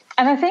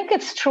 And I think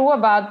it's true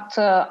about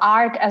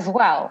art as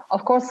well.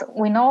 Of course,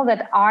 we know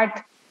that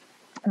art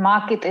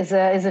market is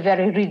a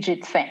very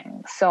rigid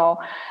thing. So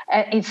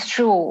it's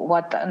true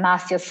what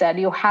Nastya said.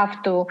 You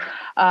have to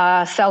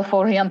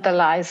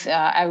self-orientalize,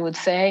 I would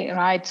say,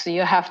 right? So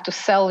you have to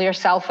sell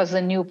yourself as a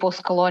new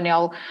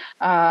post-colonial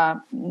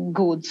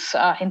goods,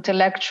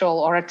 intellectual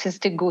or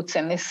artistic goods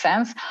in this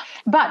sense.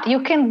 But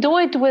you can do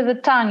it with a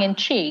tongue in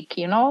cheek,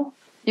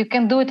 You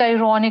can do it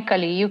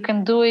ironically. You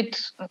can do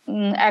it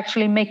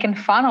actually making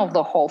fun of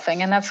the whole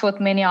thing, and that's what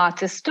many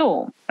artists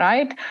do,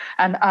 right?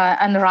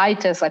 And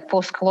writers, like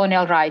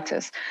post-colonial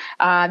writers,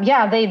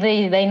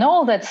 they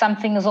know that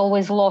something is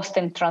always lost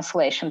in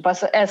translation.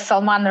 But as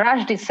Salman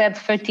Rushdie said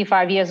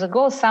 35 years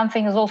ago,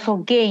 something is also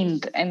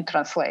gained in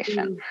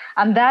translation,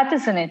 and that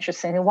is an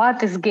interesting.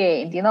 What is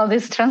gained?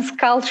 These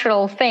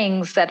transcultural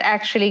things that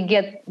actually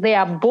they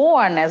are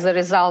born as a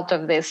result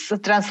of this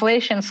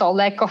translations or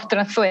lack of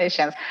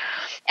translations.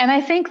 And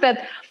I think that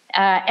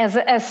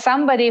as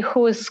somebody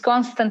who is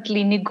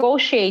constantly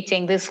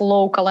negotiating this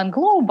local and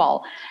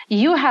global,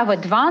 you have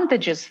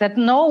advantages that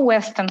no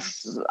Western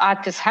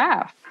artists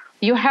have.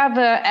 You have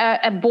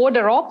a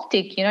border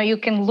optic, you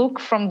can look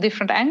from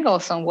different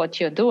angles on what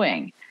you're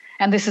doing.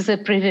 And this is a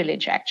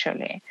privilege,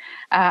 actually.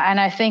 And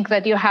I think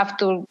that you have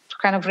to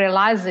kind of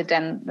realize it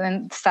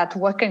and start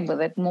working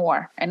with it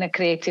more in a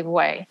creative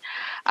way.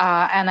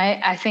 And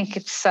I think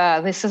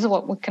this is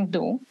what we can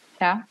do.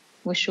 Yeah,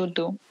 we should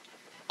do.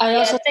 I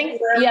also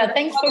think,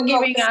 thanks for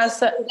giving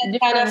us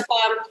kind of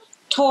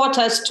taught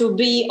us to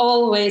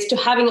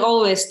having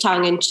always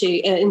tongue in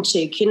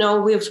cheek.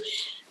 We've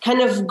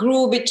kind of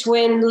grew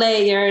between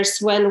layers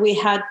when we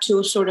had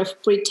to sort of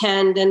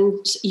pretend and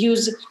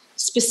use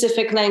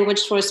specific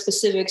language for a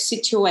specific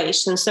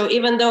situation. So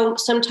even though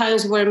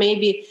sometimes we're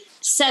maybe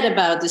sad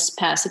about this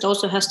past, it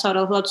also has taught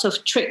us lots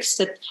of tricks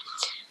that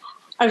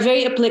are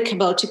very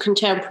applicable to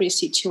contemporary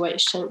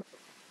situation.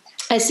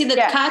 I see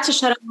that Katya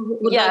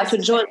Sharova would like to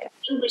join the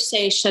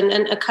conversation,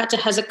 and Katya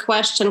has a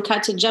question.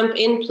 Katya, jump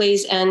in,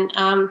 please, and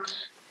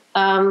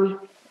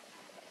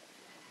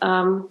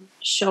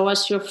show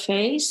us your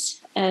face.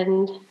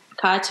 And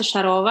Katya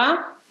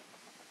Sharova.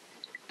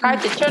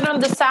 Katya, turn on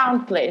the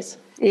sound, please.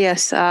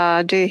 Yes.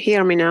 Do you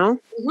hear me now?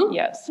 Mm-hmm.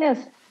 Yes.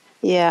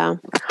 Yeah.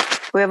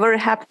 We're very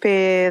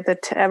happy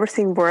that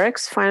everything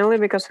works finally,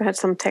 because we had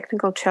some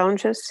technical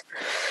challenges.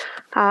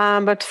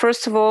 But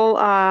first of all,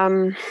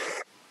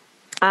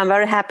 I'm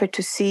very happy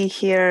to see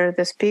here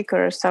the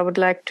speakers. I would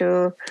like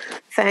to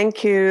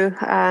thank you,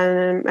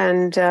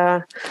 and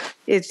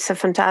it's a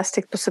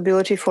fantastic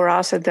possibility for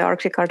us at the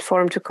Arctic Art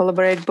Forum to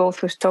collaborate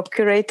both with top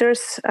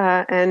curators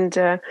and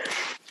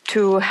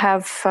to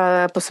have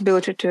a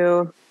possibility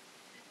to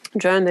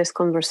join this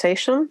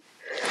conversation.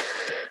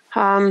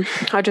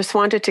 I just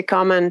wanted to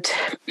comment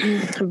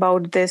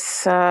about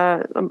this.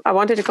 I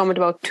wanted to comment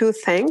about two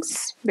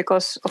things,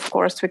 because, of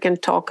course, we can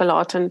talk a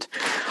lot, and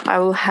I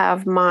will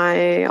have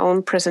my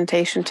own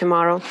presentation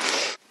tomorrow,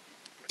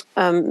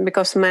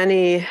 because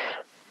many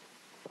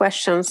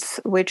questions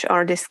which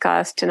are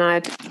discussed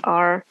tonight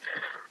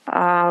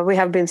we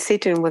have been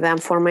sitting with them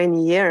for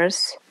many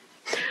years.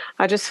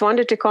 I just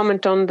wanted to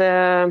comment on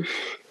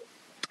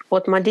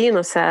what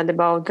Madina said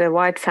about the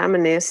white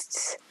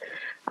feminists,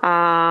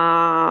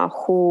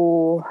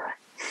 who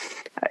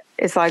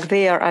is like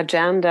their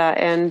agenda,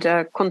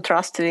 and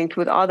contrasting it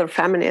with other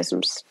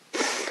feminisms,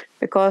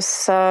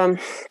 because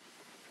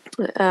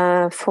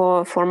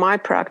for my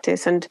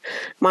practice and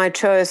my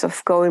choice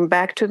of going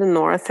back to the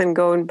north and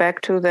going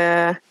back to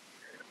the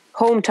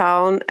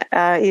hometown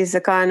is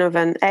a kind of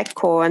an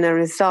echo and a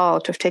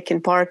result of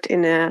taking part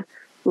in a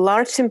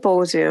large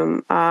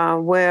symposium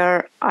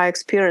where I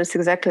experienced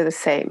exactly the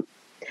same.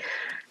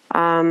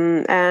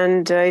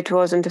 And it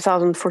was in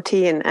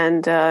 2014,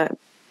 and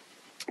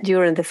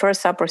during the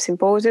first upper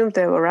symposium,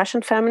 there were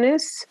Russian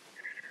feminists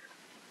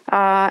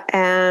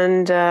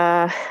and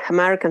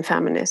American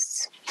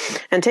feminists,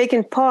 and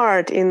taking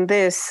part in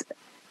this,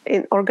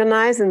 in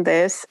organizing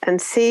this,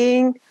 and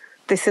seeing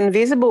these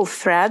invisible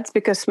threads,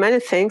 because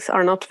many things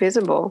are not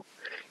visible.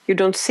 You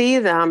don't see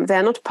them.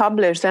 They're not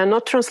published. They're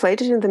not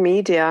translated in the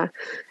media.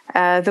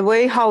 The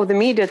way how the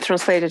media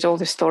translated all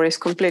these stories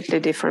is completely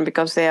different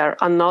because they are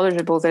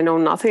unknowledgeable. They know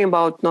nothing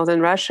about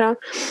Northern Russia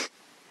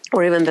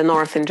or even the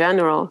North in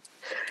general.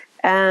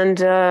 And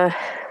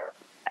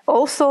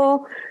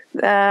also,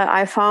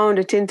 I found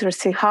it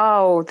interesting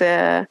how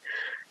the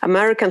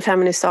American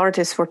feminist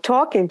artists were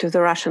talking to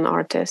the Russian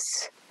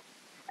artists.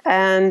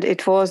 And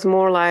it was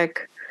more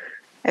like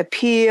a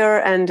peer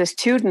and a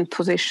student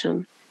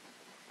position.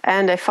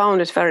 And I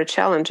found it very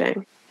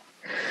challenging.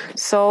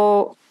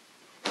 So,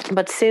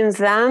 but since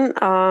then,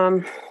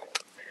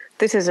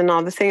 this is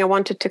another thing I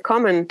wanted to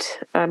comment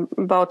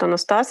about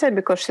Anastasia,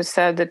 because she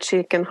said that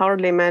she can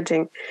hardly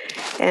imagine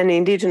any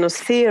indigenous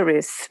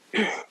theories.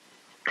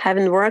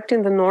 Having worked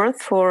in the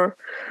North for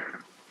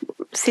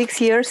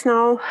 6 years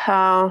now,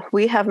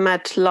 we have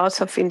met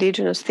lots of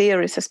indigenous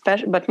theories,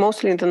 especially, but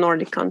mostly in the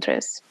Nordic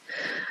countries.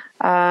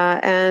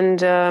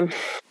 And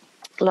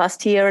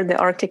last year, the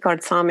Arctic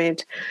Art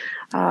Summit,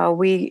 I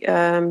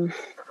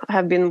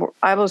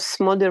was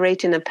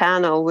moderating a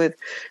panel with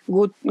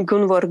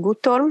Gunvor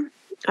Guttorm,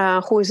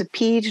 who is a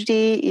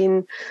PhD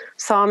in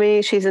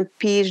Sami. She's a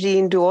PhD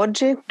in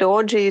Duodji.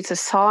 Duodji is a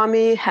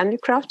Sami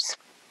handicrafts.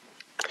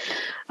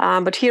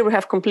 But here we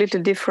have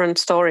completely different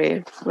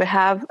story. We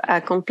have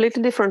a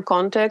completely different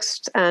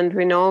context, and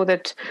we know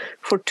that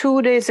for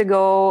 2 days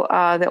ago,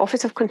 the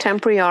Office of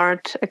Contemporary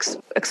Art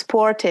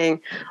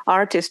exporting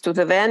artists to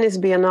the Venice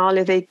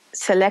Biennale, they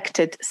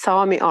selected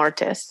Sami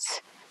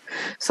artists.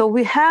 So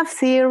we have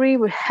theory,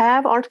 we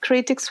have art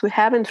critics, we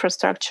have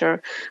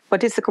infrastructure,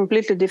 but it's a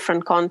completely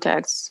different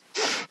context.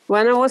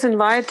 When I was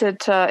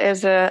invited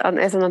as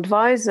an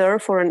advisor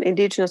for an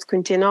Indigenous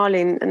Quintiennale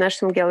in the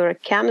National Gallery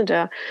of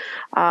Canada,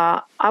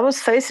 I was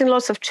facing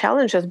lots of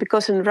challenges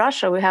because in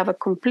Russia we have a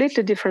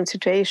completely different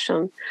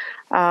situation.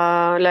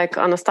 Like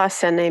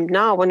Anastasia named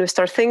now, when we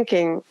start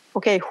thinking,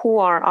 okay, who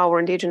are our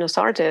Indigenous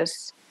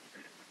artists?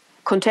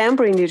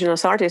 Contemporary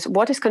Indigenous artists.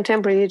 What is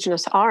contemporary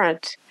Indigenous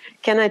art?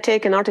 Can I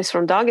take an artist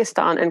from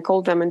Dagestan and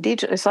call them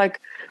Indigenous? It's like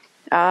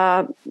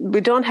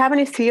we don't have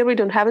any theory, we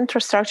don't have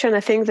infrastructure, and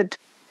I think that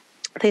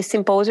this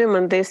symposium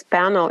and this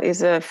panel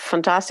is a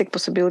fantastic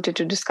possibility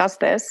to discuss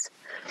this.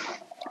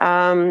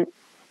 I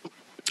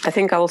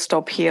think I will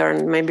stop here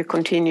and maybe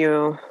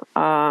continue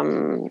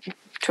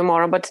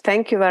tomorrow. But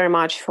thank you very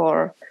much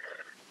for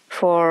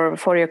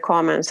your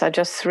comments. I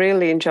just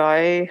really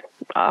enjoy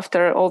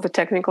after all the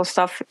technical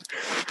stuff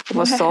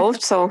was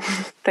solved. So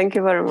thank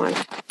you very much.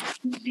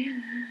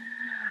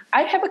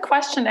 I have a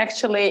question,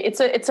 actually.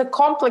 It's a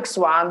complex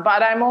one,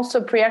 but I'm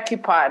also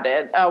preoccupied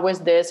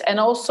with this. And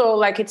also,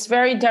 like, it's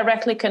very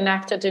directly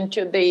connected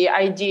into the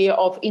idea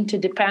of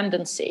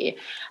interdependency.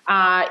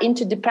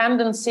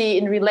 Interdependency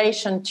in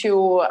relation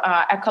to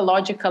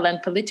ecological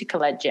and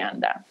political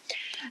agenda.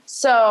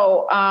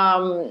 So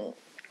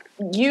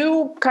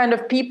you kind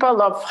of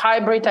people of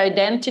hybrid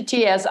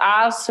identity as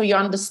us, so you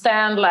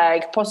understand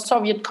like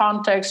post-Soviet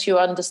context, you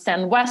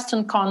understand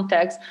Western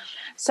context.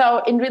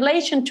 So in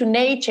relation to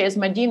nature, as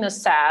Madina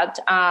said,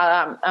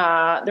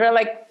 there are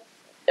like,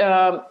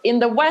 in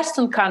the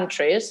Western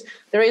countries,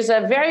 there is a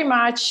very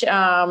much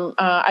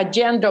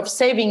agenda of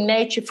saving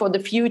nature for the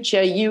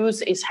future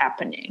use is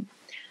happening.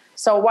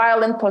 So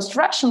while in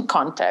post-Russian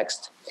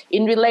context,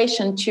 in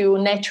relation to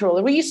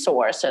natural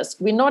resources,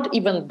 we're not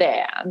even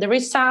there. There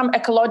is some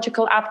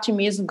ecological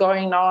optimism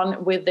going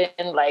on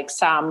within like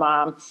some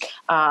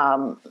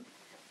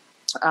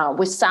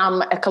with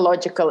some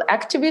ecological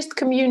activist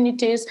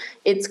communities.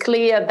 It's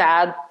clear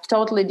that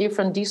totally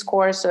different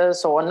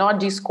discourses or not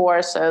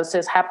discourses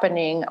is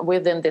happening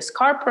within this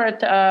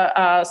corporate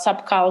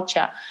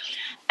subculture.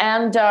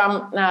 And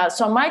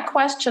so my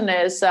question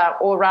is,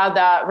 or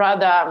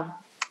rather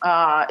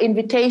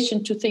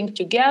invitation to think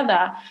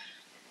together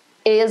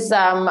is,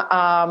 so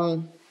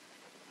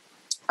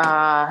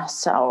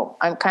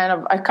I kind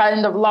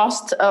of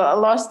lost.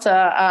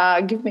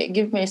 Give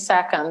me a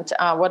second.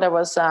 What I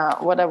was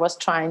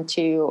trying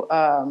to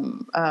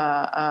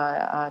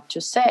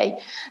say.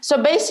 So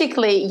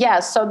basically,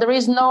 yes. So there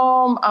is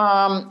no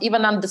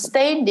even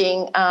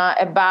understanding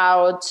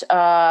about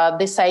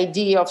this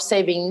idea of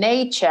saving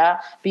nature,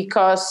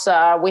 because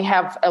we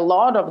have a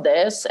lot of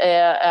this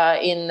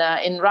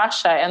in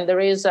Russia, and there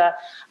is a.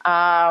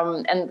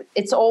 And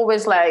it's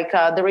always like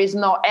there is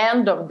no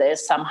end of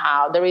this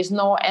somehow. There is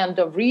no end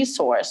of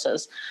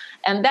resources.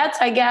 And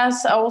that's, I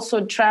guess,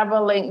 also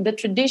traveling the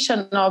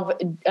tradition of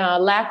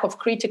lack of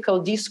critical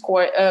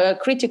discourse,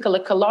 critical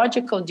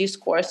ecological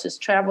discourses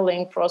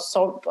traveling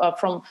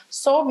from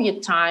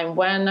Soviet time,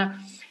 when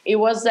it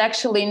was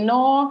actually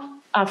no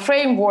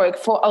framework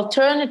for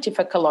alternative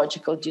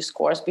ecological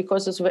discourse,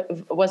 because it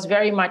was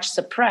very much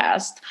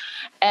suppressed.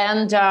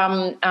 And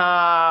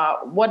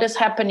what is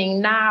happening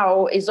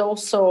now is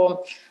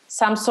also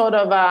some sort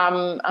of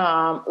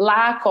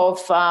lack of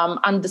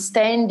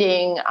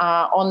understanding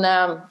on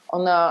the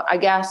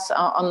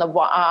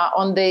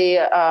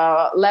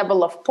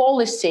level of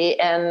policy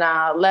and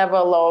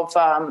level of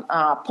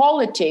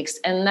politics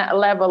and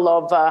level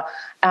of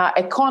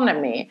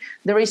economy.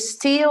 There is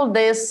still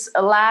this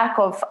lack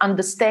of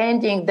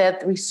understanding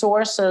that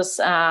resources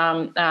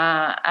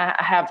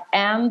have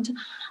end.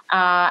 So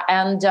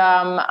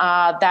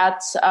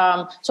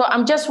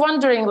I'm just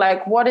wondering,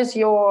 like, what is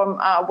your,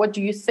 what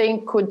do you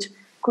think could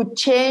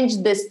change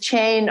this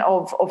chain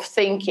of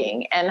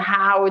thinking, and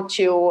how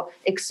to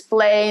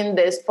explain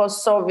this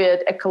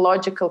post-Soviet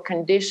ecological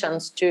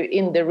conditions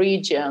in the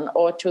region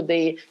or to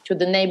the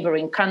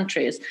neighboring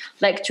countries,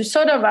 like to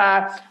sort of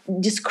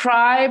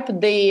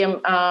describe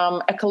the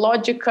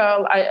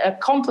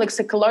complex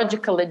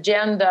ecological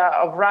agenda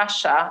of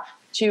Russia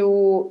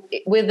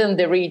within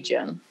the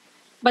region.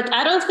 But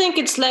I don't think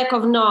it's lack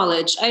of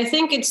knowledge. I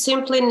think it's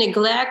simply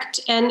neglect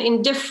and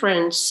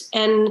indifference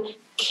and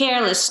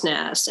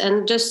carelessness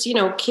and just,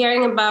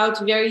 caring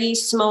about very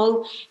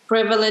small,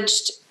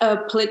 privileged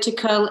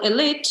political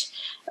elite,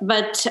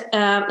 but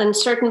in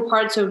certain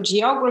parts of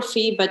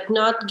geography, but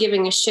not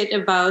giving a shit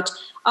about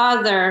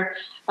other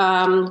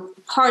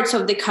parts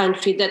of the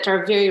country that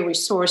are very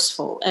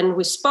resourceful. And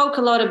we spoke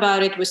a lot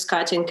about it with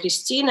Katya and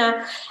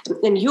Christina.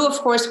 And you, of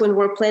course, when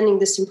we're planning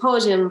the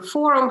symposium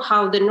forum,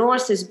 how the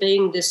North is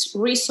being this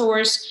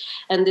resource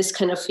and this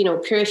kind of,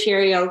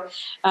 peripheral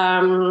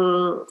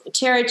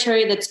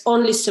territory that's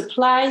only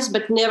supplies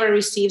but never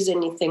receives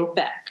anything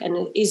back,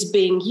 and is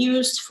being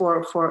used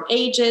for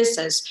ages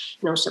as,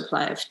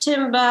 supply of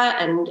timber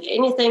and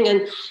anything.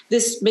 And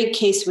this big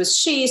case with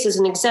cheese is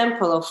an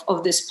example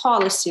of this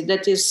policy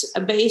that is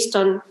based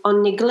on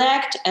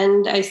neglect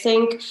and I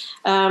think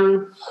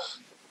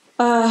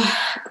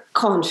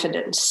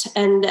confidence.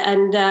 And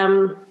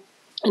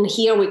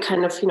here we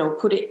kind of,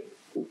 put it,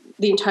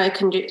 the entire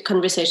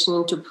conversation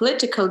into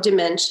political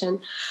dimension.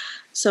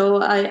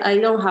 So I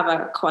don't have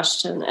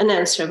an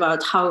answer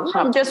about how.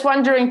 I'm just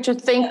wondering to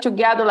think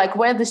together, like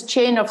where this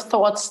chain of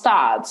thought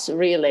starts,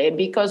 really,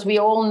 because we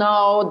all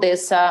know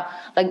this,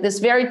 like this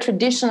very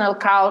traditional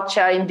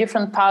culture in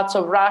different parts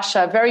of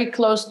Russia, very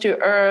close to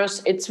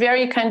earth. It's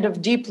very kind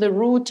of deeply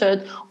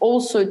rooted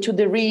also to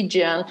the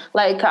region.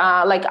 Like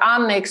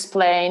Anna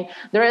explained,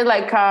 there is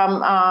like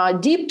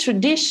deep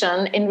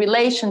tradition in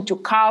relation to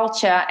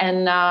culture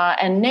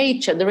and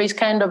nature. There is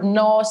kind of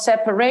no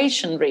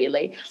separation,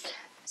 really.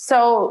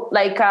 So,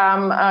 like,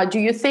 do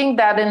you think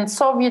that in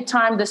Soviet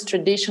time this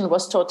tradition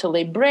was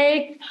totally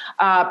break?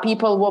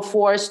 People were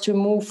forced to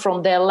move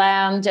from their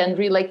land and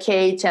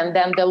relocate, and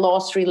then they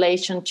lost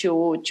relation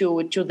to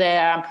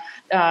their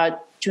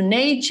to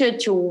nature,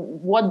 to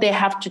what they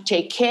have to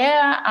take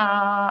care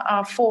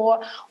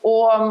for,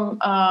 or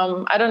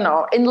I don't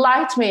know.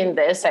 Enlighten me in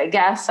this. I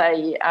guess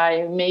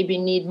I maybe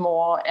need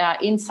more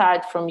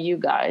insight from you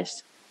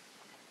guys.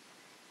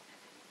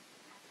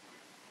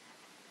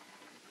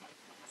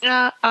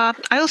 I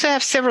also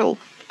have several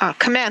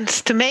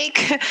comments to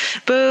make,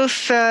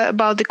 both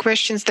about the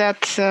questions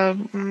that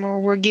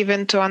were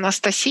given to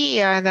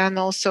Anastasia and then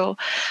also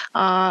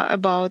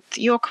about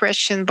your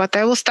question. But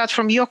I will start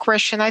from your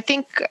question. I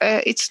think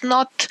it's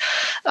not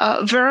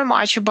very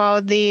much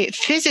about the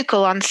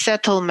physical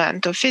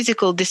unsettlement or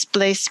physical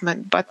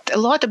displacement, but a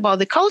lot about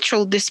the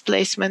cultural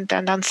displacement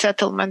and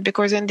unsettlement,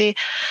 because in the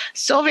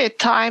Soviet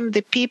time,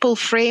 the people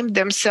framed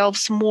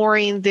themselves more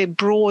in the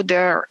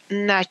broader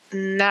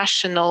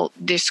national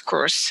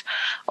discourse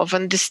of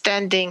understanding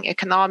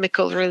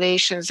economical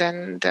relations,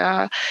 and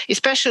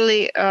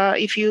especially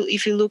if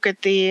you look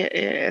at the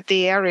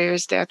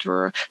areas that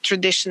were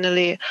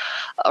traditionally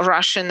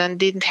Russian and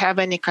didn't have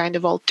any kind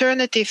of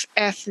alternative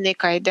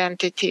ethnic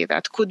identity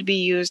that could be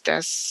used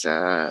as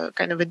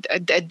kind of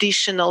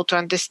additional to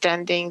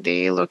understanding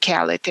the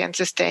locality and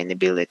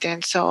sustainability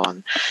and so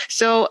on.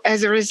 So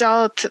as a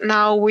result,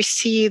 now we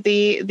see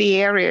the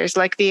areas,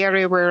 like the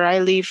area where I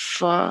live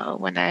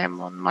when I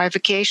am on my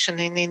vacation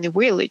in the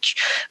village,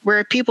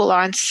 where people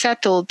are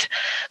unsettled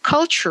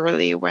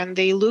culturally when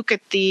they look at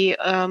the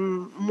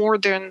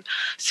modern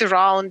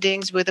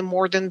surroundings with the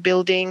modern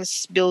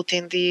buildings built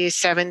in the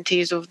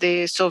 70s of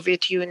the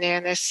Soviet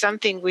Union as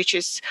something which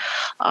is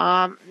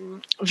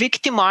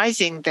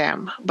victimizing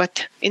them.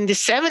 But in the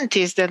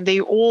 70s, then they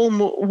all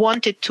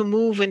wanted to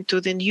move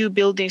into the new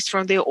buildings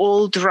from the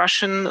old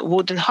Russian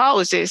wooden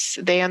houses.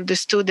 They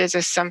understood it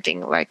as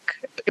something like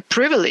a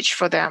privilege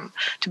for them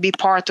to be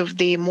part of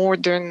the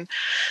modern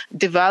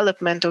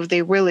development of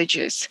their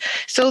villages.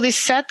 So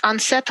this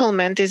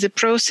unsettlement is a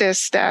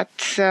process that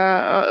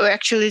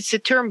actually it's a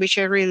term which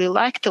I really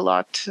liked a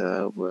lot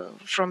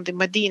from the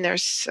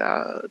Madina's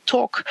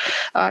talk,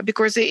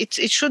 because it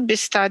should be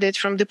studied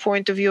from the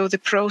point of view of the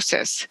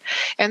process.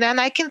 And then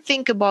I can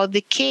think about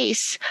the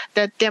case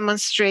that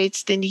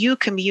demonstrates the new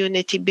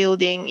community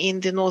building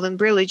in the northern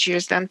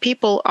villages. Then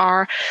people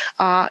are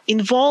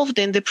involved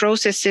in the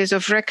processes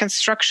of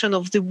reconstruction construction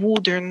of the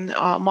wooden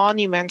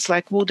monuments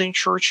like wooden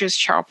churches,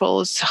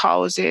 chapels,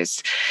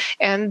 houses.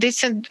 And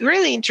it's a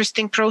really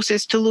interesting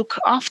process to look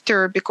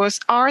after, because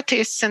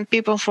artists and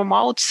people from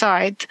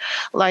outside,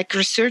 like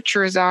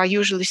researchers, are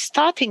usually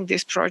starting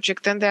this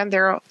project. And then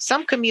there are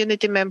some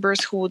community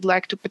members who would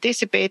like to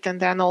participate, and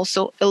then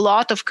also a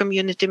lot of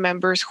community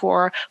members who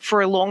are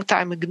for a long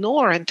time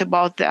ignorant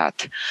about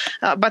that.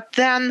 But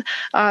then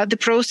the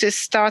process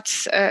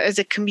starts as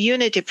a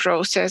community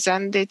process,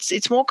 and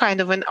it's more kind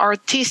of an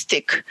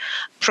artistic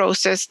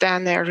process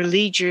than a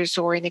religious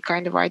or any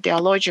kind of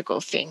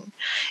ideological thing.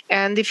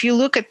 And if you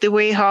look at the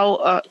way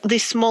how the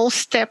small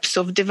steps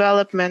of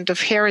development of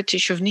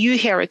heritage, of new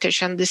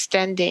heritage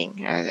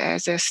understanding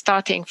as a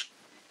starting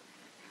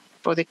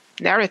for the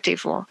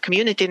narrative or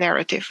community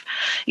narrative,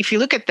 if you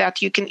look at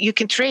that, you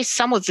can trace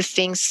some of the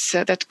things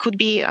that could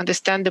be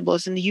understandable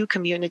as a new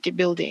community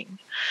building.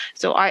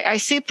 So I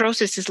see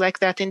processes like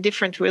that in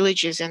different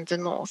villages in the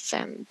north,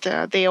 and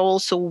they are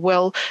also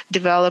well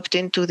developed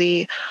into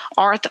the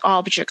art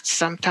objects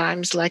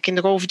sometimes, like in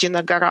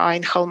Rovdina Gora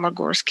in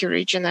Kholmogorsky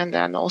region, and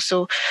then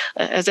also,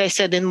 as I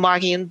said, in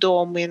Mariin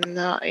Dom in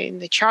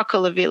the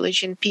Chakala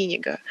village in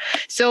Piniga.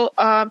 So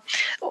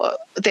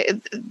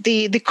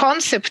the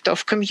concept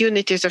of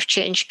communities of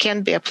change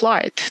can be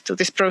applied to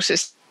this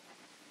process.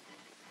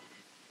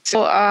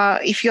 So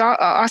if you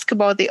ask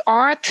about the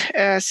art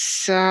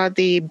as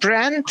the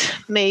brand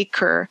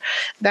maker,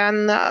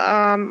 then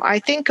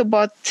I think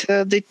about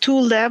the two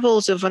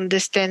levels of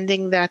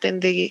understanding that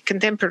in the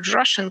contemporary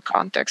Russian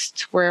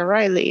context where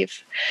I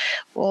live.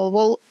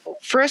 Well,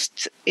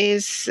 first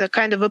is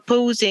kind of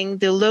opposing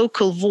the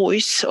local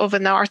voice of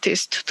an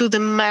artist to the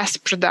mass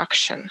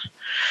production.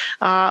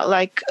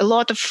 Like a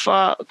lot of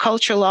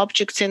cultural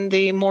objects in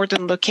the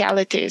modern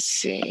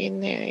localities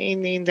in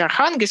the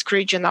Arkhangelsk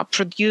region are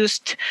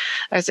produced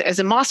as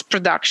a mass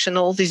production,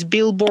 all these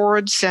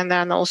billboards, and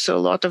then also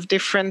a lot of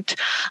different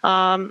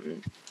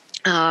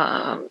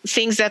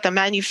things that are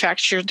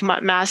manufactured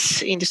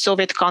mass in the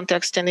Soviet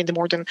context and in the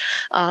modern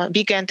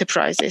big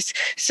enterprises.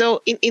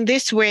 So in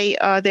this way,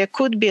 there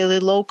could be a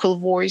local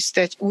voice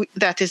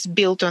that is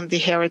built on the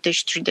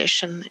heritage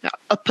tradition,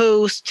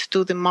 opposed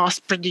to the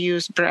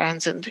mass-produced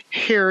brands and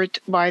heard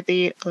by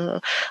the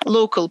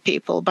local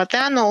people. But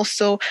then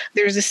also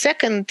there's a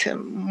second,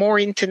 more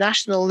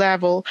international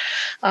level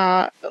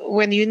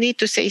when you need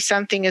to say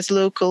something as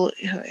local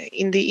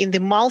in the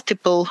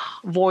multiple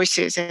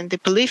voices and the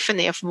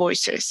polyphony of voices.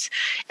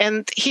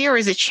 And here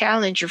is a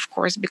challenge, of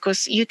course,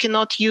 because you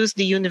cannot use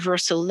the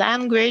universal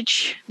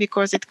language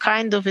because it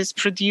kind of is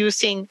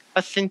producing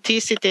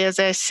authenticity, as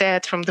I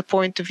said, from the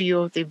point of view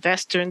of the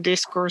Western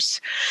discourse.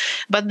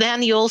 But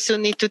then you also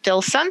need to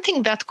tell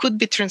something that could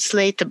be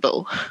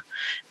translatable,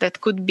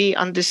 that could be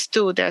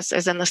understood,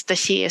 as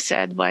Anastasia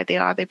said, by the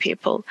other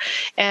people.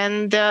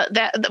 And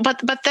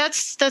but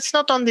that's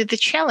not only the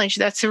challenge.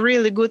 That's a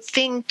really good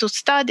thing to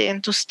study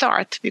and to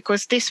start,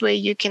 because this way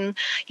you can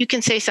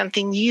say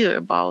something new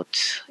about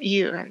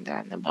you and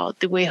then about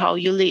the way how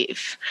you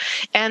live.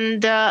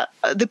 And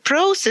the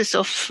process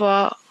of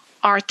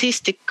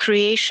artistic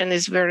creation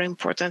is very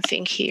important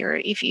thing here.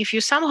 If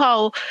you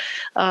somehow,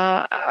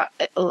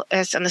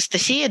 as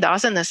Anastasia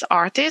does, and as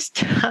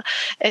artist,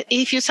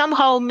 if you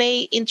somehow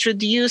may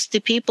introduce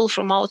the people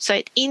from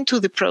outside into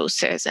the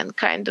process and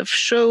kind of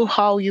show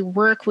how you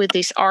work with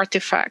these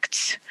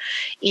artifacts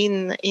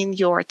in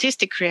your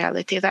artistic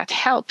reality, that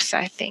helps,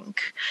 I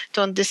think,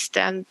 to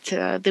understand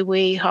the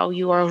way how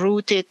you are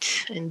rooted,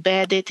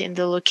 embedded in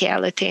the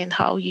locality, and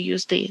how you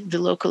use the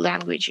local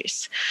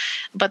languages.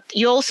 But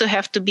you also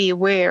have to be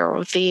aware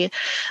of the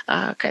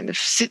kind of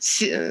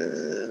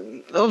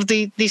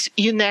these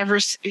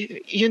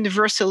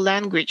universal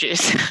languages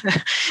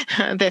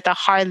that are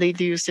highly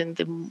used in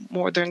the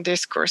modern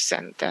discourse,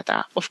 and that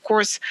are, of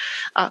course,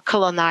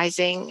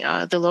 colonizing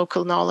the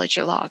local knowledge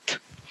a lot.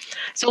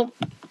 So,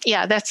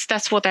 yeah,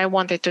 that's what I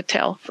wanted to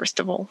tell. First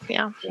of all,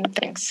 yeah,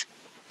 thanks.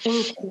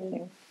 Thank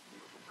you.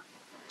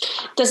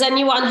 Does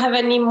anyone have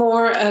any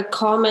more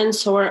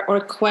comments or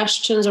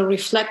questions or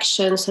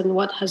reflections on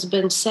what has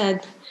been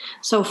said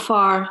so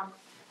far?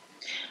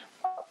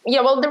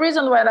 Yeah, well, the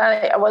reason why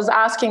I was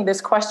asking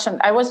this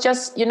question, I was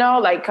just,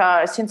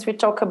 since we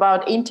talk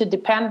about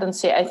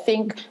interdependency, I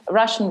think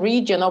Russian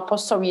region or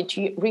post-Soviet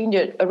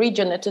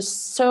region, it is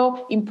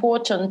so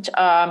important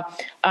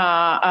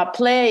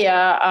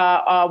player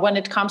when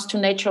it comes to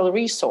natural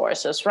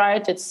resources,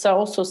 right? It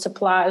also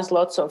supplies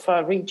lots of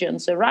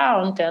regions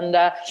around.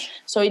 And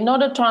so in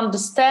order to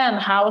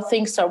understand how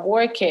things are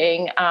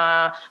working,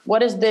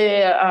 what is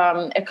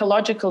the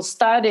ecological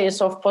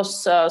studies of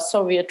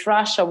post-Soviet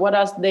Russia? What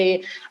are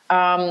the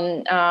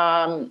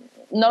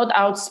not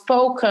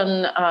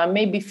outspoken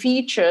maybe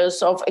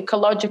features of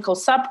ecological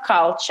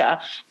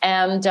subculture?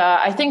 And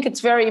I think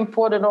it's very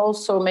important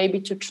also maybe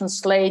to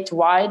translate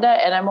wider.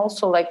 And I'm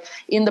also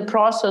in the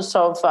process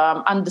of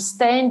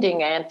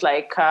understanding it,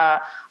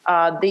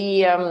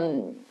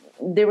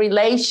 the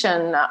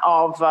relation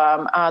of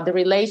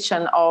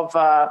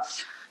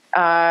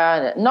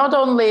not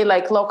only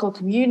like local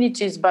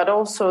communities, but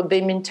also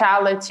the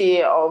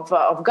mentality of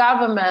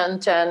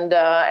government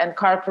and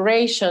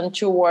corporation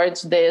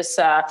towards this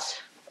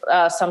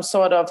some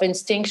sort of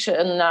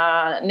instinctual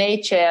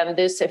nature and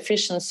this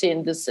efficiency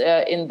in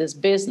this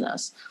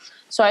business.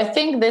 So I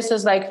think this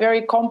is like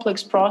very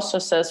complex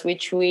processes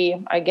which we,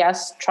 I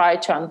guess, try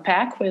to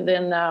unpack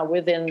within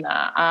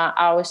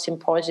our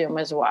symposium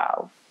as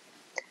well.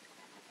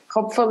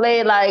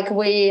 Hopefully, like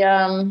we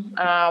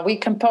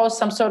compose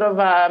some sort of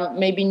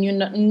maybe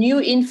new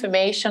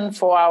information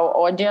for our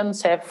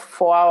audience,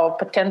 for our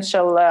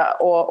potential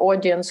or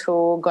audience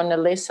who are going to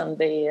listen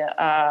the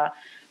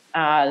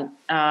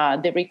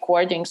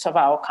recordings of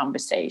our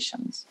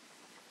conversations.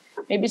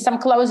 Maybe some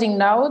closing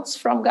notes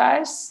from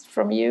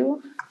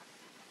you,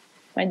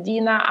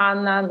 Madina,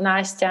 Anna,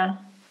 Nastya.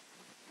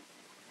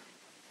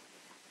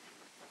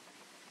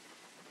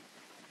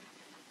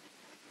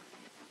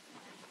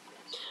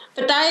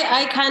 But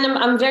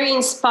I'm very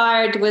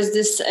inspired with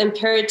this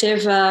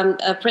imperative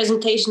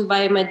presentation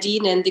by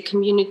Madina and the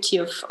community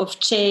of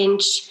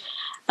change,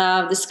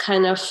 this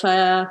kind of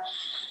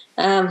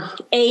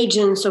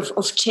agents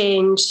of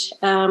change.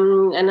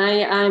 And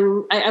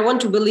I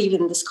want to believe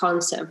in this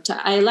concept.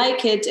 I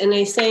like it, and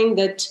I think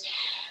that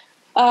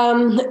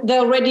there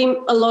are already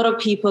a lot of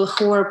people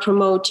who are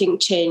promoting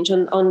change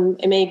on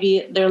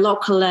maybe their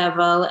local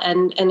level,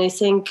 and I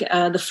think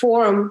the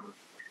forum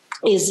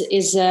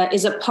is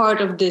a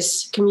part of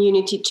this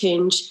community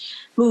change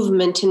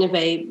movement in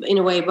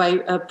a way by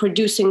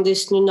producing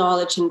this new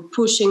knowledge and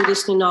pushing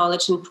this new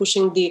knowledge and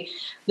pushing the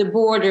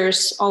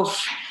borders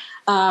of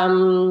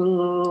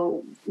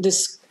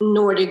this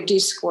Nordic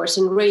discourse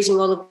and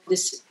raising all of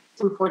these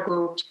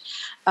important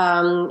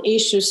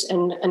issues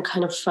and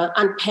kind of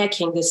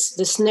unpacking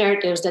this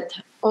narratives that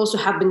also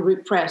have been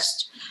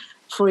repressed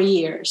for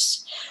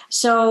years.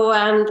 So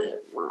in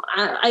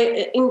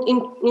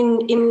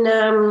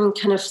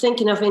kind of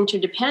thinking of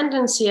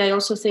interdependency, I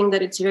also think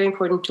that it's very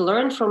important to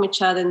learn from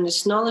each other in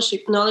this knowledge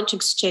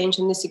exchange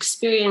and this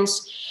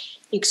experience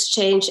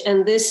exchange,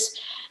 and this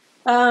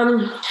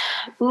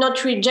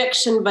not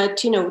rejection, but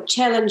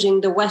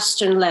challenging the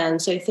Western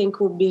lens. I think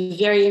would be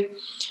very,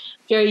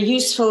 very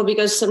useful,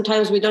 because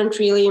sometimes we don't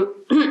really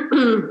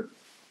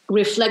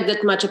reflect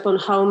that much upon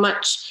how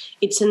much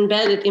it's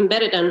embedded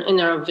in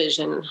our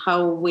vision,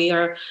 how we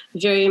are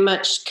very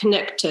much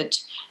connected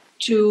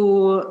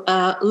to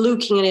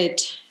looking at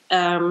it,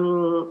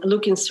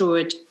 looking through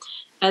it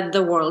at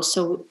the world.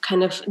 So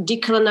kind of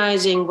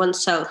decolonizing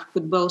oneself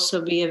would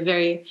also be a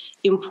very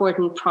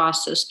important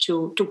process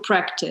to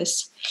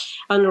practice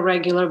on a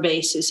regular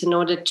basis in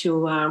order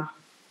to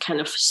kind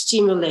of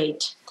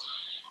stimulate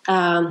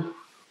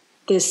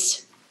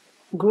this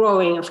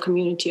growing of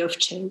community of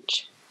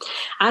change.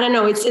 I don't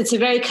know. It's a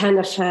very kind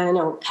of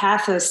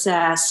pathos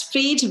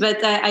speech,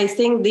 but I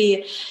think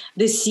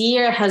this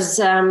year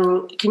has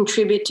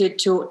contributed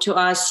to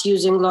us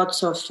using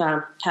lots of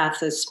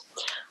pathos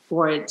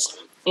words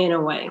in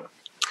a way.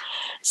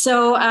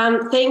 So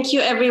thank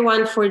you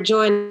everyone for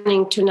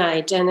joining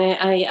tonight, and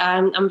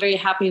I'm very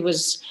happy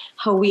with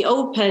how we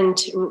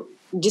opened,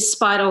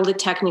 despite all the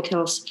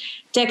technical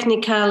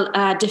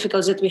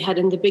difficulties that we had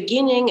in the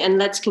beginning. And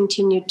let's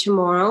continue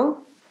tomorrow.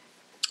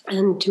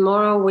 And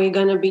tomorrow we're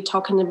going to be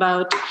talking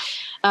about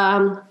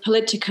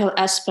political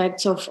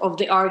aspects of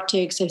the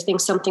Arctic. I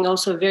think something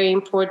also very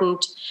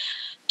important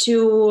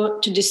to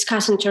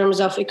discuss in terms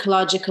of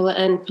ecological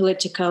and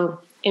political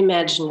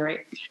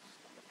imaginary.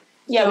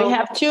 Yeah, so we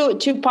have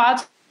two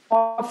parts.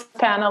 Our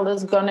panel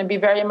is going to be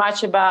very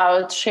much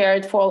about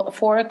shared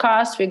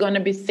forecast. We're going to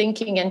be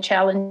thinking and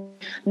challenging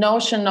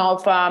notion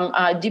of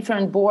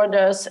different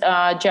borders,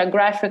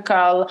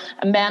 geographical,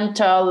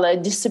 mental,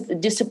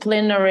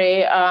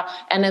 disciplinary.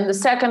 And in the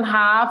second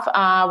half,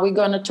 we're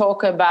going to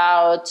talk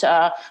about,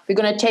 we're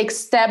going to take a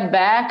step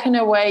back in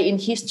a way in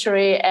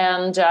history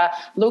and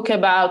look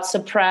about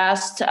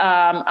suppressed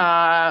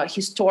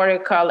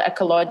historical,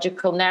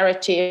 ecological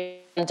narrative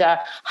and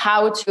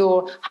how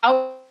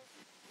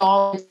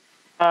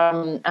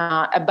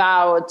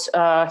about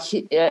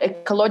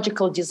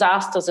ecological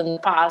disasters in the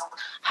past,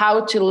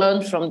 how to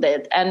learn from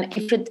that, and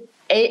if it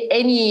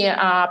any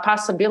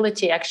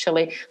possibility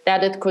actually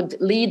that it could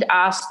lead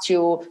us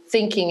to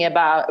rethinking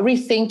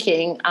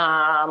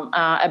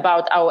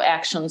about our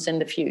actions in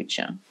the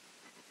future.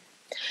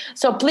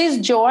 So please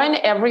join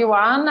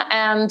everyone,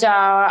 and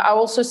I'm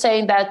also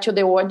saying that to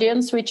the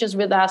audience which is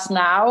with us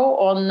now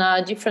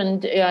on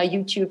different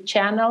YouTube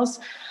channels.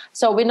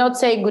 So we're not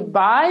saying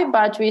goodbye,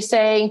 but we're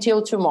saying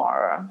till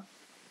tomorrow.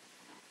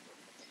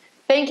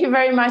 Thank you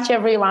very much,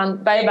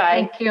 everyone.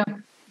 Bye-bye. Thank you.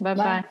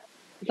 Bye-bye.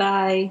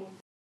 Bye.